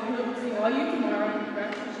 Awesome, and we hope to see all you tomorrow.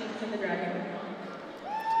 Congrats to Sheets and the Dragon.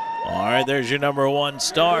 All right, there's your number 1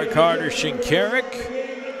 star, Carter Shinkarik.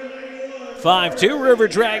 5-2, River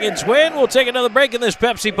Dragons win. We'll take another break in this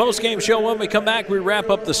Pepsi postgame show. When we come back, we wrap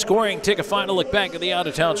up the scoring. Take a final look back at the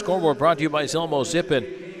out-of-town scoreboard brought to you by Zelmo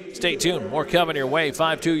Zippin. Stay tuned. More coming your way.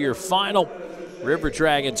 5-2, your final. River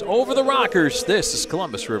Dragons over the Rockers. This is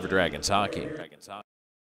Columbus River Dragons hockey.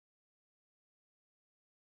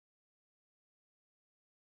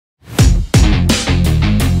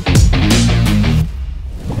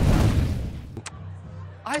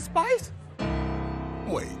 Ice Spice?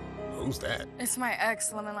 Wait, who's that? It's my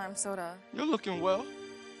ex, lemon lime soda. You're looking well.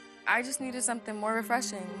 I just needed something more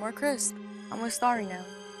refreshing, more crisp. I'm with Starry now.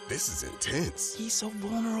 This is intense. He's so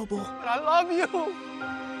vulnerable. But I love you.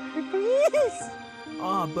 Please.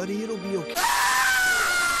 Aw, buddy, it'll be okay.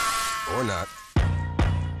 Or not.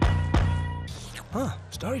 Huh,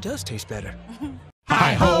 Starry does taste better.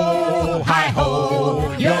 Hi-ho,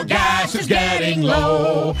 your gas is getting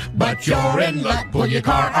low, but you're in luck, pull your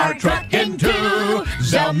car or truck into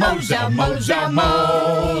Zelmo's.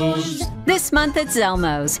 This month at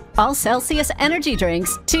Zelmo's, all Celsius energy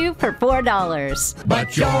drinks, 2 for $4.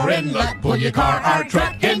 But you're in luck, pull your car or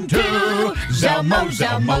truck into Zelmo's.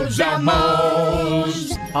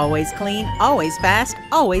 Always clean, always fast,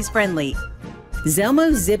 always friendly.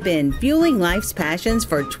 Zelmo's Zip-In, fueling life's passions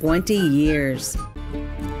for 20 years.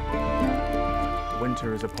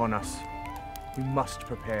 Winter is upon us. We must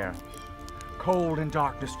prepare. Cold and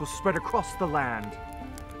darkness will spread across the land.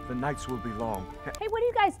 The nights will be long. Hey, what are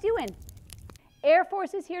you guys doing? Air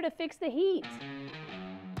Force is here to fix the heat.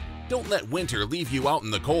 Don't let winter leave you out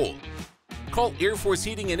in the cold. Call Air Force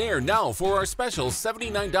Heating and Air now for our special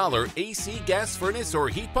 $79 AC gas furnace or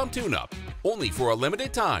heat pump tune-up, only for a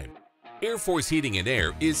limited time. Air Force Heating and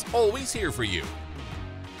Air is always here for you.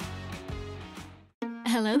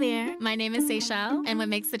 Hello there, my name is Seychelle, and what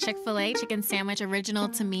makes the Chick-fil-A chicken sandwich original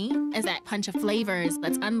to me is that punch of flavors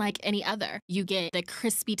that's unlike any other. You get the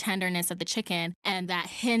crispy tenderness of the chicken and that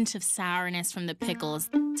hint of sourness from the pickles.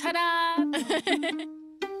 Ta-da!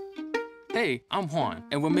 Hey, I'm Juan,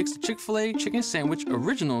 and what makes the Chick-fil-A chicken sandwich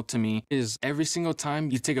original to me is every single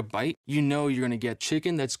time you take a bite, you know you're gonna get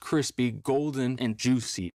chicken that's crispy, golden, and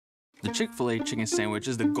juicy. The Chick-fil-A chicken sandwich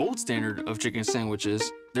is the gold standard of chicken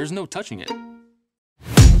sandwiches. There's no touching it.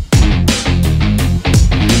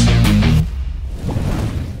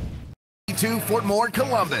 Fort Moore,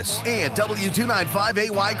 Columbus, and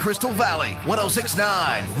W295AY Crystal Valley.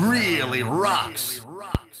 106.9 really rocks.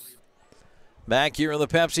 Back here in the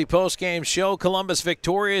Pepsi postgame show, Columbus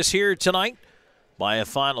victorious here tonight by a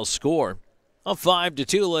final score of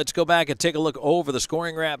 5-2. Let's go back and take a look over the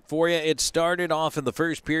scoring wrap for you. It started off in the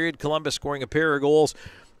first period, Columbus scoring a pair of goals.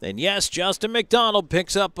 And yes, Justin McDonald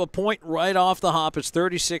picks up a point right off the hop. His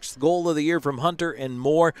 36th goal of the year from Hunter and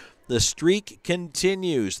Moore. The streak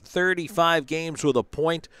continues. 35 games with a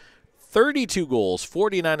point, 32 goals,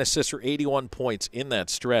 49 assists for 81 points in that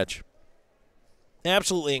stretch.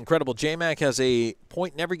 Absolutely incredible. J-Mac has a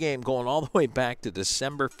point in every game going all the way back to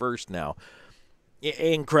December 1st now.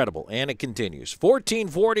 Incredible, and it continues.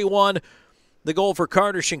 14:41, the goal for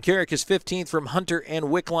Carter Shinkarik, his 15th from Hunter, and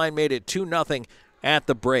Wickline made it 2-0 at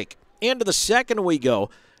the break. Into the second we go.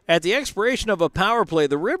 At the expiration of a power play,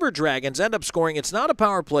 the River Dragons end up scoring. It's not a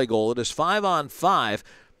power play goal. It is 5-on-5,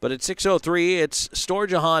 but at 6:03, it's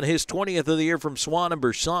Storjahan, his 20th of the year from Swan and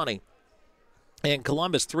Bersani. And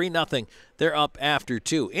Columbus 3-0. They're up after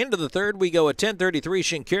 2. Into the third we go at 10:33.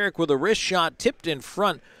 Shinkarik with a wrist shot tipped in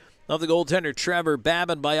front of the goaltender Trevor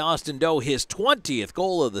Babin by Austin Doe, his 20th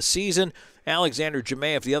goal of the season. Alexander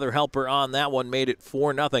Jemayev, the other helper on that one, made it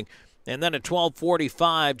 4-0. And then at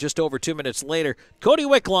 12:45, just over 2 minutes later, Cody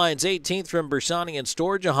Wickline's 18th from Bersani and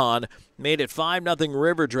Storjahan made it 5-0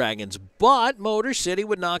 River Dragons. But Motor City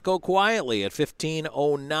would not go quietly. At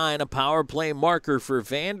 15:09, a power play marker for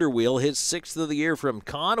Vanderweel, his 6th of the year from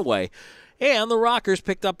Conway. And the Rockers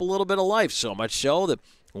picked up a little bit of life, so much so that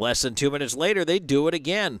less than 2 minutes later, they do it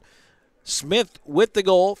again. Smith with the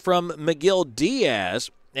goal from McGill Diaz.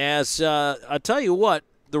 As I'll tell you what,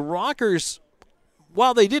 the Rockers,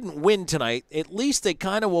 while they didn't win tonight, at least they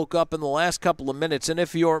kind of woke up in the last couple of minutes. And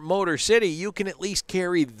if you're Motor City, you can at least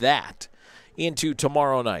carry that into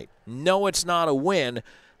tomorrow night. No, it's not a win.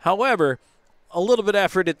 However, a little bit of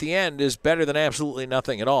effort at the end is better than absolutely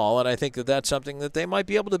nothing at all. And I think that that's something that they might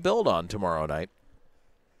be able to build on tomorrow night.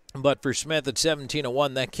 But for Smith at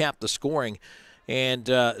 17:01, that capped the scoring. And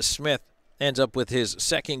Smith ends up with his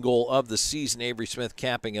second goal of the season. Avery Smith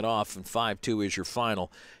capping it off, and 5-2 is your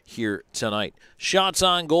final here tonight. Shots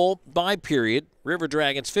on goal by period. River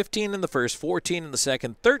Dragons 15 in the first, 14 in the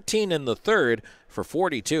second, 13 in the third for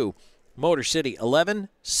 42. Motor City 11,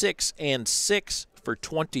 6, and 6 for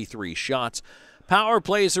 23 shots. Power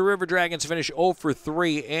plays, the River Dragons finish 0 for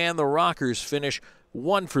 3, and the Rockers finish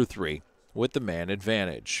 1 for 3 with the man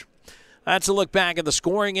advantage. That's a look back at the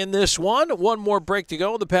scoring in this one. One more break to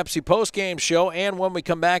go, the Pepsi postgame show. And when we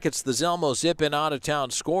come back, it's the Zelmo Zip-In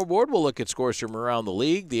out-of-town scoreboard. We'll look at scores from around the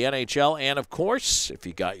league, the NHL, and, of course, if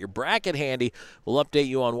you got your bracket handy, we'll update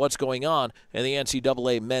you on what's going on in the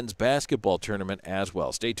NCAA men's basketball tournament as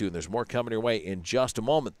well. Stay tuned. There's more coming your way in just a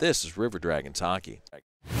moment. This is River Dragons Hockey.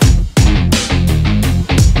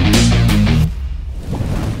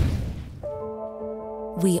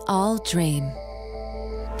 We all dream.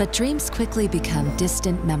 But dreams quickly become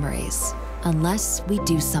distant memories. unless we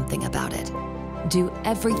do something about it. Do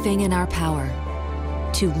everything in our power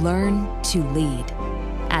to learn to lead.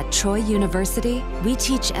 At Troy University, we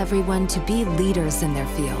teach everyone to be leaders in their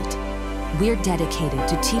field. We're dedicated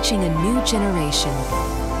to teaching a new generation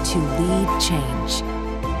to lead change.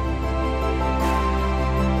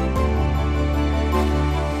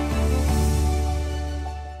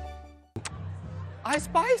 Ice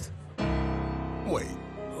Spice? Wait,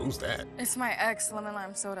 who's that? It's my ex, lemon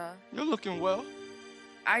lime soda. You're looking well.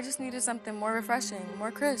 I just needed something more refreshing,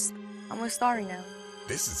 more crisp. I'm with Starry now.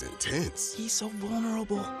 This is intense. He's so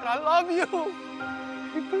vulnerable. But I love you.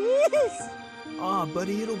 Please. Ah,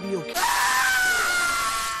 buddy, it'll be okay.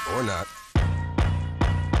 Or not.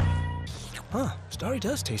 Huh, Starry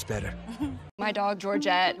does taste better. My dog,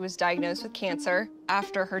 Georgette, was diagnosed with cancer.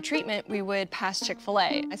 After her treatment, we would pass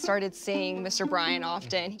Chick-fil-A. I started seeing Mr. Bryan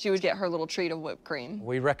often. She would get her little treat of whipped cream.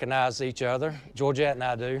 We recognize each other, Georgette and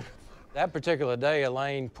I do. That particular day,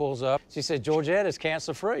 Elaine pulls up. She said, Georgette is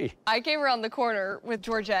cancer-free. I came around the corner with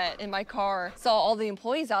Georgette in my car, saw all the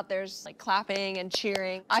employees out there just like clapping and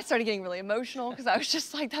cheering. I started getting really emotional because I was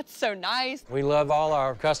just like, that's so nice. We love all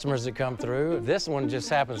our customers that come through. This one just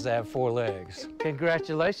happens to have 4 legs.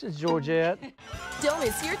 Congratulations, Georgette. Don't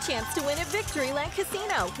miss your chance to win at Victoryland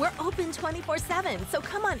Casino. We're open 24/7, so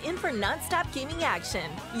come on in for nonstop gaming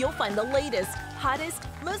action. You'll find the latest, hottest,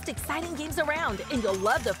 most exciting games around, and you'll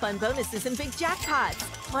love the fun bonuses and big jackpots.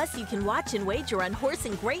 Plus, you can watch and wager on horse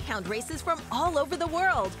and greyhound races from all over the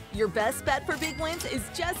world. Your best bet for big wins is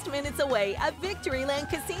just minutes away at Victoryland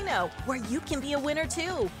Casino, where you can be a winner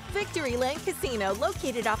too. Victoryland Casino,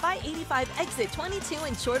 located off I-85 exit 22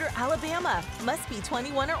 in Shorter, Alabama. Must be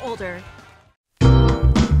 21 or older.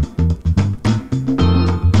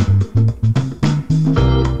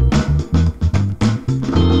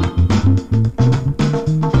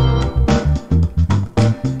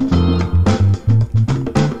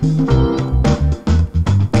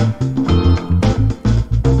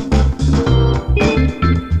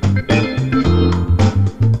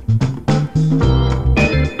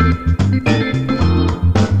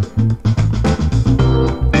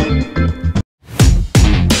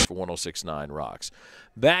 For 106.9 Rocks.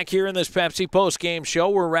 Back here in this Pepsi post-game show,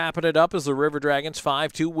 we're wrapping it up as the River Dragons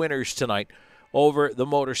 5-2 winners tonight over the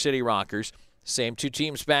Motor City Rockers. Same 2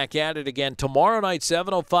 teams back at it again tomorrow night,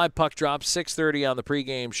 7:05 puck drop, 6:30 on the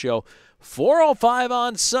pregame show, 4:05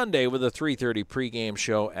 on Sunday with a 3:30 pregame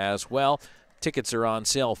show as well. Tickets are on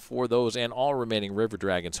sale for those and all remaining River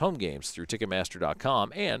Dragons home games through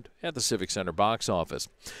Ticketmaster.com and at the Civic Center box office.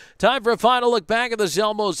 Time for a final look back at the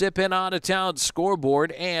Zelmo Zip-In out-of-town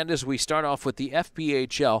scoreboard. And as we start off with the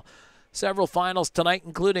FPHL, several finals tonight,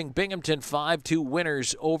 including Binghamton 5-2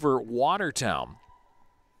 winners over Watertown.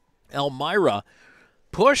 Elmira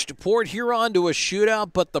pushed Port Huron to a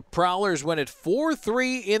shootout, but the Prowlers win it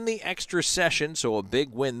 4-3 in the extra session, so a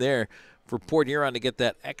big win there for Port Huron to get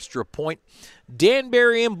that extra point.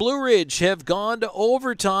 Danbury and Blue Ridge have gone to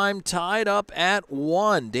overtime, tied up at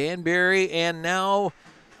 1. Danbury, and now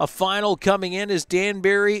a final coming in as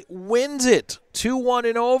Danbury wins it 2-1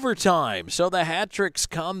 in overtime. So the Hat-Tricks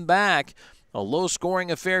come back. A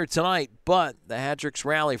low-scoring affair tonight, but the Hat-Tricks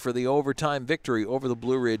rally for the overtime victory over the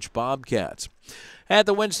Blue Ridge Bobcats. At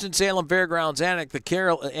the Winston-Salem Fairgrounds Annex, the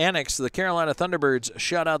Carolina Thunderbirds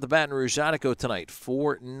shut out the Baton Rouge Zydeco tonight,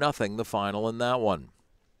 4-0 the final in that one.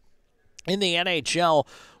 In the NHL,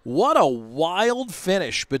 what a wild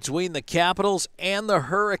finish between the Capitals and the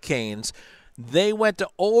Hurricanes. They went to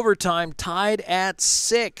overtime, tied at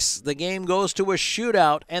 6. The game goes to a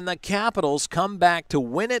shootout, and the Capitals come back to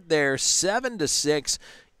win it there 7-6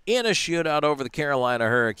 in a shootout over the Carolina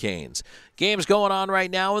Hurricanes. Game's going on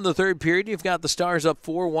right now in the third period. You've got the Stars up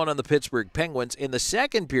 4-1 on the Pittsburgh Penguins. In the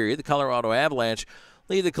second period, the Colorado Avalanche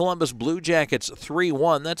lead the Columbus Blue Jackets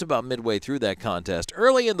 3-1. That's about midway through that contest.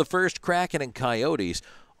 Early in the first, Kraken and Coyotes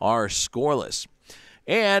are scoreless.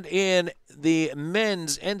 And in the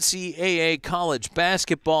men's NCAA college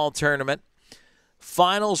basketball tournament,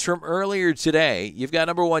 finals from earlier today, you've got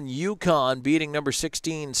number 1 UConn beating number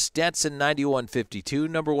 16 Stetson 91-52.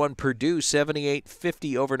 Number 1 Purdue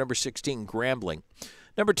 78-50 over number 16 Grambling.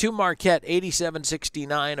 Number 2 Marquette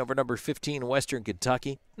 87-69 over number 15 Western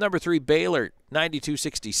Kentucky. Number 3 Baylor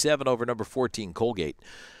 92-67 over number 14 Colgate.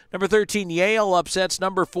 Number 13 Yale upsets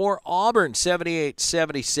number 4 Auburn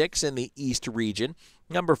 78-76 in the East region.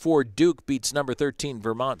 Number 4, Duke beats number 13,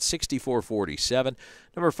 Vermont, 64-47.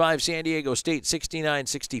 Number 5, San Diego State,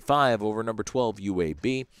 69-65 over number 12,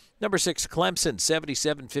 UAB. Number 6, Clemson,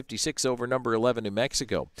 77-56 over number 11, New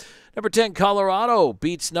Mexico. Number 10, Colorado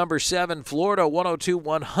beats number 7, Florida,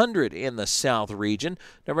 102-100 in the South region.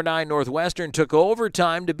 Number 9, Northwestern took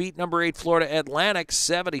overtime to beat number 8, Florida Atlantic,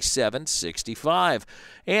 77-65.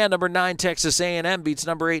 And number 9, Texas A&M beats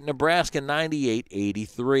number 8, Nebraska,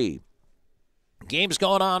 98-83. Games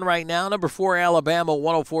going on right now. Number 4, Alabama,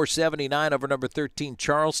 104-79 over number 13,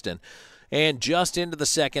 Charleston. And just into the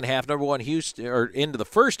second half, number 1, Houston, or into the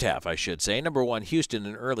first half, I should say, number 1, Houston,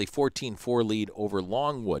 an early 14-4 lead over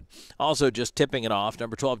Longwood. Also just tipping it off,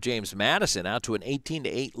 number 12, James Madison, out to an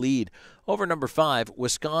 18-8 lead over number 5,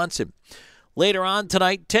 Wisconsin. Later on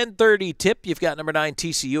tonight, 10:30 tip, you've got number 9,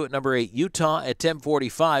 TCU at number 8, Utah at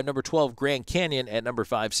 10:45, number 12, Grand Canyon at number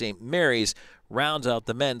 5, St. Mary's, rounds out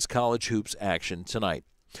the men's college hoops action tonight.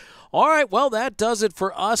 All right, well, that does it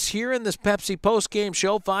for us here in this Pepsi postgame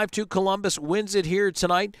show. 5-2 Columbus wins it here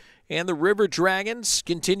tonight, and the River Dragons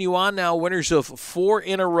continue on now, winners of 4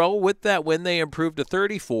 in a row. With that win, they improved to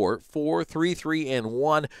 34-4,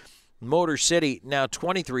 3-3-1. Motor City now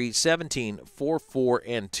 23-17,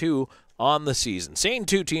 4-4-2 on the season. Same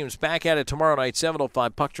two teams back at it tomorrow night,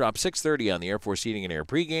 7:05 puck drop, 6:30 on the Air Force Heating and Air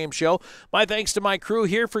pregame show. My thanks to my crew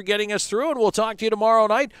here for getting us through, and we'll talk to you tomorrow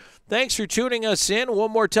night. Thanks for tuning us in.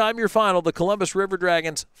 One more time, your final, the Columbus River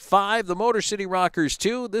Dragons 5, the Motor City Rockers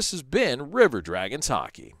 2. This has been River Dragons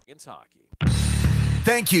Hockey.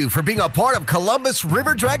 Thank you for being a part of Columbus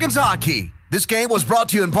River Dragons Hockey. This game was brought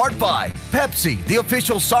to you in part by Pepsi, the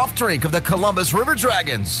official soft drink of the Columbus River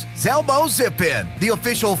Dragons. Zelmo Zip-In, the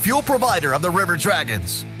official fuel provider of the River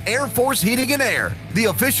Dragons. Air Force Heating and Air, the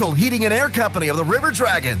official heating and air company of the River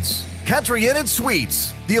Dragons. Country Inn &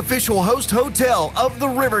 Suites, the official host hotel of the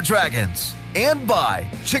River Dragons. And by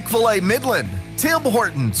Chick-fil-A Midland, Tim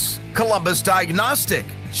Hortons, Columbus Diagnostic,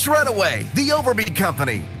 Shredaway, the Overby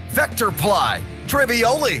Company, Vector Ply,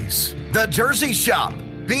 Trivioli's, The Jersey Shop,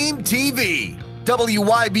 Beam TV,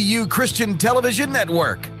 WYBU Christian Television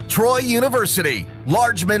Network, Troy University,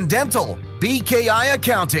 Largeman Dental, BKI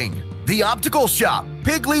Accounting, The Optical Shop,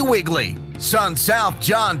 Piggly Wiggly, Sun South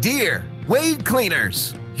John Deere, Wade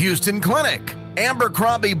Cleaners, Houston Clinic,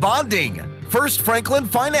 Abercrombie Bonding, First Franklin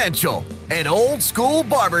Financial, and Old School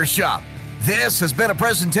Barber Shop. This has been a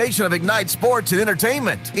presentation of Ignite Sports and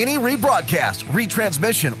Entertainment. Any rebroadcast,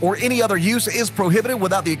 retransmission, or any other use is prohibited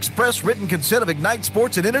without the express written consent of Ignite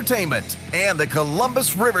Sports and Entertainment and the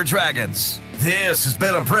Columbus River Dragons. This has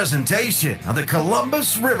been a presentation of the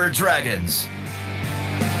Columbus River Dragons.